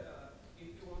whether if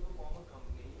you want to form a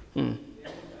company, then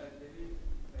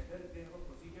whether they have a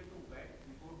procedure to vet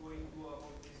before going to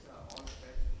about this all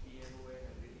steps, PLO and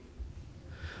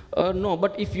everything? No,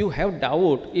 but if you have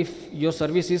doubt, if your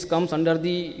services comes under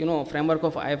the framework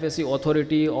of IFSC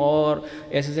authority or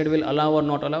SEZ will allow or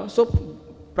not allow, so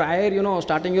prior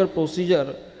starting your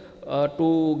procedure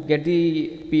to get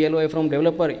the PLOA from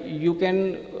developer, you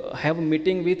can have a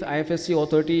meeting with IFSC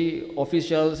authority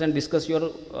officials and discuss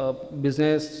your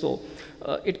business. So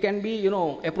it can be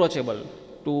approachable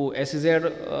to SEZ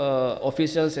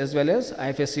officials as well as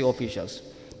IFSC officials.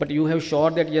 But you have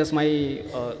sure that yes, my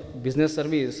business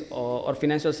service or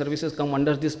financial services come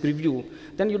under this preview,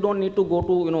 then you don't need to go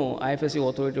to IFSC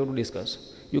authority to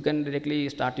discuss. You can directly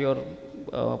start your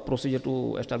procedure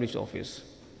to establish office.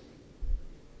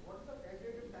 What's the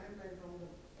tentative timeline from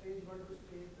stage 1 to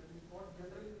stage 3? What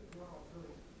generally you are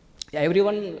observing? Yeah,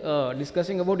 everyone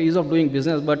discussing about ease of doing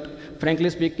business, but frankly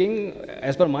speaking,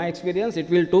 as per my experience, it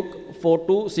will took 4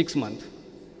 to 6 months.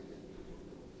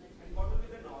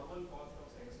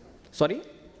 Sorry? What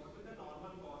is the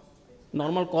normal cost?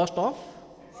 Normal cost of?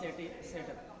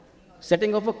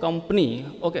 Setting of a company.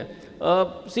 Okay.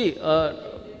 See. Except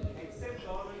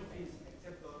government fees.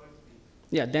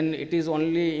 Yeah, then it is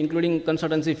only including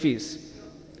consultancy fees.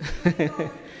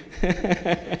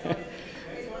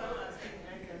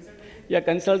 Yeah,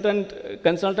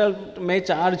 consultant may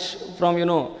charge from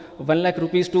 1 lakh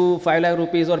rupees to 5 lakh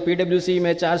rupees, or PwC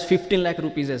may charge 15 lakh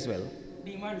rupees as well.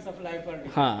 Demand supply per day.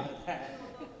 Haan.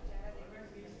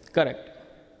 Correct.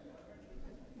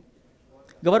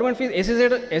 Government fees,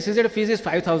 SEZ fees is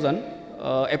 5,000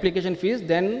 application fees.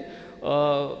 Then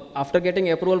after getting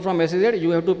approval from SEZ, you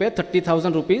have to pay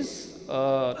 30,000 rupees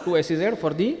to SEZ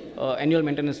for the annual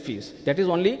maintenance fees. That is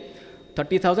only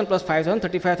 30,000 plus 5,000,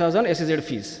 35,000 SEZ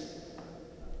fees.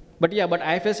 But yeah, but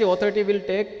IFSC authority will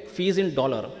take fees in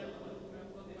dollar.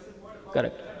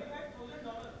 Correct.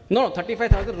 No,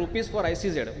 35,000 rupees for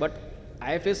ICZ, but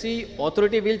IFSC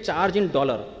authority will charge in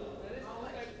dollar.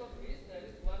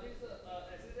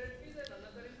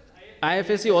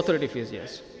 IFSC authority fees,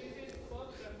 yes.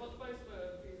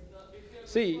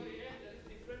 See,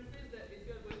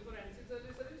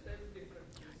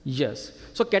 yes.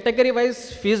 So category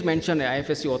wise fees mentioned है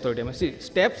IFSC authority में. See,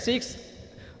 step 6,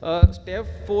 step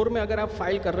 4 में अगर आप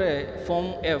file कर रहे हैं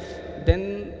form F, then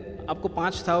आपको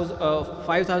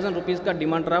 5,000 rupees का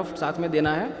डिमांड ड्राफ्ट साथ में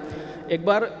देना है. एक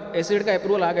बार एसीजेड का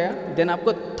अप्रूवल आ गया, देन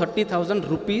आपको 30,000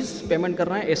 रुपीज़ पेमेंट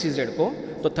करना है एसीजेड को,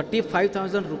 तो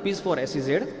 35,000 rupees for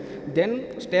ACZ.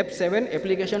 Then step 7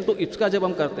 application to इप्सका जब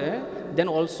हम करते हैं, then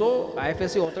also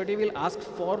IFSC authority will ask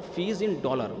for fees in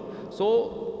dollar. So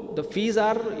the fees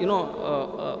are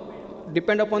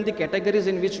depend upon the categories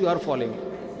in which you are falling.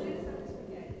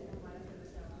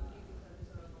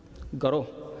 Garo.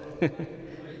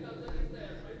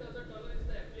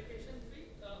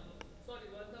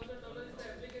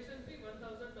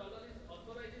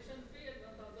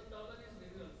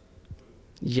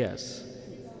 Yes.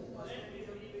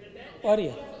 Or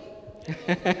yeah.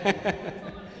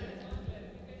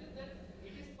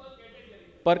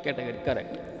 Per category,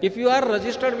 correct. If you are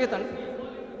registered with an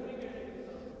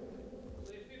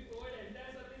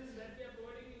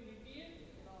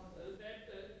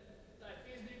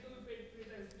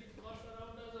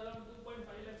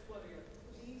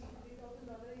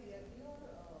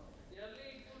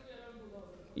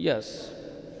yes.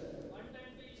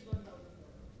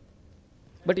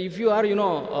 But if you are,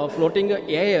 floating a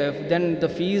AIF, then the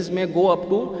fees may go up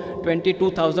to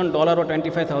 $22,000 or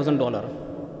 $25,000.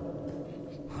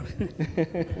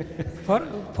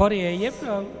 For AIF,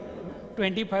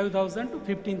 $25,000 to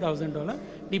 $15,000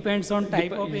 depends on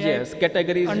type of AIF. Yes,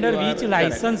 categories. Under which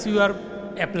license you are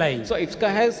applying. So IFSCA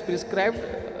has prescribed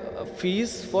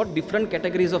fees for different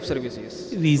categories of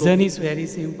services. Reason is very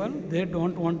simple. They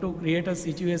don't want to create a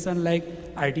situation like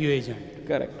RTO agent.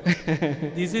 Correct.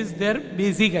 This is their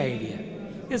basic idea.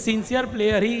 A sincere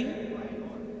player,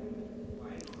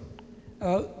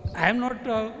 I am not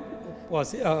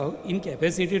in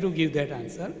capacity to give that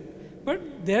answer, but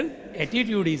their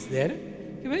attitude is there.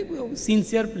 कि भाई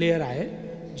sincere player आए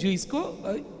जो इसको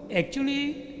actually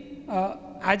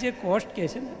आज एक cost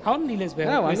question और नीलेश भाई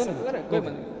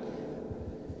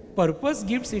purpose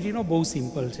gift સિટીનો બહુ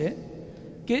સિમ્પલ છે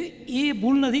કે એ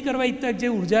ભૂલ નથી કરવા ઈચ્છતા જે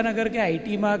ઉર્જાનગર કે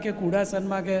આઈટીમાં કે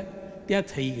કુડાસનમાં કે ત્યાં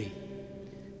થઈ ગઈ.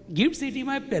 ગિફ્ટ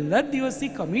સિટીમાં પહેલા જ દિવસથી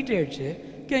કમિટેડ છે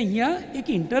કે અહીંયા એક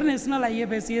ઇન્ટરનેશનલ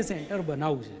આઈએફએસસીએ સેન્ટર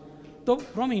બનાવવું છે. તો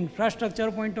from infrastructure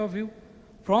point of view,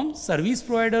 from service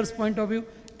providers point of view,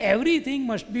 everything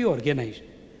must be organise.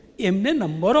 એમને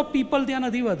નંબર ઓફ પીપલ ત્યાં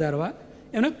નથી વધારવા,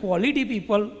 એમને ક્વોલિટી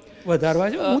પીપલ વધારવા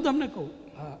છે. હું તમને કહું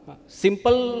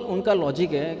सिंपल उनका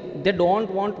लॉजिक है. They don't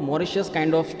want Mauritius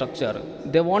kind of structure.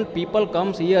 They want people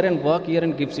comes here and work here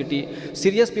in gift city.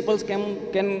 Serious peoples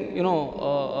can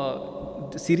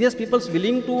serious people's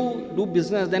willing to do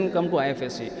business then come to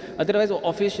IFSC. Otherwise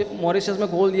office Mauritius में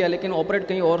खोल दिया लेकिन operate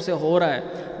कहीं और से हो रहा है.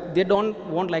 They don't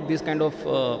want like this kind of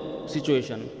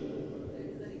situation.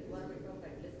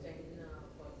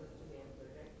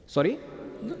 Sorry?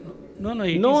 No,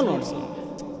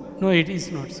 it is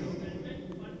not so.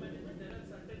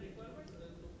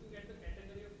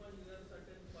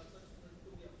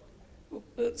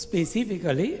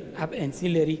 Specifically आप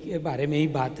एंसिलरी के बारे में ही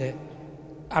बात है.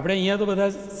 આપણે અહીંયા તો બધા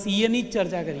સીએની જ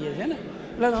ચર્ચા કરીએ છીએ ને,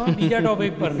 એટલે તમે બીજા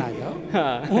ટોપિક પર ના જાઓ.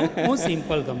 હું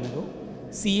સિમ્પલ તમને કહું,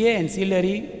 સીએ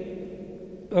એન્સિલરી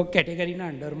કેટેગરીના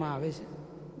અંડરમાં આવે છે,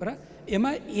 બરાબર.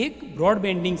 એમાં એક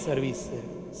બ્રોડબેન્ડિંગ સર્વિસ છે,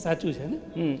 સાચું છે ને?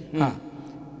 હા,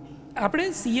 આપણે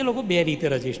સીએ લોકો બે રીતે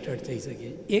રજિસ્ટર્ડ થઈ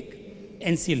શકીએ, એક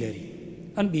એન્સિલરી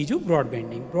અને બીજું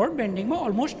બ્રોડબેન્ડિંગ. બ્રોડબેન્ડિંગમાં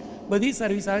ઓલમોસ્ટ બધી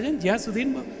સર્વિસ આવે છે. જ્યાં સુધી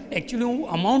એકચ્યુઅલી હું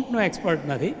અમાઉન્ટનો એક્સપર્ટ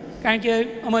નથી, કારણ કે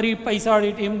અમારી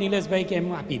પૈસાવાળી ટીમ નિલેશભાઈ કેમ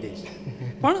આપી દેશે,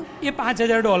 પણ એ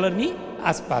 $5,000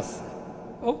 આસપાસ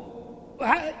છે.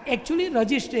 એકચ્યુઅલી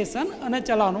રજિસ્ટ્રેશન અને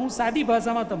ચલાવવાનું, હું સાદી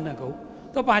ભાષામાં તમને કહું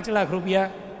તો ₹5 લાખ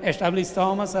એસ્ટાબ્લિશ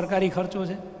થવામાં સરકારી ખર્ચો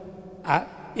છે. આ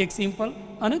એક સિમ્પલ.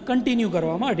 અને કન્ટિન્યુ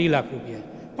કરવામાં ₹2.5 લાખ.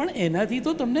 પણ એનાથી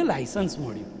તો તમને લાઇસન્સ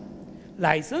મળ્યું.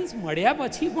 લાઇસન્સ મળ્યા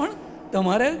પછી પણ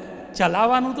તમારે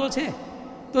ચલાવવાનું તો છે.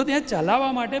 તો ત્યાં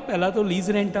ચલાવવા માટે પહેલાં તો લીઝ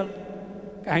રેન્ટલ,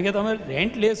 કારણ કે તમે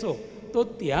રેન્ટ લેશો તો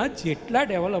ત્યાં જેટલા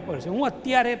ડેવલપર છે, હું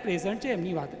અત્યારે પ્રેઝન્ટ છે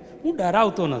એમની વાત, હું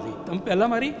ડરાવતો નથી. તમે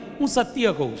પહેલાં હું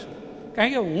સત્ય કહું છું,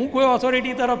 કારણ કે હું કોઈ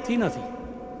ઓથોરિટી તરફથી નથી,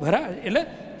 બરાબર. એટલે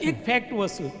એક ફેક્ટ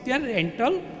વસ્તુ, ત્યાં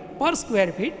રેન્ટલ પર સ્ક્વેર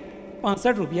ફીટ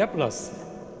 ₹65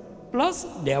 પ્લસ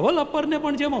ડેવલપરને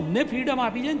પણ જેમ અમને ફ્રીડમ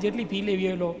આપી છે ને, જેટલી ફી લેવી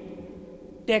હોય લો,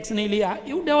 ટેક્સ નહીં લઈ,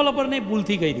 એવું ડેવલપરને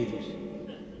ભૂલથી કહી દીધું છે.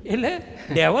 એટલે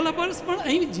ડેવલપર્સ પણ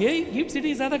અહીં જે ગિફ્ટ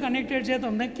સિટી સાથે કનેક્ટેડ છે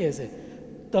તમને કહેશે,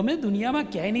 તમે દુનિયામાં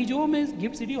ક્યાંય નહીં જુઓ. મેં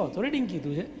ગિફ્ટ સિટી ઓથોરિટીને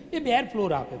કીધું છે, એ 2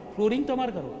 ફ્લોર આપે, ફ્લોરિંગ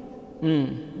તમારે કરવાનું,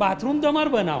 બાથરૂમ તમારે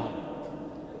બનાવવાનું,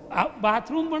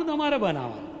 બાથરૂમ પણ તમારે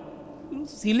બનાવવાનું,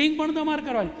 સીલિંગ પણ તમારે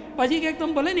કરવાની. પછી કંઈક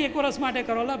તમે ભલે ને 1 વર્ષ માટે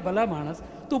કરો, ભલા માણસ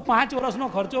તું 5 વર્ષનો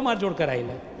ખર્ચો મારી જોડ કરાવી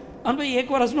લે, અને ભાઈ 1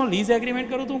 વર્ષનો લીઝ એગ્રીમેન્ટ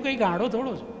કરું, તું કંઈ ગાળો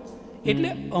થોડો છો. એટલે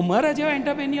અમારા જેવા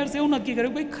એન્ટરપ્રેન્યોર્સે એવું નક્કી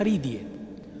કર્યું ભાઈ ખરીદીએ.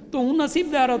 તો હું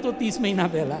નસીબદાર હતો 30 મહિના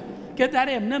પહેલાં કે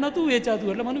ત્યારે એમને નહોતું વેચાતું,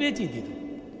 એટલે મને વેચી દીધું.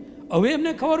 હવે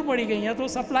એમને ખબર પડી કે અહીંયા તો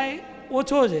સપ્લાય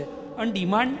ઓછો છે અને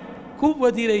ડિમાન્ડ ખૂબ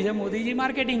વધી રહી છે, મોદીજી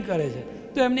માર્કેટિંગ કરે છે,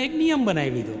 તો એમને એક નિયમ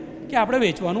બનાવી લીધો કે આપણે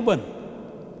વેચવાનું બંધ.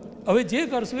 હવે જે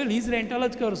કરશું એ લીઝ રેન્ટલ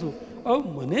જ કરશું. હવે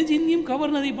મને જિંદગીમાં ખબર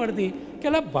નથી પડતી કે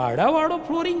એટલે ભાડાવાળો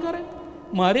ફ્લોરિંગ કરે.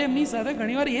 મારે એમની સાથે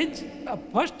ઘણીવાર એ જ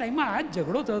ફર્સ્ટ ટાઈમમાં આ જ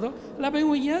ઝઘડો થયો હતો. એટલે ભાઈ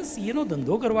હું અહીંયા સીએનો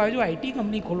ધંધો કરવા આવ્યો છું, આઈટી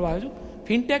કંપની ખોલવા આવ્યો છું,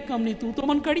 ફિનટેક કંપની, તું તો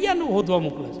મને કડિયાનું હોદવા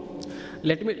મોકલે છે.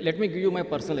 Let me give you my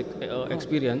personal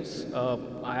experience.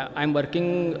 I am working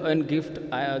in gift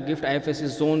IFSC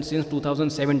zone since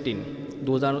 2017.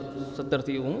 2017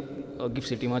 થી હું ગિફ્ટ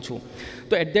સિટીમાં છું.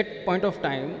 તો at that point of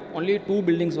time only 2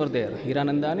 buildings var there,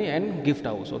 Hiranandani and gift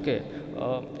house. Okay,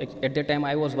 at that time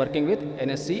I was working with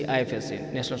NSE IFSC,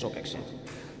 national stock exchange.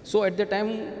 So at the time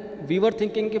we were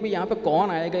thinking कि भाई यहाँ पे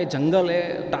कौन आएगा, ये जंगल है,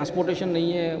 transportation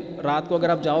नहीं है, रात को अगर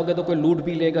आप जाओगे तो कोई लूट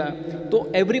भी लेगा. तो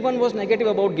everyone was negative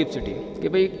about gift city कि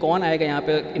भाई कौन आएगा यहाँ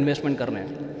पे इन्वेस्टमेंट करने.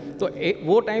 तो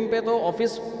वो टाइम पे तो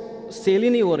ऑफिस सेल ही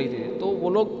नहीं हो रही थी, तो वो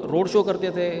लोग रोड शो करते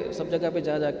थे सब जगह पे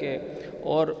जा जाके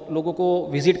और लोगों को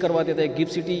विज़िट करवाते थे,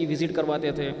 गिफ्ट सिटी विज़िट करवाते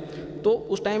थे. तो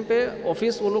उस टाइम पे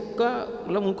ऑफिस वो लोग का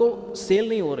मतलब उनको सेल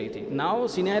नहीं हो रही थी. Now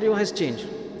scenario has change.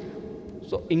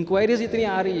 So inquiries इतनी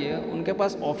आ रही है, उनके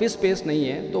पास ऑफिस स्पेस नहीं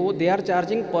है, तो वो दे आर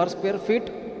चार्जिंग पर स्क्वायर फीट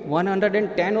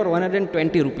 110 और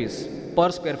 120 रुपीज़ पर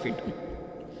square feet.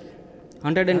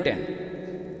 110.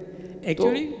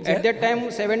 Actually at that time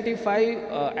 50,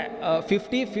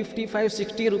 55,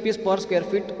 60 rupees पर स्क्वायर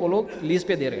फीट वो लोग लीज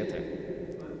पे दे रहे थे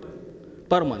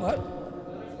पर मंथ.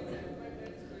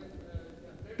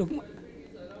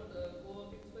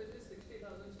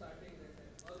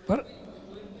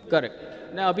 करेक्ट.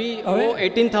 ને અભી હવે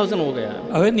 18,000 हो गया.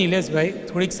 હવે નિલેશભાઈ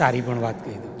થોડીક સારી પણ વાત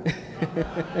કહી દઉં.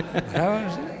 બરાબર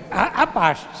છે. આ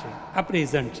પાસ્ટ છે, આ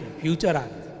પ્રેઝન્ટ છે, ફ્યુચર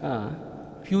આવે છે. હા,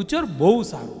 ફ્યુચર બહુ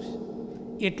સારું છે.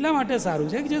 એટલા માટે સારું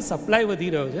છે કે જે સપ્લાય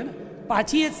વધી રહ્યો છે ને,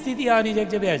 પાછી એ જ સ્થિતિ આવવાની છે કે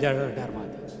જે 2018માં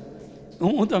હતી.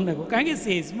 હું તમને કહું, કારણ કે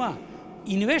સેઝમાં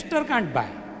investor can't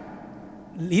by,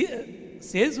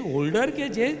 says holder કે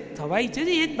જે થવા ઈચ્છે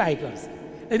છે એ જ બાય કરશે.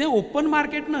 એને ઓપન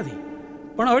માર્કેટ નથી.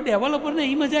 પણ હવે ડેવલપરને એ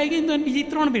મજા આવી ગઈ તો બીજી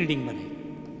 3 બિલ્ડિંગ બને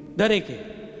દરેકે.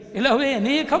 એટલે હવે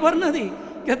એને એ ખબર નથી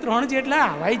કે 3 જેટલા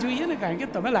આવવા જોઈએ ને, કારણ કે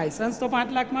તમે લાયસન્સ તો 5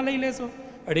 લાખમાં લઈ લેશો,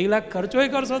 2.5 લાખ ખર્ચોય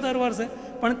કરશો દર વર્ષે,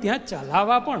 પણ ત્યાં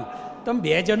ચલાવવા પણ તમે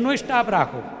 2 જણનો સ્ટાફ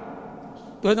રાખો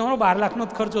તો એ તમારો 12 લાખનો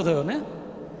જ ખર્ચો થયો ને.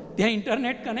 ત્યાં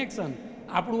ઇન્ટરનેટ કનેક્શન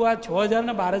આપણું આ 6,000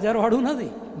 ને 12,000 વાળું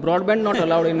નથી, broadband not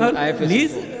allowed in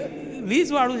IFSC. Lease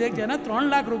વાળું છે જેના 3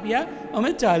 લાખ રૂપિયા અમે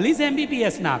 40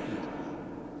 Mbps ના આપીએ.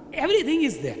 Everything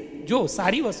is there. જો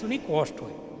સારી વસ્તુની કોસ્ટ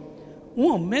હોય, હું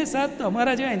હંમેશા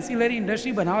તમારા જે એન્સિલરી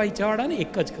ઇન્ડસ્ટ્રી બનાવવા ઈચ્છાવાળાને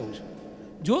એક જ કહું છું,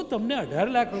 જો તમને 18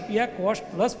 લાખ રૂપિયા કોસ્ટ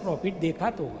પ્લસ પ્રોફિટ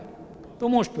દેખાતો હોય તો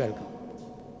મોસ્ટ વેલકમ.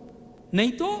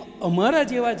 નહીં તો અમારા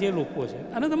જેવા જે લોકો છે,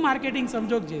 અને તમે માર્કેટિંગ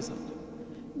સમજો કે જે સમજો,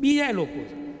 બીજા લોકો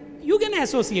છે, you can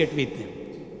associate with them.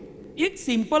 એક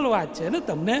સિમ્પલ વાત છે ને,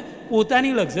 તમને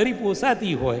પોતાની લક્ઝરી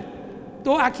પોસાતી હોય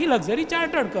તો આખી લક્ઝરી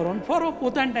ચાર્ટર્ડ કરો અને ફરો,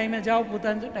 પોતાના ટાઈમે જાઓ,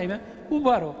 પોતાના ટાઈમે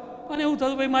ઊભા રહો. અને એવું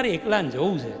થતું ભાઈ મારે એકલાને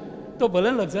જવું છે તો ભલે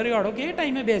લક્ઝરીવાળો કે એ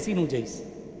ટાઈમે બેસીને જઈશ.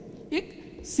 એક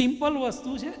સિમ્પલ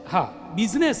વસ્તુ છે. હા,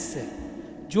 બિઝનેસ છે.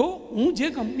 જો હું જે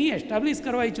કંપની એસ્ટાબ્લિશ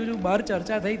કરવા ઈચ્છું છું, બહાર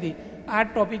ચર્ચા થઈ હતી આ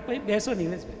ટોપિક પર, બેસો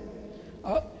નિલેશભાઈ.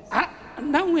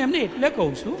 ના, હું એમને એટલે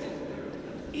કહું છું,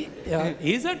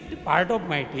 is a part of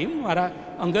my team, મારા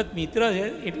અંગત મિત્ર છે,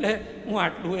 એટલે હું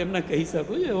આટલું એમને કહી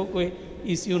શકું છું, એવો કોઈ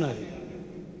ઇસ્યુ નથી.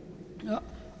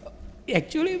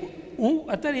 એકચ્યુઅલી હું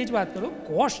અત્યારે એ જ વાત કરું,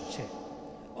 કોસ્ટ છે.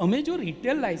 અમે જો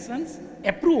રિટેલ લાઇસન્સ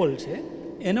એપ્રુવલ છે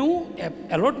એને હું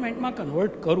એલોટમેન્ટમાં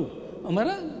કન્વર્ટ કરું,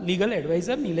 અમારા લીગલ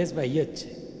એડવાઇઝર નિલેશભાઈ જ છે,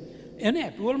 એને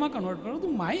એપ્રુવલમાં કન્વર્ટ કરું તો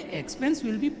my expense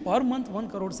will be per month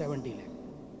 1,70 lakh.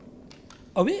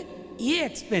 હવે એ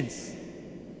એક્સપેન્સ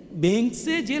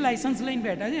બેંક્સે જે લાઇસન્સ લઈને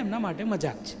બેઠા છે એમના માટે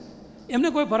મજાક છે. એમને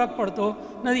કોઈ ફરક પડતો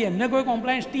નથી, એમને કોઈ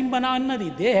કોમ્પ્લાયન્સ ટીમ બનાવવાની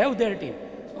નથી. They have there team.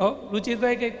 Ruchit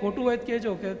કંઈ ખોટું હોય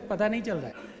કહેજો કે પતા નહીં ચલ रहा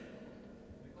है.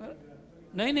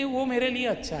 नहीं वो मेरे लिए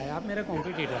अच्छा है, आप मेरे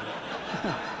कॉम्पिटिटर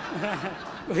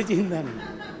કોઈ ચિંતા નહીં.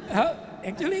 હા,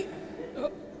 એકચ્યુઅલી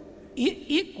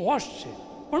એ કોસ્ટ છે,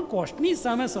 પણ કોસ્ટની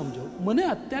સામે સમજો. મને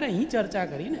અત્યારે અહીં ચર્ચા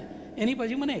કરીને એની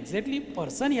પછી મને એક્ઝેક્ટલી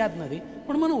પર્સન યાદ નથી,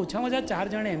 પણ મને ઓછામાં ઓછા 4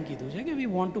 જણે એમ કીધું છે કે we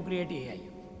want to create AI.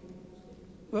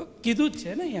 કીધું જ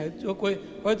છે ને અહીંયા, જો કોઈ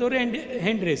હોય તો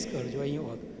હેન્ડ રેસ કરજો,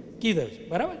 અહીંયા કીધું છે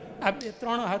બરાબર. આ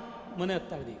 3 હાથ મને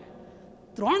અત્યારે દેખાય.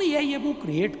 3 AI હું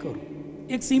ક્રિએટ કરું,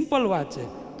 એક સિમ્પલ વાત છે,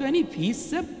 તો એની ફીસ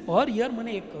છે પર યર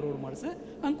મને 1 કરોડ મળશે.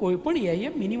 અને કોઈ પણ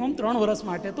AIF મિનિમમ 3 વર્ષ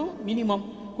માટે તો મિનિમમ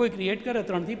કોઈ ક્રિએટ કરે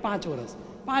 3 થી 5 વર્ષ.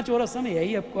 5 વર્ષ તમે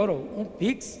AIF કરો, હું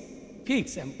ફિક્સ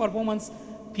એમ પરફોર્મન્સ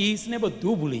ફીસ ને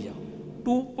બધું ભૂલી જાઓ.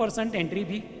 2% એન્ટ્રી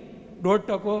ફી,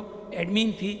 1.5%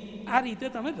 એડમિન ફી, આ રીતે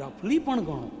તમે રફલી પણ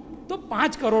ગણો તો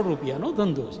 5 કરોડ રૂપિયાનો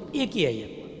ધંધો છે એક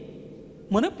AIF.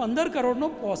 મને 15 કરોડનો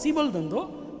પોસિબલ ધંધો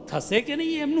થશે કે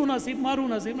નહીં એમનું નસીબ, મારું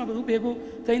નસીબ ને બધું ભેગું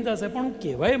થઈને થશે. પણ હું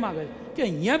કહેવાય માગે કે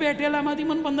અહીંયા બેઠેલામાંથી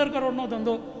મને 15 કરોડનો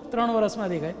ધંધો 3 વર્ષમાં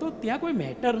દેખાય, તો ત્યાં કોઈ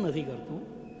મેટર નથી કરતું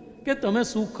કે તમે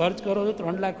શું ખર્ચ કરો છો.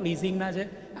 3 લાખ લીઝિંગના છે,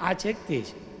 આ છે કે તે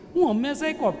છે. હું હંમેશા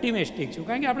એક ઓપ્ટિમિસ્ટિક છું,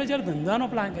 કારણ કે આપણે જ્યારે ધંધાનો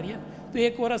પ્લાન કરીએ તો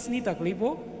 1 વર્ષની તકલીફો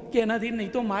કે એનાથી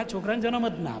નહીં તો મા છોકરાને જન્મ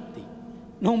જ ના આપતી,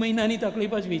 9 મહિનાની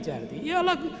તકલીફ જ વિચારતી, એ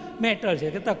અલગ મેટર છે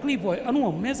કે તકલીફ હોય. અને હું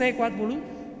હંમેશા એક વાત બોલું,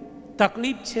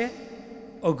 તકલીફ છે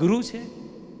અઘરું છે,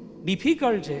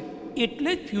 ડિફિકલ્ટ છે,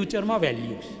 એટલે જ ફ્યુચરમાં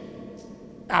વેલ્યુ છે.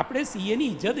 આપણે સીએની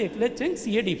ઇજ્જત એટલે જ છે ને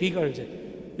સીએ ડિફિકલ્ટ છે,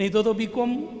 નહીં તો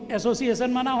બીકોમ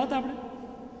એસોસિએશનમાં ના હોત આપણે.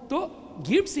 તો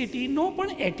ગિફ્ટ સિટીનો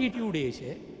પણ એટીટ્યૂડ એ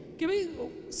છે કે ભાઈ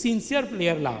સિન્સિયર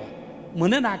પ્લેયર લાવવા.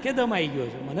 મને નાકે દમ આવી ગયો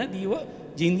છે, મને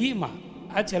જિંદગીમાં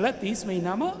આ છેલ્લા 30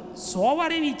 મહિનામાં 100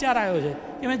 વાર એ વિચાર આવ્યો છે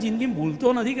કે મેં જિંદગીમાં ભૂલ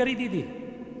તો નથી કરી દીધી.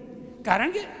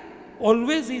 કારણ કે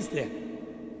ઓલવેઝ ઇઝ ધેર.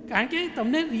 કારણ કે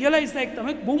તમને રિયલાઇઝ થાય કે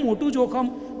તમે બહુ મોટું જોખમ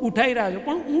ઉઠાવી રહ્યા છો,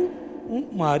 પણ હું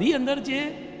મારી અંદર જે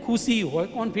ખુશી હોય,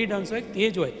 કોન્ફિડન્સ હોય,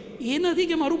 તેજ હોય, એ નથી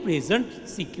કે મારું પ્રેઝન્ટ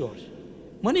સિક્યોર છે.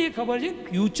 મને એ ખબર છે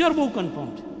ફ્યુચર બહુ કન્ફર્મ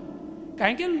છે.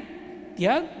 કારણ કે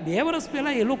ત્યાં 2 વર્ષ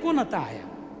પહેલાં એ લોકો નહોતા આવ્યા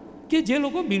કે જે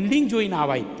લોકો બિલ્ડિંગ જોઈને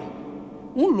આવવા ઈચ્છતા.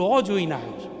 હું લો જોઈને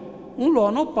આવ્યો છું, હું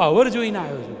લોનો પાવર જોઈને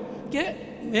આવ્યો છું. કે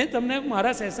મેં તમને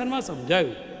મારા સેશનમાં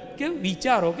સમજાવ્યું કે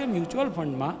વિચારો કે મ્યુચ્યુઅલ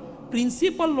ફંડમાં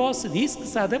પ્રિન્સિપલ લોસ રિસ્ક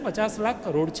સાથે 50 લાખ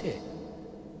કરોડ છે.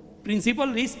 પ્રિન્સિપલ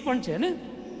રિસ્ક પણ છે ને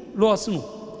લોસનું.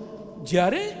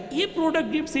 જ્યારે એ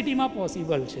પ્રોડક્ટ ગિફ્ટ સિટીમાં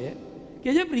પોસિબલ છે કે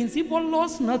જે પ્રિન્સિપલ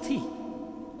લોસ નથી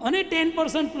અને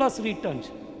 10% પ્લસ રિટર્ન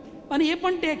છે, અને એ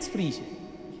પણ ટેક્સ ફ્રી છે.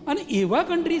 અને એવા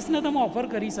કન્ટ્રીઝને તમે ઓફર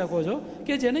કરી શકો છો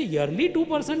કે જેને યરલી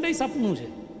 2% સપનું છે.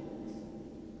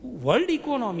 વર્લ્ડ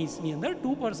ઇકોનોમીસની અંદર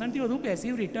 2%થી વધુ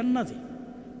પેસિવ રિટર્ન નથી.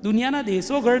 દુનિયાના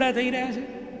દેશો ગરડા થઈ રહ્યા છે,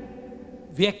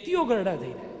 વ્યક્તિઓ ગરડા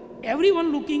થઈ રહ્યા છે. Every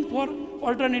one looking for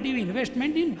alternative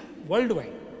investment in world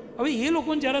wide. હવે એ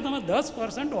લોકોને જ્યારે તમે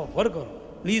 10% ઓફર કરો,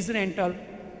 lease rental,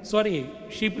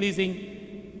 ship leasing,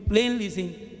 plane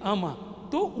leasing, આમાં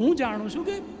તો હું જાણું છું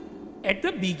કે at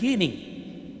the beginning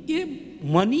A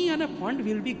money અને fund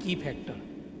will be key factor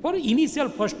for initial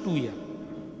first 2 year.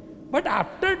 But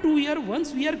after 2 year once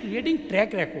we are creating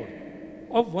track record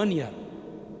of 1 year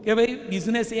કે ભાઈ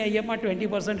business AIFમાં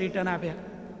 20% return આપ્યા,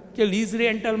 કે લીઝ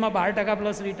રેન્ટલમાં 12%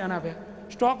 પ્લસ રિટર્ન આપ્યા,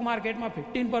 સ્ટોક માર્કેટમાં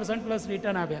 15% plus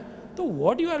return આપ્યા, તો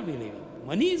what you are believing?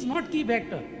 Money is not key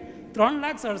factor.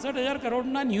 3,67,000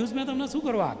 કરોડના news મેં તમને શું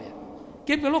કરવા આપ્યા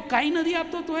કે પેલો કાંઈ નથી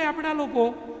આપતો તોય આપણા લોકો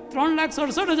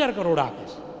 3,67,000 કરોડ આપે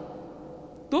છે.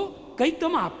 તો કંઈક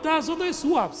તમે આપતા હશો તો એ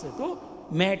શું આપશે? તો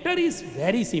મેટર ઇઝ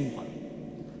વેરી સિમ્પલ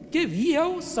કે we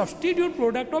have substitute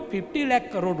product of 50 lakh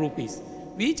crore rupees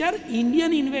which are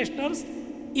Indian investors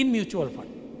in mutual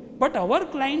fund, but our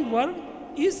client world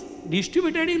is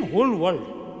distributed in whole world.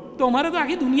 તો અમારે તો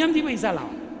આખી દુનિયામાંથી પૈસા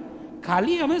લાવવા.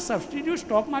 ખાલી અમે સબસ્ટિટ્યુટ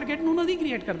સ્ટોક માર્કેટનું નથી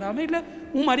ક્રિએટ કરતા અમે. એટલે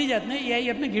હું મારી જાતને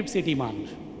AIFને ગિફ્ટ સિટી માનું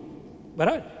છું,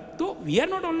 બરાબર? તો we are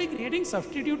not only creating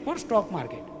substitute four stock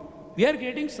market, we are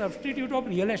creating substitute of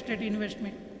real estate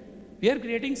investment, we are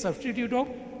creating substitute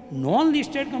of non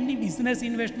listed company business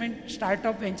investment,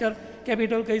 startup, venture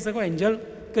capital કહી શકો, Angel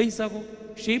કહી શકો,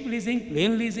 ship leasing,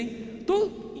 plane leasing. તો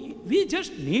we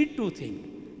just need to think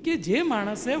કે જે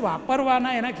માણસે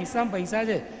વાપરવાના એના ખિસ્સામાં પૈસા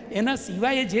છે, એના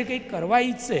સિવાય જે કંઈક કરવા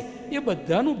ઈચ્છશે એ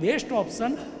બધાનું બેસ્ટ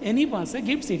ઓપ્શન એની પાસે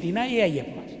ગિફ્ટ સિટીના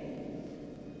AIFમાં છે.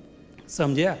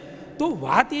 સમજ્યા? તો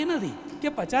વાત એ નથી કે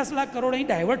 50 લાખ કરોડ અહીં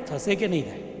ડાયવર્ટ થશે કે નહીં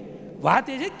થાય. વાત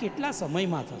એ છે કેટલા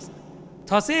સમયમાં થશે.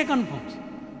 થશે એ કન્ફર્મ છે.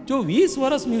 જો 20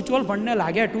 વર્ષ મ્યુચ્યુઅલ ફંડને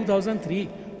લાગ્યા 2003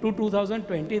 to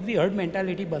 2023 હર્ડ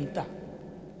મેન્ટાલિટી બનતા,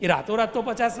 એ રાતોરાત તો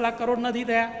 50 લાખ કરોડ નથી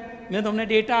થયા. મેં તમને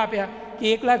ડેટા આપ્યા કે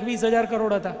 1,20,000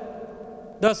 કરોડ હતા,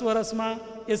 10 વર્ષમાં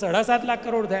એ 7.5 લાખ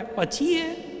કરોડ થયા, પછી એ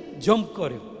જમ્પ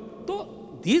કર્યો. તો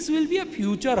this will be a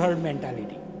future hard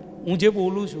mentality. હું જે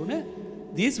બોલું છું ને,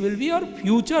 this will be uh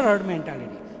future hard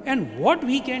mentality. And what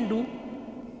we can do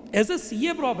as a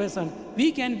CA profession,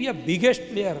 we can be a biggest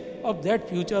player of that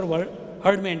future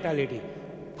hard mentality.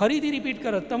 ફરીથી repeat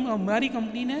કરો, તમે અમારી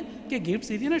કંપનીને કે ગિફ્ટ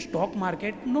સિટીને સ્ટોક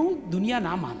માર્કેટનું દુનિયા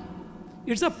ના માનો.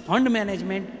 It's a fund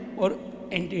management or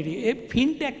entity. A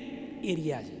fintech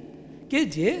area છે કે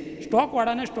જે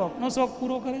સ્ટોકવાળાને સ્ટોકનો શોખ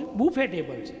પૂરો કરે છે.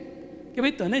 બુફેટેબલ છે કે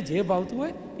ભાઈ તને જે ભાવતું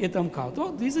હોય એ તમે ખાઓ. તો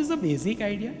this is a basic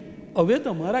idea. હવે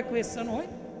તમારા ક્વેશ્ચન હોય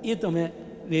એ તમે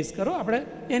રેસ કરો. આપણે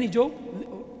એની જો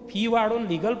ફીવાળો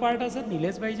લીગલ પાર્ટ હશે,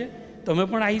 નિલેશભાઈ છે, તમે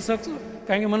પણ આવી શકશો.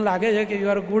 કારણ કે મને લાગે છે કે you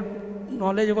are good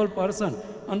knowledgeable person.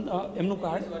 અને એમનું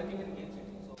કાર્ડ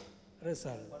અરે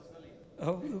સર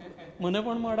મને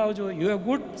પણ મળાવજો. You have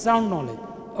good sound knowledge.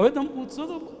 હવે તમે પૂછશો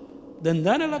તો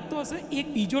ધંધાને લગતો હશે. એક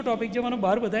બીજો ટોપિક જે મને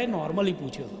બહાર બધાએ નોર્મલી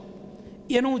પૂછ્યો હતો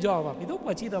એનો હું જવાબ આપી દઉં,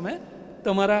 પછી તમે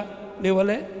તમારા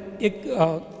લેવલે એક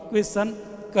ક્વેશ્ચન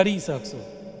કરી શકશો.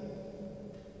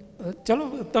 ચલો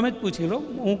તમે જ પૂછી લો,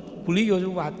 હું ભૂલી ગયો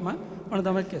છું વાતમાં, પણ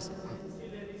તમે કહેશો.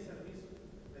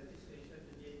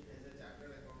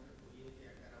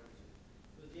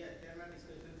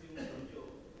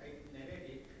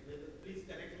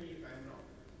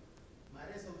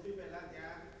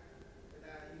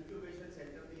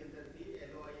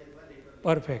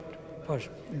 Perfect,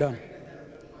 first done.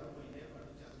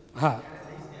 હા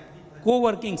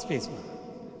કોવર્કિંગ સ્પેસમાં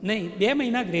નહીં, 2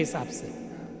 મહિના ગ્રેસ આપશે.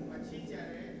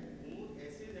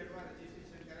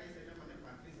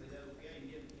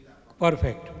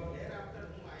 પરફેક્ટ.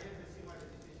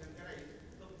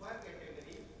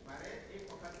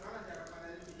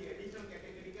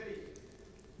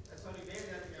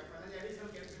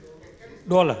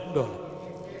 $.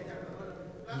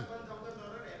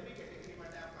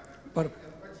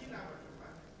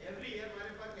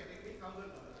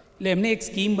 એટલે એમને એક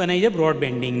સ્કીમ બનાવી છે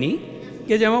બ્રોડબેન્ડિંગની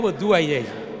કે જેમાં બધું આવી જાય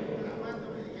છે.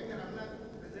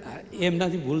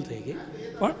 એમનાથી ભૂલ થઈ ગઈ,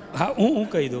 પણ હા હું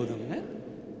કહી દઉં તમને.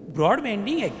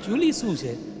 બ્રોડબેન્ડિંગ એકચ્યુઅલી શું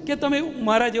છે કે તમે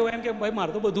મારા જેવો એમ કે ભાઈ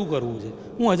મારે તો બધું કરવું છે,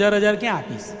 હું 1000 ક્યાં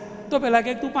આપીશ, તો પહેલાં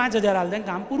કે તું 5000 હાલ દે,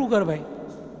 કામ પૂરું કર ભાઈ.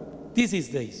 This is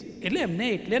the issue. એટલે એમને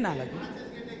એટલે ના લાગે.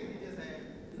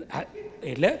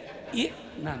 એટલે એ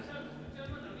ના.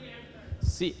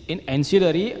 See, in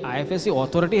ancillary, IFSC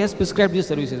authority has prescribed these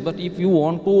services, but if you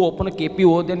want to open a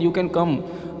KPO, then you can come.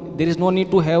 There is no need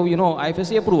to have,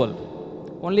 IFSC approval.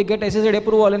 Only get SSZ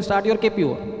approval and start your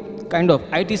KPO. Kind of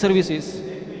IT services.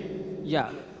 Yeah,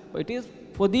 it is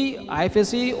for the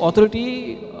IFSC authority,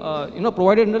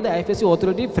 provided under the IFSC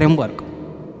authority framework.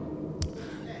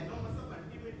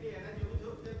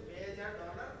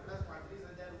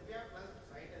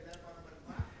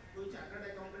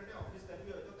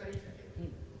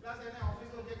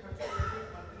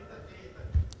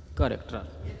 Correct.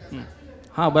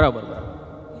 હા, બરાબર.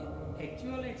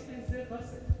 Actual expense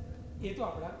થશે એ તો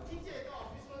આપણા.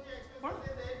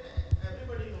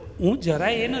 હું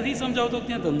જરાય એ નથી સમજાવતો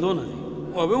ત્યાં ધંધો નથી.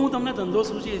 હવે હું તમને ધંધો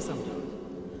શું છે એ સમજાવું.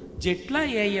 જેટલા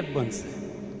AIF બનશે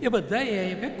એ બધા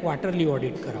AIF ક્વાર્ટરલી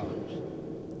ઓડિટ કરાવવાનું છે.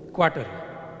 ક્વાર્ટરલી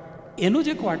એનો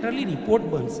જે ક્વાર્ટરલી રિપોર્ટ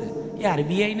બનશે એ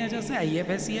RBIને જશે,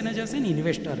 IFSCને જશે ને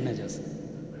ઇન્વેસ્ટરને જશે.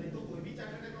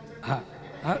 હા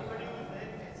હા,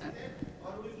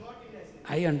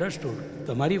 આઈ અન્ડરસ્ટુડ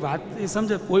તમારી વાત એ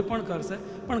સમજે, કોઈ પણ કરશે,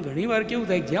 પણ ઘણીવાર કેવું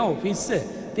થાય જ્યાં ઓફિસ છે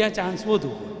ત્યાં ચાન્સ વધુ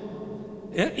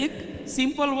હોય. એક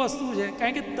સિમ્પલ વસ્તુ છે,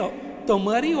 કારણ કે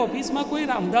તમારી ઓફિસમાં કોઈ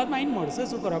અમદાવાદમાં આવીને મળશે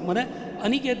શું કરવા. મને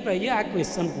અનિકેતભાઈએ આ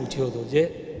ક્વેશ્ચન પૂછ્યો હતો, જે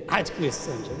આ જ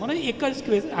ક્વેશ્ચન છે. મને એક જ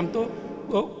ક્વેશ્ચન, આમ તો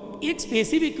એક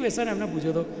સ્પેસિફિક ક્વેશ્ચન એમને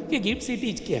પૂછ્યો હતો કે ગિફ્ટ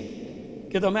સિટી જ કેમ,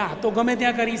 કે તમે આ તો ગમે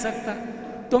ત્યાં કરી શકતા.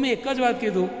 તો મેં એક જ વાત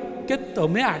કીધું કે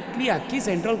તમે આખી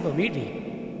સેન્ટ્રલ કમિટી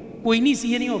કોઈની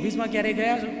CAની ઓફિસમાં ક્યારે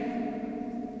ગયા છો?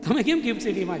 તમે કેમ ગિફ્ટ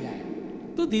સિટીમાં જાય?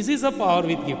 તો this is a power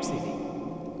with gift city.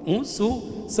 હું શું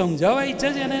સમજાવવા ઈચ્છે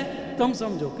છે ને તમે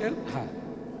સમજો કે હા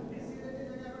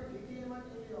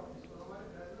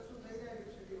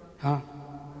હા,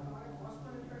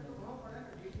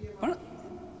 પણ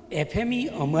FME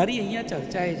અમારી અહીંયા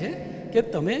ચર્ચા એ છે કે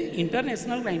તમે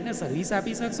ઇન્ટરનેશનલ ક્લાયન્ટને સર્વિસ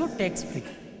આપી શકશો ટેક્સ ફ્રી.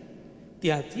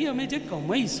 ત્યાંથી અમે જે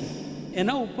કમાઈશું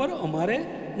એના ઉપર અમારે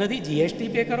નથી GST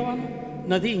પે કરવાનું,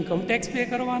 નથી ઇન્કમ ટેક્સ પે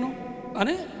કરવાનું,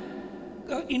 અને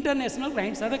ઇન્ટરનેશનલ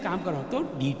ક્લાયન્ટ સાથે કામ કરવાનું. તો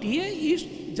DTA is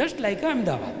just like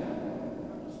Ahmedabad.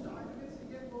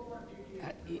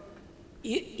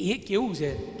 એ કેવું છે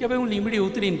કે ભાઈ હું લીમડી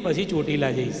ઉતરીને પછી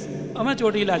ચોટીલા જઈશ, અમે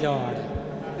ચોટીલા જવાવાળા.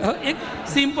 એક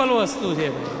સિમ્પલ વસ્તુ છે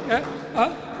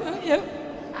ભાઈ.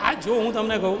 આ જો હું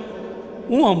તમને કહું,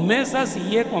 હું હંમેશા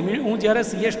હું જ્યારે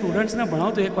CA સ્ટુડન્ટ્સને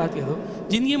ભણાવતો એક વાત કહેતો,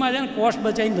 જિંદગીમાં છે ને કોસ્ટ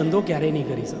બચાવીને ધંધો ક્યારેય નહીં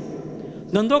કરી શકતો.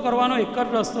 ધંધો કરવાનો એક જ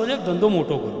રસ્તો છે, ધંધો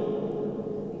મોટો કરો.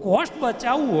 કોસ્ટ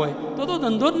બચાવવું હોય તો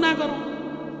ધંધો જ ના કરો.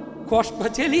 કોસ્ટ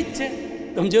બચેલી જ છે,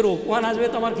 તમે જે રોકવાના છો એ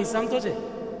તમારા ખિસ્સામાં તો છે.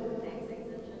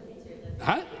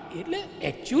 હા, એટલે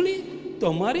એકચ્યુઅલી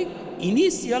તમારી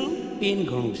ઇનિશિયલ પેન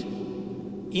ઘણું છે,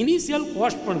 ઇનિશિયલ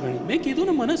કોસ્ટ પણ ઘણી. મેં કીધું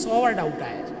ને, મને 100 વાર ડાઉટ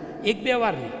આવ્યા છે, 1-2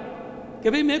 વાર નહીં, કે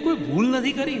ભાઈ મેં કોઈ ભૂલ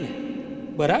નથી કરી ને.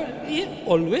 બરાબર, એ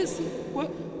ઓલવેઝ.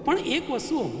 પણ એક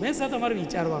વસ્તુ હંમેશા તમારે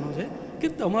વિચારવાનું છે કે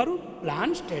તમારું પ્લાન,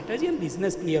 સ્ટ્રેટેજી અને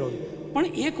બિઝનેસ ક્લિયર હોય. પણ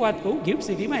એક વાત કહું, ગિફ્ટ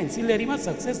સિટીમાં એન્સિલરીમાં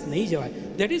સક્સેસ નહીં જવાય.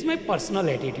 That is my personal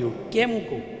attitude. કેમ હું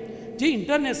કહું, જે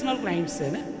ઇન્ટરનેશનલ ક્લાયન્ટ્સ છે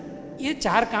ને એ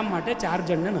 4 કામ માટે 4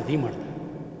 જણને નથી મળતા.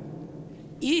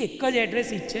 એ એક જ એડ્રેસ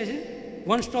ઈચ્છે છે,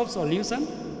 one stop solution,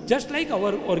 just like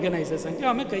અવર ઓર્ગેનાઇઝેશન. કે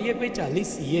અમે કહીએ ભાઈ 40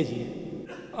 CA છીએ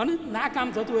અને ના કામ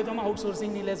થતું હોય તો અમે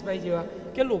આઉટસોર્સિંગ નિલેશભાઈ જેવા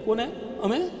કે લોકોને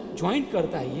અમે જોઈન્ટ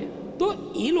કરતા આવીએ. તો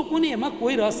એ લોકોને એમાં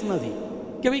કોઈ રસ નથી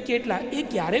કે ભાઈ કેટલા. એ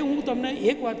ક્યારે, હું તમને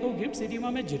એક વાત કહું, ગિફ્ટ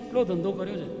સિટીમાં મેં જેટલો ધંધો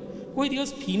કર્યો છે, કોઈ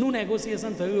દિવસ ફીનું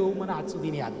નેગોસિએશન થયું એવું મને આજ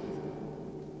સુધીની યાદ નથી.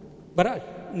 બરાબર,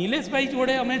 નિલેશભાઈ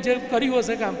જોડે અમે જે કર્યું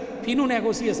હશે કામ, ફીનું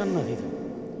નેગોસિએશન નથી થયું.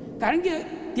 કારણ કે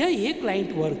ત્યાં એ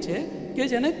ક્લાયન્ટ વર્ક છે કે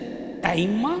જેને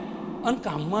ટાઈમમાં અને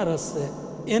કામમાં રસ છે.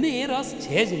 એને એ રસ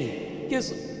છે જ નહીં કે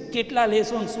કેટલા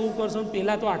લેશો ને શું કરશો ને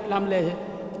પેલા તો આટલામાં લે છે.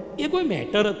 એ કોઈ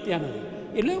મેટર જ ત્યાં નથી.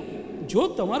 એટલે જો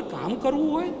તમારે કામ કરવું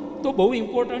હોય તો બહુ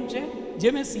ઇમ્પોર્ટન્ટ છે. જે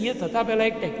મેં CA થતાં પહેલાં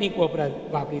એક ટેકનિક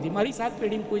વાપરી હતી. મારી 7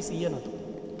 પેઢીમાં કોઈ CA નહોતું,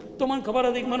 તો મને ખબર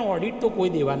હતી કે મને ઓડિટ તો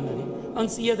કોઈ દેવાનું નથી, અને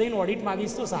સીએ થઈને ઓડિટ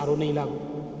માગીશ તો સારું નહીં લાગુ.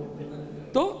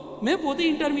 તો મેં પોતે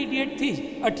ઇન્ટરમીડિયેટથી જ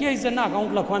 28 જણના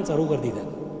અકાઉન્ટ લખવાનું શરૂ કરી દીધા,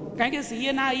 કારણ કે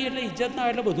સીએ ના આવી એટલે ઇજ્જત ના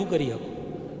આવે એટલે બધું કરી શકું.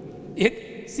 એક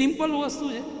સિમ્પલ વસ્તુ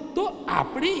છે. તો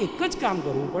આપણે એક જ કામ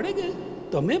કરવું પડે કે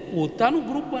તમે પોતાનું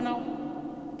ગ્રુપ બનાવો,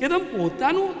 કે તમે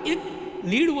પોતાનું એક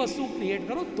લીડ વસ્તુ ક્રિએટ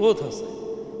કરો તો થશે.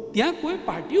 ત્યાં કોઈ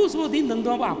પાર્ટીઓ શોધી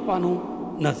ધંધો આપવાનું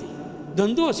નથી.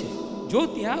 ધંધો છે જો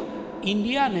ત્યાં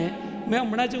ઇન્ડિયાને, મેં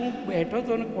હમણાં જ હું બેઠો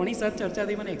હતો અને કોની સાથે ચર્ચા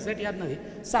થઈ મને એક્ઝેક્ટ યાદ નથી,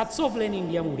 700 પ્લેન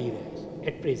ઇન્ડિયામાં ઉડી રહ્યા છે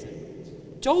એટ પ્રેઝન્ટ.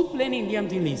 14 પ્લેન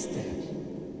ઇન્ડિયામાંથી લીઝ થયા છે,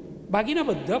 બાકીના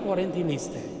બધા ફોરેનથી લીઝ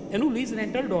થયા. એનું લીઝ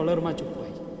રેન્ટલ ડોલરમાં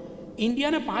ચૂકવાય છે.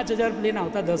 ઇન્ડિયાને 5000 પ્લેન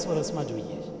આવતા 10 વર્ષમાં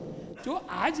જોઈએ છે. જો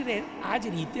આ જ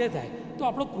રીતે થાય તો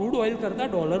આપણો ક્રૂડ ઓઇલ કરતાં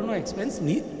ડોલરનો એક્સપેન્સ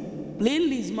પ્લેન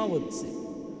લીઝમાં વધશે.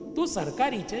 તો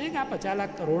સરકાર ઈચ્છે છે કે આ 50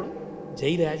 લાખ કરોડ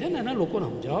જઈ રહ્યા છે ને એના લોકોને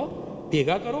સમજાવો,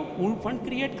 ભેગા કરો, પૂલ ફંડ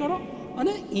ક્રિએટ કરો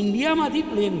અને ઇન્ડિયામાંથી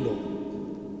પ્લેન લો.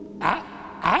 આ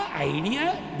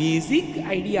આઈડિયા બેઝિક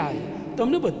આઈડિયા છે.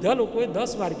 તમને બધા લોકોએ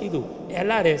 10 વાર કીધું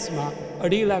LRSમાં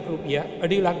 $2.5 લાખ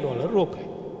 $2.5 લાખ રોકાય,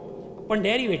 પણ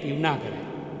ડેરિવેટિવ ના કરાય.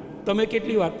 તમે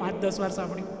કેટલી વાર 5-10 વાર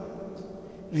સાંભળ્યું?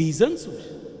 રીઝન શું છે?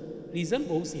 રીઝન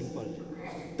બહુ સિમ્પલ છે.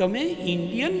 તમે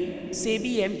ઇન્ડિયન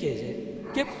સેબી એમ કહે છે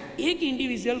કે એક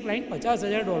ઇન્ડિવિજ્યુઅલ ક્લાયન્ટ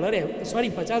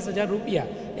 $50,000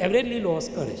 એવરેજલી લોસ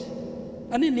કરે છે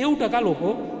અને 90% લોકો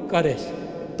કરે છે.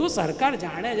 તો સરકાર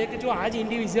જાણે છે કે જો આ જ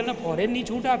ઇન્ડિવિજ્યુઅલને ફોરેનની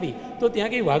છૂટ આપી તો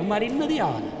ત્યાં કંઈ વાઘ મારીને નથી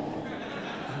આવવાના,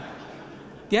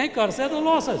 ત્યાંય કરશે તો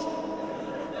લોસ જ.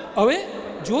 હવે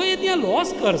જો એ ત્યાં લોસ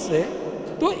કરશે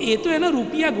તો એ તો એના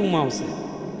રૂપિયા ગુમાવશે,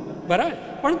 બરાબર,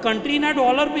 પણ કન્ટ્રીના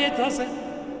ડોલર પે થશે.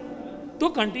 તો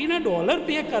કન્ટ્રીના ડોલર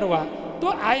પે કરવા તો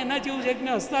આ એના જેવું છે કે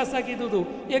મેં હસતા હસતા કીધું હતું,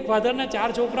 એક ફાધરના 4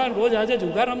 છોકરા રોજ આજે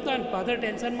જુગાર રમતા હોય, ફાધર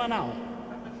ટેન્શનમાં ના હોય.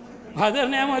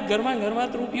 ફાધરને એમ ઘરમાં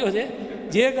રૂપિયો છે,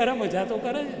 જે કરે મજા તો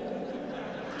કરે છે,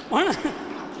 પણ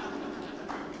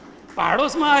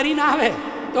પાડોશમાં હરીને આવે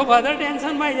તો ફાધર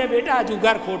ટેન્શનમાં આવી જાય, બેટા આ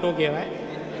જુગાર ખોટો કહેવાય,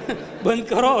 બંધ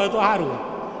કરો હવે તો સારું હોય.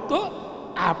 તો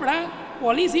આપણા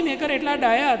પોલિસી મેકર એટલા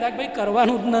ડાયા હતા કે ભાઈ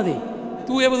કરવાનું જ નથી,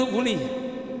 તું એ બધું ભૂલી જાય.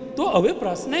 તો હવે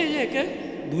પ્રશ્ન એ છે કે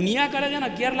દુનિયા કરે છે ને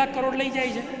 11 લાખ કરોડ લઈ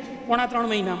જાય છે 3.5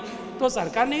 મહિનામાં. તો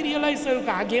સરકારને રિયલાઇઝ થયું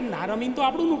કે આ ગેમ ના રમીને તો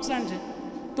આપણું નુકસાન છે.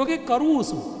 તો કે કરવું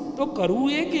શું? તો કરવું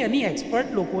એ કે એની એક્સપર્ટ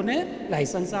લોકોને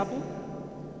લાઇસન્સ આપો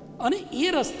અને એ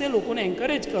રસ્તે લોકોને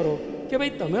એન્કરેજ કરો કે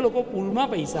ભાઈ તમે લોકો પૂલમાં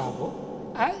પૈસા આપો.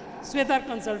 આ શ્વેતાર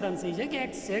કન્સલ્ટન્સી છે કે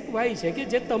એક્સ છે કે વાય છે કે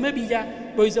જે તમે બીજા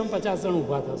ભવિષ્યમાં 50 જણ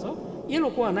ઊભા થશો, એ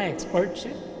લોકો આના એક્સપર્ટ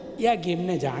છે, એ આ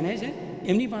ગેમને જાણે છે,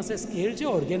 એમની પાસે સ્કેલ છે,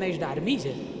 ઓર્ગેનાઇઝડ આર્મી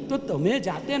છે. તો તમે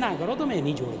જાતે ના કરો, તમે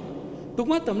એની જોડે.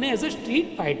 ટૂંકમાં તમને as a street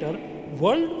fighter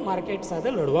world market સાથે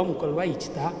લડવા મોકલવા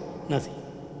ઈચ્છતા નથી.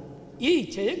 એ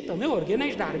ઈચ્છે છે કે તમે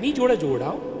ઓર્ગેનાઇઝડ આર્મી જોડે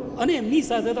જોડાઓ અને એમની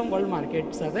સાથે તમે વર્લ્ડ માર્કેટ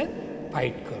સાથે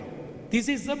ફાઇટ કરો. This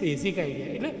is the basic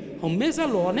idea. એટલે હંમેશા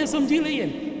લોને સમજી લઈએ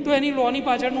ને તો એની લોની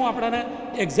પાછળનું આપણાને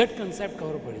એક્ઝેક્ટ કન્સેપ્ટ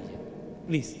ખબર પડી જાય.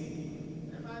 પ્લીઝ.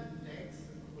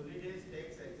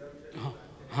 હા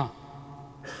હા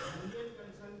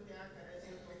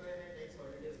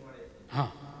હા,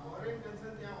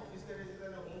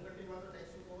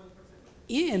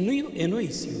 એ એનો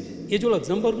ઇસ્યુ છે. એ જો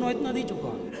લક્ઝમબર્ગનો જ નથી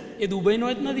ચૂકવાનો, એ દુબઈનો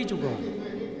જ નથી ચૂકવાનો.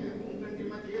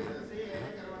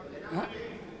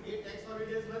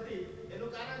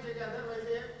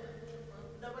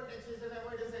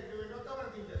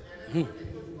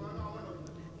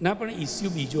 ના, પણ ઇસ્યુ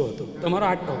બીજો હતો તમારો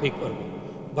આ ટોપિક પર.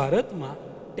 ભારતમાં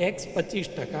ટેક્સ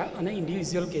 25% અને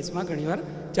ઇન્ડિવિજ્યુઅલ કેસમાં ઘણીવાર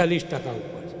 40%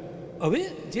 ઉપર છે. હવે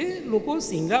જે લોકો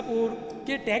સિંગાપુર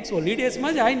કે ટેક્સ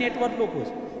હોલિડેઝમાં જ હાઈ નેટવર્ક લોકો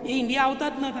છે, એ ઇન્ડિયા આવતા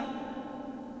જ નહોતા.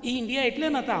 એ ઇન્ડિયા એટલે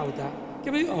નહોતા આવતા કે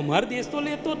ભાઈ અમારો દેશ તો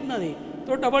લેતો જ નથી,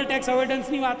 તો ડબલ ટેક્સ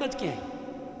અવોઇડન્સની વાત જ ક્યાંય.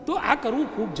 તો આ કરવું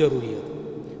ખૂબ જરૂરી હતું.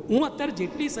 હું અત્યારે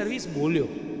જેટલી સર્વિસ બોલ્યો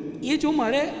એ જો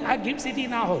મારે આ ગિફ્ટ સિટી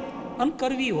ના હોત અને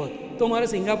કરવી હોત તો મારે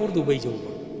સિંગાપુર દુબઈ જવું પડે,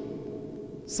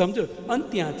 સમજો. અને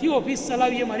ત્યાંથી ઓફિસ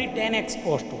ચલાવીએ મારી 10x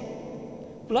કોસ્ટ હોય,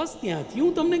 પ્લસ ત્યાંથી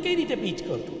હું તમને કઈ રીતે પીચ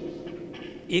કરતો.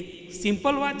 એક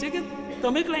સિમ્પલ વાત છે કે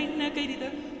તમે ક્લાયન્ટને કઈ રીતે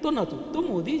તો નહોતું. તો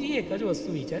મોદીજીએ એક જ વસ્તુ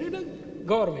વિચારી, એટલે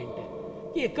ગવર્મેન્ટે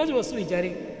એક જ વસ્તુ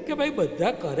વિચારી કે ભાઈ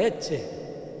બધા કરે જ છે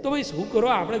તો ભાઈ શું કરો,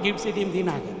 આપણે ગિફ્ટ સિટીમાંથી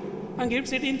ના કરે. આ ગિફ્ટ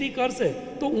સિટીમાંથી કરશે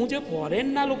તો હું જે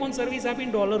ફોરેનના લોકોને સર્વિસ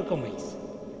આપીને ડોલર કમાઈશ,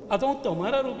 અથવા હું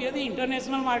તમારા રૂપિયાથી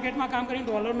ઇન્ટરનેશનલ માર્કેટમાં કામ કરીને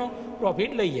ડોલરનો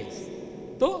પ્રોફિટ લઈ જઈશ.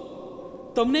 તો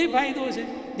તમને ફાયદો છે,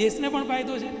 દેશને પણ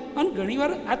ફાયદો છે. અને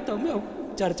ઘણીવાર આ તમે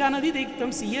ચર્ચા નથી થઈ,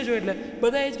 તમે સીએ છો એટલે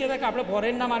બધા એ જ કહેતા કે આપણે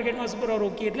ફોરેનના માર્કેટમાં શું કરવા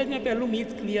રોકીએ. એટલે જ મેં પહેલું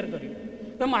મીથ ક્લિયર કર્યું.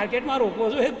 તમે માર્કેટમાં રોકો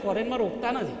છો એ ફોરેનમાં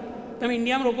રોકતા નથી, તમે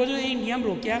ઇન્ડિયામાં રોકો છો એ ઇન્ડિયામાં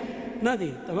રોક્યા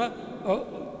નથી. તમે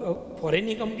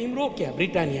ફોરેનની કંપનીમાં રોક્યા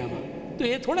બ્રિટાનિયામાં, તો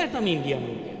એ થોડા તમે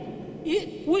ઇન્ડિયામાં રોક્યા. એ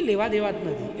કોઈ લેવા દેવા જ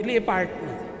નથી, એટલે એ પાર્ટ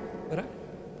નથી. બરાબર?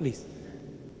 પ્લીઝ.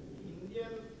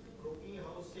 ઇન્ડિયન બ્રોકિંગ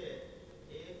હાઉસ છે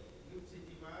એ ગિફ્ટ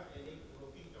સિટીમાં એની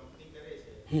બ્રોકિંગ કંપની કરે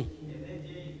છે, એને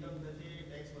જે ઇન્કમ થશે એ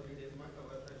ટેક્સ હોલિડેઝમાં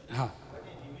કવર થશે. હા, બટ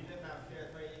એ ડિવિડન્ડ આપશે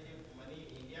અથવા એ જે મની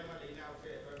ઇન્ડિયામાં લઈને આવશે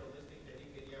અથવા ડોમેસ્ટિક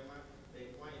ટ્રેડિંગ એરિયામાં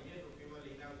બેંકમાં ઇન્ડિયન રૂપિયામાં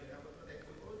લઈને આવશે એના પર તો ટેક્સ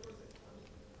ભરવો જ પડશે.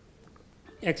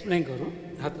 એક્સપ્લેન કરું.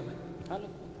 હા, તમે હાલો.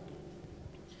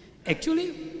 એકચ્યુઅલી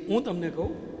હું તમને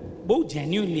કહું, બહુ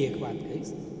જેન્યુઅનલી એક વાત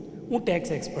કહીશ. હું ટેક્સ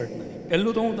એક્સપર્ટ નથી,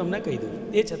 પહેલું તો હું તમને કહી દઉં છું.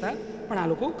 એ છતાં પણ આ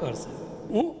લોકો કરશે.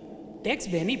 હું ટેક્સ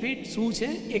બેનિફિટ શું છે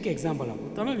એક એક્ઝામ્પલ આપું.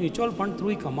 તમે મ્યુચ્યુઅલ ફંડ થ્રુ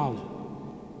કમાવો છો,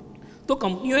 તો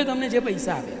કંપનીઓએ તમને જે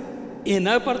પૈસા આપ્યા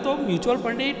એના પર તો મ્યુચ્યુઅલ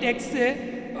ફંડ એ ટેક્સ છે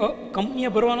કંપનીએ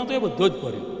ભરવાનો, તો એ બધો જ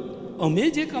ભર્યો. અમે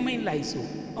જે કમાઈને લાવીશું,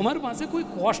 અમારી પાસે કોઈ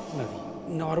કોસ્ટ નથી.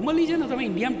 નોર્મલી છે ને, તમે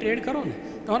ઇન્ડિયામાં ટ્રેડ કરો ને,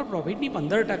 તમારા પ્રોફિટની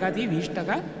 15%થી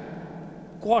 20%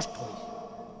 કોસ્ટ હોય.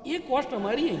 એ કોસ્ટ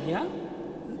અમારી અહીંયા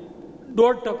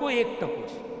 0.5% 1%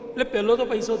 છે. એટલે પહેલો તો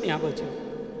પૈસો ત્યાં બચ્યો.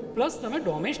 પ્લસ તમે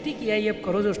ડોમેસ્ટિક AIF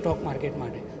કરો છો સ્ટોક માર્કેટ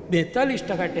માટે,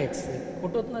 42% ટેક્સ છે.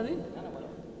 ખોટો જ નથી,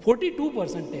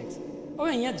 42% ટેક્સ. હવે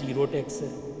અહીંયા 0 ટેક્સ છે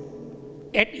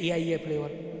એટ AIF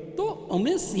લેવલ. તો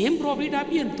અમે સેમ પ્રોફિટ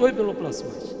આપીએ ને તોય પેલો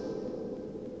પ્લસમાં છે.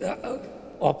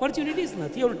 ઓપોર્ચ્યુનિટીઝ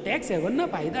નથી. હવે ટેક્સ હેવનના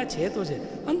ફાયદા છે તો છે.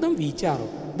 અને તમે વિચારો,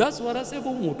 10 વર્ષ એ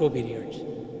બહુ મોટો પીરિયડ છે.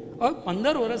 હવે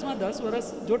 15 વર્ષમાં 10 વર્ષ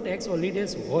જો ટેક્સ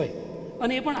હોલિડેઝ હોય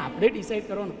અને એ પણ આપણે ડિસાઇડ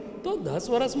કરવાનું, તો 10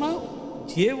 વર્ષમાં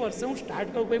જે વર્ષે હું સ્ટાર્ટ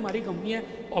કરું, ભાઈ મારી કંપનીએ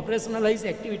ઓપરેશનલાઇઝ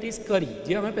એક્ટિવિટીઝ કરી,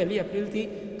 જે અમે 1 એપ્રિલથી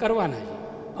કરવાના છે,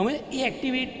 અમે એ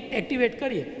એક્ટિવેટ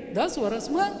કરીએ, 10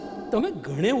 વર્ષમાં તમે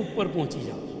ઘણે ઉપર પહોંચી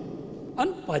જાઓ છો.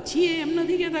 અને પછી એ એમ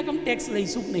નથી કહેતા કે અમે ટેક્સ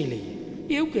લઈશું કે નહીં લઈએ.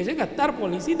 એવું કહે છે કે અત્યારે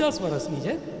પોલિસી 10 વર્ષની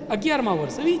છે, 11મા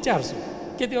વર્ષે વિચારશું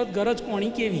કે તેઓ ગરજ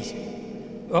કોણી કેવી છે.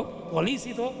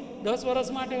 પોલિસી તો 10 વર્ષ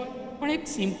માટે હોય. પણ એક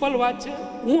સિમ્પલ વાત છે,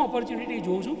 હું ઓપોર્ચ્યુનિટી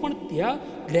જોઉં છું, પણ ત્યાં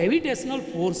ગ્રેવિટેશનલ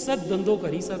ફોર્સ જ ધંધો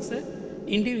કરી શકશે,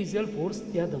 ઇન્ડિવિજ્યુઅલ ફોર્સ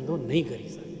ત્યાં ધંધો નહીં કરી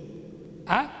શકે.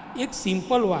 આ એક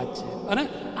સિમ્પલ વાત છે. અને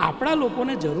આપણા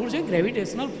લોકોને જરૂર છે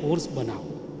ગ્રેવિટેશનલ ફોર્સ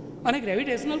બનાવો, અને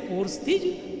ગ્રેવિટેશનલ ફોર્સથી જ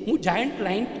હું જાયન્ટ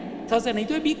ક્લાયન્ટ થશે. નહીં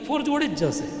તો એ બિગ ફોર જોડે જ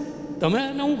જશે. તમે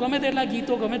અને હું ગમે તેટલા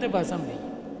ગીતો ગમે તે ભાષામાં ગઈએ,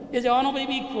 એ જવાનો ભાઈ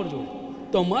બિગ ફોર જોડે.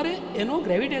 તમારે એનો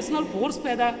ગ્રેવિટેશનલ ફોર્સ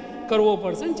પેદા કરવો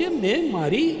પડશે, જે મેં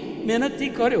મારી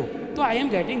મહેનતથી કર્યો, તો આઈ એમ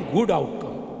ગેટિંગ ગુડ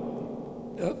આઉટકમ.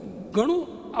 ઘણું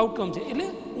આઉટકમ છે. એટલે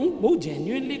હું બહુ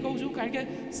જેન્યુઅનલી કહું છું, કારણ કે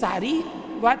સારી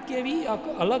વાત કહેવી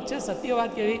અલગ છે, સત્ય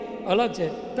વાત કહેવી અલગ છે.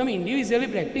 તમે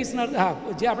ઇન્ડિવિજ્યુઅલી પ્રેક્ટિશનર, હા,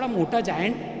 જે આપણા મોટા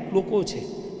જાયન્ટ લોકો છે,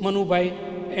 મનુભાઈ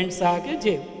એન્ડ શાહ કે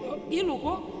જે, એ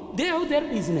લોકો they have there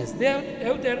business, they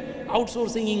have there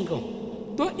outsourcing income.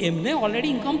 તો એમને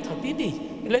ઓલરેડી ઇન્કમ થતી હતી,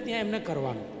 એટલે ત્યાં એમને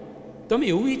કરવાનું. તમે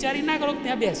એવું વિચારી ના કરો કે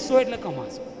ત્યાં બેસશો એટલે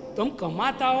કમાશો. તમે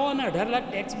કમાતા હો અને 18 લાખ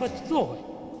ટેક્સ બચતો હોય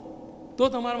તો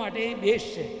તમારા માટે એ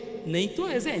બેસ્ટ છે. નહીં તો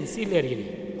એઝ એ એન્સિલરી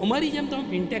નહીં. અમારી જેમ તમે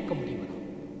ફિનટેક કંપની બનાવો,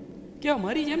 કે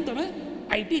અમારી જેમ તમે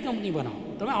IT કંપની બનાવો,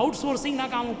 તમે આઉટસોર્સિંગના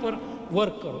કામ ઉપર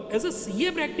વર્ક કરો. As a CA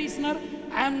practitioner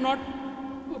I am not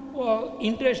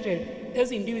interested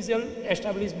as individual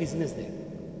establish business દે.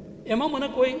 એમાં મને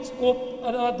કોઈ સ્કોપ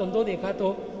અથવા ધંધો દેખાતો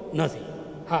નથી.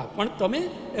 હા, પણ તમે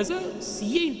as a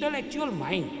CA intellectual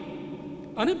mind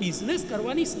અને બિઝનેસ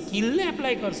કરવાની સ્કિલને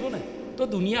એપ્લાય કરશો ને, તો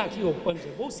દુનિયા આખી ઓપન છે.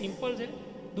 બહુ સિમ્પલ છે.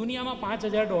 દુનિયામાં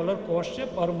 $5,000 કોસ્ટ છે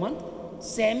per month,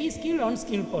 semi skill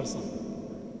unskilled person.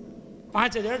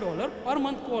 $5,000 per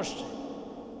month cost છે.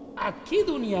 આખી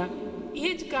દુનિયા એ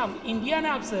જ કામ ઇન્ડિયાને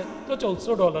આપશે તો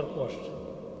 $1,400 કોસ્ટ છે.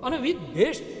 અને વિથ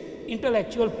બેસ્ટ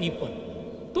ઇન્ટેલેક્ચ્યુઅલ પીપલ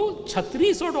તો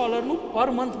 $3,600 પર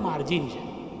મંથ માર્જિન છે.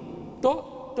 તો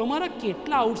તમારા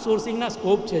કેટલા આઉટસોર્સિંગના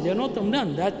સ્કોપ છે જેનો તમને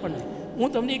અંદાજ પણ નહીં. હું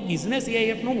તમને એક બિઝનેસ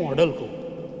AIFનું મોડલ કહું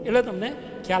એટલે તમને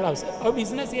ખ્યાલ આવશે. હવે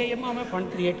બિઝનેસ AIFમાં અમે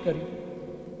ફંડ ક્રિએટ કર્યું.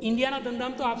 ઇન્ડિયાના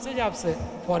ધંધામાં તો આપશે જ આપશે,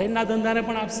 ફોરેનના ધંધાને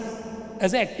પણ આપશે,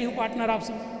 એઝ અ એક્ટિવ પાર્ટનર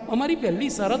આપશે. અમારી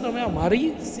પહેલી શરત અમે અમારી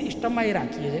સિસ્ટમમાં એ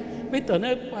રાખીએ છીએ, ભાઈ તને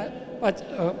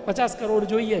 50 કરોડ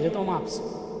જોઈએ છે તો અમે આપશું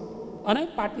અને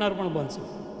પાર્ટનર પણ બનશું.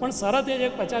 પણ શરત એ છે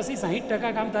કે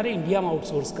 50-60% કામ તારે ઇન્ડિયામાં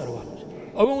આઉટસોર્સ કરવાનું છે.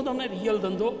 હવે હું તમને રિયલ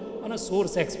ધંધો અને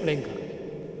સોર્સ એક્સપ્લેન કરું.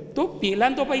 તો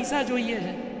પહેલાં તો પૈસા જોઈએ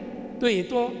છે, તો એ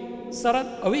તો શરત.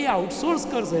 હવે એ આઉટસોર્સ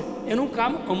કરશે એનું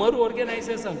કામ અમારું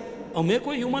ઓર્ગેનાઇઝેશન, અમે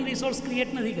કોઈ હ્યુમન રિસોર્સ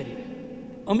ક્રિએટ નથી કરી રહ્યા.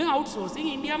 અમે આઉટસોર્સિંગ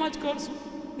ઇન્ડિયામાં જ કરશું.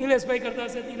 નિલેશભાઈ કરતા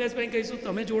હશે, નિલેશભાઈ કહીશું,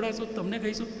 તમે જોડાશો તમને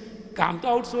કહીશું. કામ તો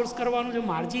આઉટસોર્સ કરવાનું છે,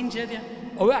 માર્જિન છે ત્યાં.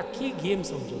 હવે આખી ગેમ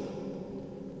સમજો.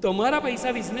 તમારા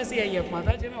પૈસા બિઝનેસ AIFમાં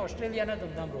હતા, જે મેં ઓસ્ટ્રેલિયાના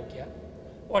ધંધામાં રોક્યા.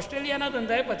 ઓસ્ટ્રેલિયાના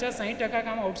ધંધાએ 50-60%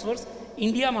 કામ આઉટસોર્સ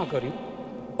ઇન્ડિયામાં કર્યું.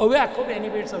 હવે આખો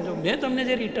બેનિફિટ સમજો. મેં તમને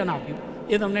જે રિટર્ન આપ્યું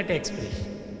એ તમને ટેક્સ ફ્રી.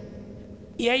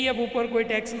 AIF ઉપર કોઈ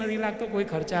ટેક્સ નથી લાગતો, કોઈ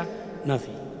ખર્ચા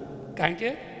નથી, કારણ કે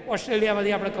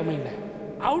ઓસ્ટ્રેલિયામાંથી આપણે કમાઈને લાવ્યા.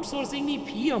 આઉટસોર્સિંગની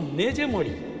ફી અમને જે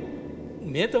મળી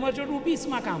મેં તમારી જોડે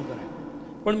રૂપીસમાં કામ કરાયું,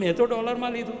 પણ મેં તો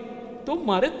ડોલરમાં લીધું, તો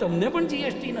મારે તમને પણ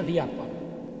જીએસટી નથી આપવાનું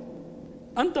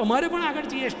અને તમારે પણ આગળ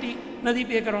જીએસટી નથી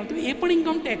પે કરવાનું, તો એ પણ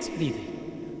ઇન્કમ ટેક્સ ફ્રી થઈ.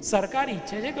 સરકાર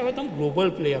ઈચ્છે છે કે હવે તમે ગ્લોબલ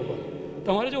પ્લેયર બનો.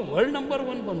 તમારે જો વર્લ્ડ નંબર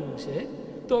 1 બનવું છે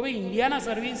તો હવે ઇન્ડિયાના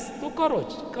સર્વિસ તો કરો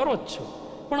જ છો,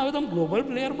 પણ હવે તમે ગ્લોબલ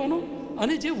પ્લેયર બનો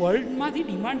અને જે વર્લ્ડમાંથી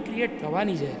ડિમાન્ડ ક્રિએટ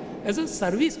થવાની છે as a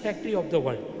service factory of the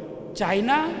world.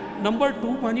 China number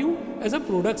 2 બન્યું as a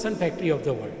production factory of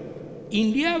the world.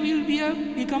 India will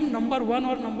become number 1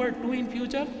 or number 2 in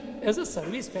future as a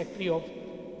service factory of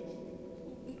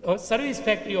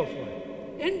world.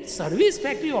 And service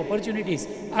factory opportunities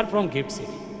are from GIFT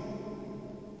City.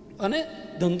 અને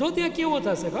ધંધો ત્યાં કેવો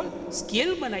થશે ખબર?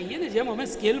 Scale બનાવીએ ને, જેમ અમે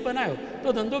સ્કેલ બનાવ્યો તો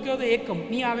ધંધો કેવો તો એક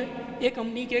કંપની આવે, એ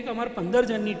કંપની કહે કે અમારે 15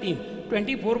 જણની ટીમ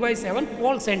 24/7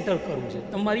 કોલ સેન્ટર કરવું છે.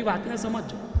 તમારી વાતને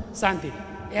સમજો શાંતિથી.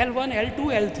 L1, L2,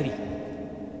 L3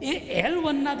 એ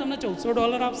L1ના તમને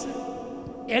 $1400 આપશે,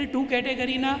 L2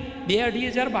 કેટેગરીના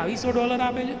 $2,500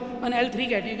 આપે છે અને L3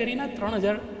 કેટેગરીના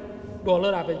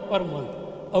 $3,000 આપે છે પર મંથ.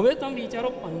 હવે તમે વિચારો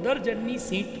 15 જણની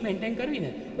સીટ મેન્ટેન કરવી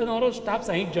ને તો તમારો સ્ટાફ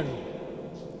 60 જણનો,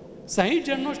 60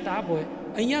 જણનો સ્ટાફ હોય.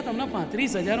 અહીંયા તમને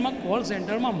 35,000માં કોલ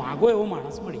સેન્ટરમાં માગો એવો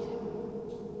માણસ મળી જાય,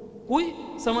 કોઈ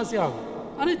સમસ્યા આવે.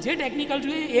 અને જે ટેકનિકલ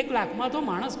જોઈએ 1 લાખમાં તો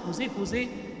માણસ ખુશી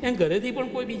એમ ઘરેથી પણ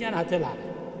કોઈ બીજાના હાથે લાવે,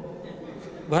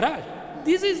 બરાબર?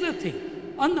 This is the thing.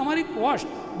 અને તમારી કોસ્ટ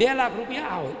 2 લાખ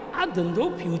રૂપિયા આવે. આ ધંધો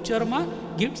ફ્યુચરમાં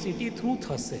ગિફ્ટ સિટી થ્રુ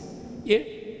થશે. એ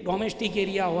ડોમેસ્ટિક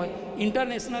એરિયા હોય,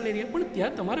 ઇન્ટરનેશનલ એરિયા, પણ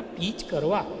ત્યાં તમારે પીચ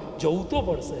કરવા જવું તો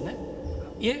પડશે ને.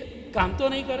 એ કામ તો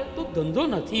નહીં કરે તો ધંધો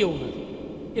નથી, એવું નથી.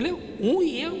 એટલે હું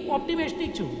એ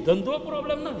ઓપ્ટિમિસ્ટિક છું, ધંધો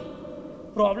પ્રોબ્લેમ નથી.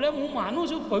 પ્રોબ્લેમ હું માનું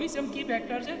છું ભવિષ્યમાં કી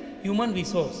ફેક્ટર છે હ્યુમન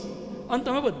રિસોર્સ. અને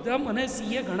તમે બધા મને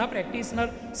સીએ ઘણા પ્રેક્ટિશનર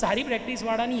સારી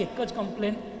પ્રેક્ટિસવાળાની એક જ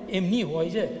કમ્પ્લેન એમની હોય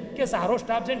છે કે સારો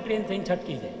સ્ટાફ છે ને ટ્રેન થઈને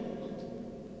છટકી જાય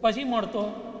પછી મળતો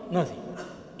નથી.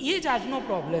 એ જ આજનો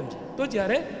પ્રોબ્લેમ છે. તો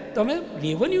જ્યારે તમે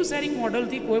રેવન્યુ શેરિંગ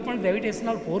મોડલથી કોઈ પણ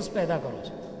ગ્રેવિટેશનલ ફોર્સ પેદા કરો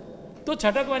છો તો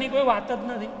છટકવાની કોઈ વાત જ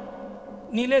નથી.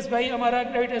 નિલેશભાઈ અમારા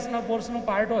ગ્રેવિટેશનલ ફોર્સનો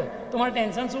પાર્ટ હોય તો મારે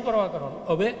ટેન્શન શું કરવાનું?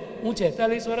 હવે હું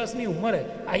 46 વર્ષની ઉંમરે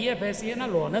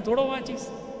IFSCના લોને થોડો વાંચીશ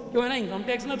કે એના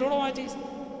ઇન્કમટેક્સને થોડો વાંચીશ?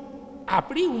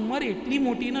 આપણી ઉંમર એટલી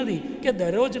મોટી નથી કે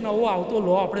દરરોજ નવો આવતો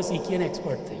લો આપણે શીખીને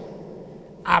એક્સપર્ટ થઈએ.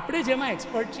 આપણે જેમાં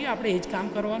એક્સપર્ટ છીએ આપણે એ જ કામ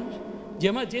કરવાનું છે.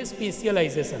 જેમાં જે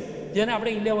સ્પેશિયલાઇઝેશન, જેને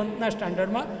આપણે 11th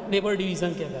સ્ટાન્ડર્ડમાં લેબર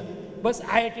ડિવિઝન કહેતા હતા, બસ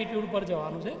આ એટીટ્યૂડ પર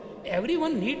જવાનું છે.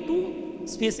 Everyone need to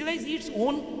specialise it's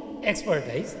on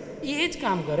expertise. એ જ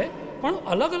કામ કરે, પણ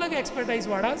અલગ અલગ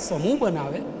એક્સપર્ટાઇઝવાળા સમૂહ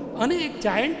બનાવે અને એક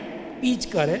જાયન્ટ પીચ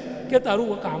કરે કે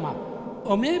તારું કામ આપ.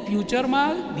 અમે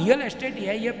ફ્યુચરમાં રિયલ એસ્ટેટ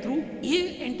AIF થ્રુ એ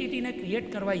એન્ટિટીને ક્રિએટ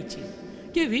કરવા ઈચ્છીએ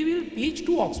કે we will pitch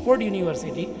two Oxford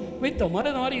university. ભાઈ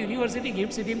તમારી યુનિવર્સિટી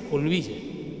ગિફ્ટ સિટીમાં ખોલવી છે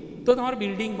તો તમારે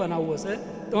બિલ્ડિંગ બનાવવું હશે,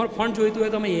 તમારે ફંડ જોઈતું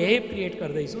હોય તમે AIF ક્રિએટ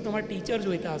કરી દઈશું, તમારે ટીચર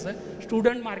જોઈતા હશે,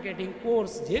 સ્ટુડન્ટ માર્કેટિંગ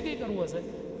કોર્સ જે કંઈ કરવું હશે,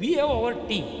 we have our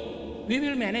team, we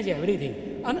will manage everything.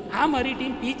 અને આ મારી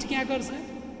ટીમ પીચ ક્યાં કરશે?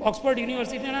 ઓક્સફોર્ડ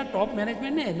યુનિવર્સિટીના ટોપ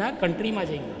મેનેજમેન્ટને એના કન્ટ્રીમાં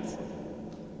જઈને કરશે.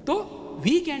 તો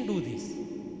વી કેન ડૂ ધીસ.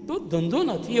 તો ધંધો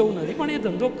નથી એવું નથી, પણ એ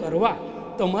ધંધો કરવા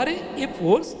તમારે એ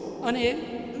ફોર્સ અને એ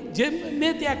જે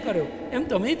મેં ત્યાગ કર્યો એમ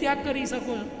તમે ત્યાગ કરી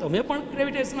શકો છો. તમે પણ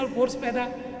ગ્રેવિટેશનલ ફોર્સ પેદા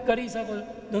કરી શકો છો.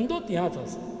 ધંધો ત્યાં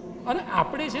થશે. અને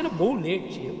આપણે છે ને બહુ લેટ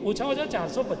છીએ, ઓછામાં ઓછા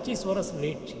 425 વર્ષ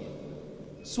લેટ છીએ.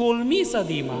 16મી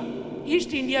સદીમાં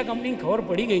ઈસ્ટ ઇન્ડિયા કંપનીને ખબર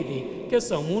પડી ગઈ હતી કે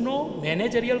સમૂહનો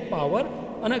મેનેજરિયલ પાવર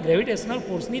અને ગ્રેવિટેશનલ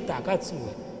ફોર્સની તાકાત શું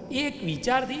હોય. એ એક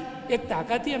વિચારથી, એક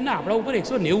તાકાતથી એમને આપણા ઉપર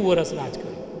 190 વર્ષ રાજ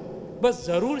કર્યું. બસ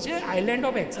જરૂર છે આઇલેન્ડ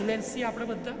ઓફ એક્સલન્સ છીએ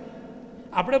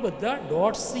આપણે બધા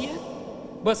ડોટ્સ છીએ.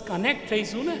 બસ કનેક્ટ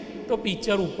થઈશું ને તો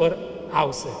પિક્ચર ઉપર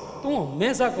આવશે. તો હું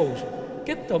હંમેશા કહું છું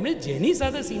કે તમે જેની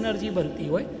સાથે સિનર્જી બનતી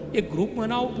હોય એ ગ્રુપ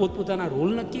બનાવો, પોતપોતાના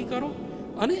રોલ નક્કી કરો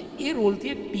અને એ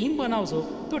રોલથી એક ટીમ બનાવશો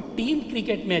તો ટીમ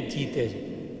ક્રિકેટ મેચ જીતે છે.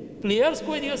 પ્લેયર્સ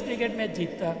કોઈ દિવસ ક્રિકેટ મેચ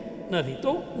જીતતા નથી.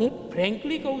 તો હું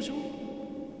ફ્રેન્કલી કહું છું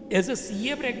as a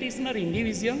CA practitioner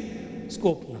individual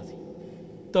scope નથી.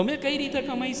 તમે કઈ રીતે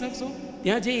કમાઈ શકશો?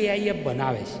 ત્યાં જે AIF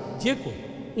બનાવે છે, જે કોઈ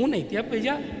હું નહીં, ત્યાં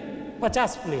બીજા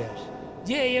 50 પ્લેયર્સ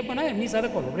જે AIF બનાવે એમની સાથે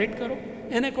કોલેબરેટ કરો.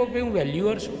 એને કહો કે હું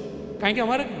વેલ્યુઅર છું, કારણ કે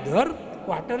અમારે દર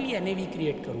ક્વાર્ટરલી NAV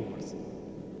ક્રિએટ કરવું પડશે,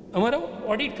 અમારે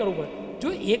ઓડિટ કરવું પડે. જો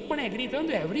એક પણ એગ્રી થયું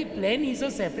તો every plane is a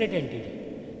separate entity,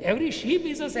 every ship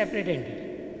is a separate entity.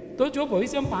 તો જો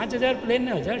ભવિષ્યમાં 5000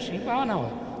 પ્લેનને 1000 શિપ આવવાના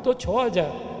હોય તો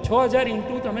 6000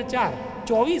 ઇન્ટુ તમે 4,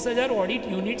 24000 ઓડિટ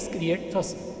યુનિટ્સ ક્રિએટ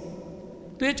થશે.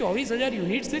 તો એ 24000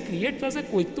 યુનિટ્સ ક્રિએટ થશે,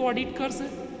 કોઈક તો ઓડિટ કરશે.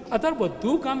 અત્યારે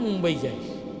બધું કામ મુંબઈ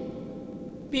જાય,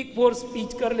 પીક ફોર્સ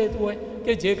પીચ કરી લેતું હોય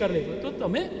કે જે કરી લેતું હોય. તો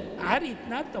તમે આ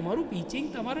રીતના તમારું પીચિંગ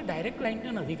તમારે ડાયરેક્ટ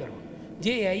ક્લાયન્ટને નથી કરવાનું.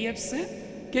 જે AIF છે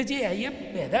કે જે આઈએફ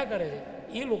પેદા કરે છે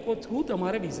એ લોકો થ્રુ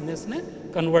તમારે બિઝનેસને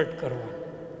કન્વર્ટ કરવા.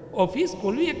 ઓફિસ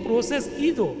ખોલવી એક પ્રોસેસ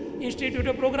કીધો,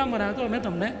 ઇન્સ્ટિટ્યૂટે પ્રોગ્રામ બનાવ્યો તો અમે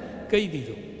તમને કહી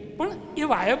દીધો, પણ એ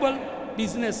વાયબલ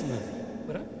બિઝનેસ નથી.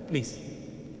 બરાબર, please.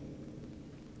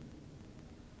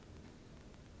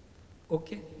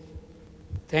 Okay,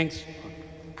 thanks.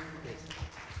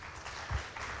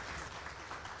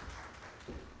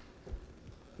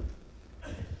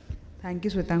 Thank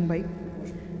you, Swetang Bhai.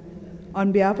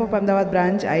 On behalf of Ahmedabad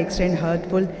branch, I extend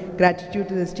heartfelt gratitude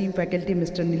to the esteemed faculty,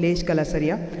 Mr. Nilesh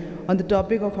Kalasaria, on the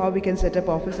topic of how we can set up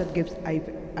office at GIFT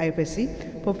IFSC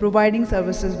for providing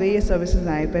services, various services in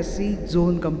IFSC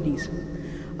zone companies.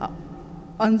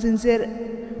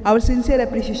 Our sincere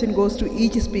appreciation goes to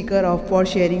each speaker for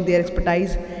sharing their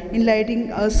expertise,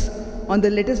 enlightening us on the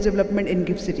latest development in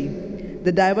GIFT City.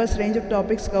 The diverse range of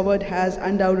topics covered has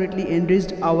undoubtedly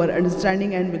enriched our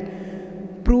understanding and will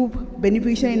prove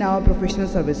beneficial in our professional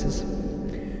services.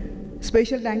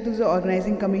 Special thanks to the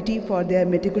organizing committee for their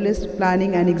meticulous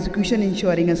planning and execution,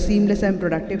 ensuring a seamless and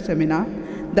productive seminar.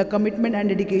 The commitment and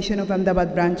dedication of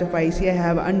Ahmedabad branch of ICI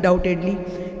have undoubtedly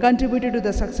contributed to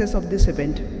the success of this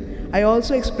event. I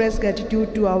also express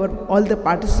gratitude to all the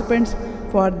participants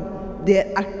for their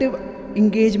active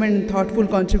engagement and thoughtful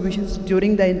contributions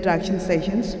during the interaction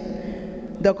sessions.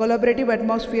 The collaborative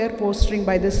atmosphere fostering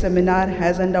by this seminar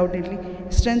has undoubtedly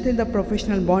strengthened the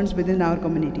professional bonds within our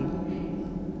community.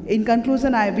 In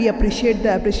conclusion, we appreciate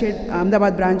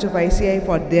Ahmedabad branch of ICI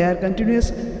for their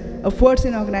continuous efforts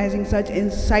in organizing such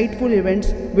insightful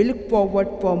events. We look forward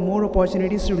for more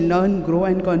opportunities to learn, grow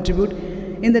and contribute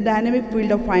in the dynamic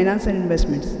field of finance and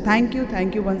investments. Thank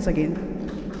you once again.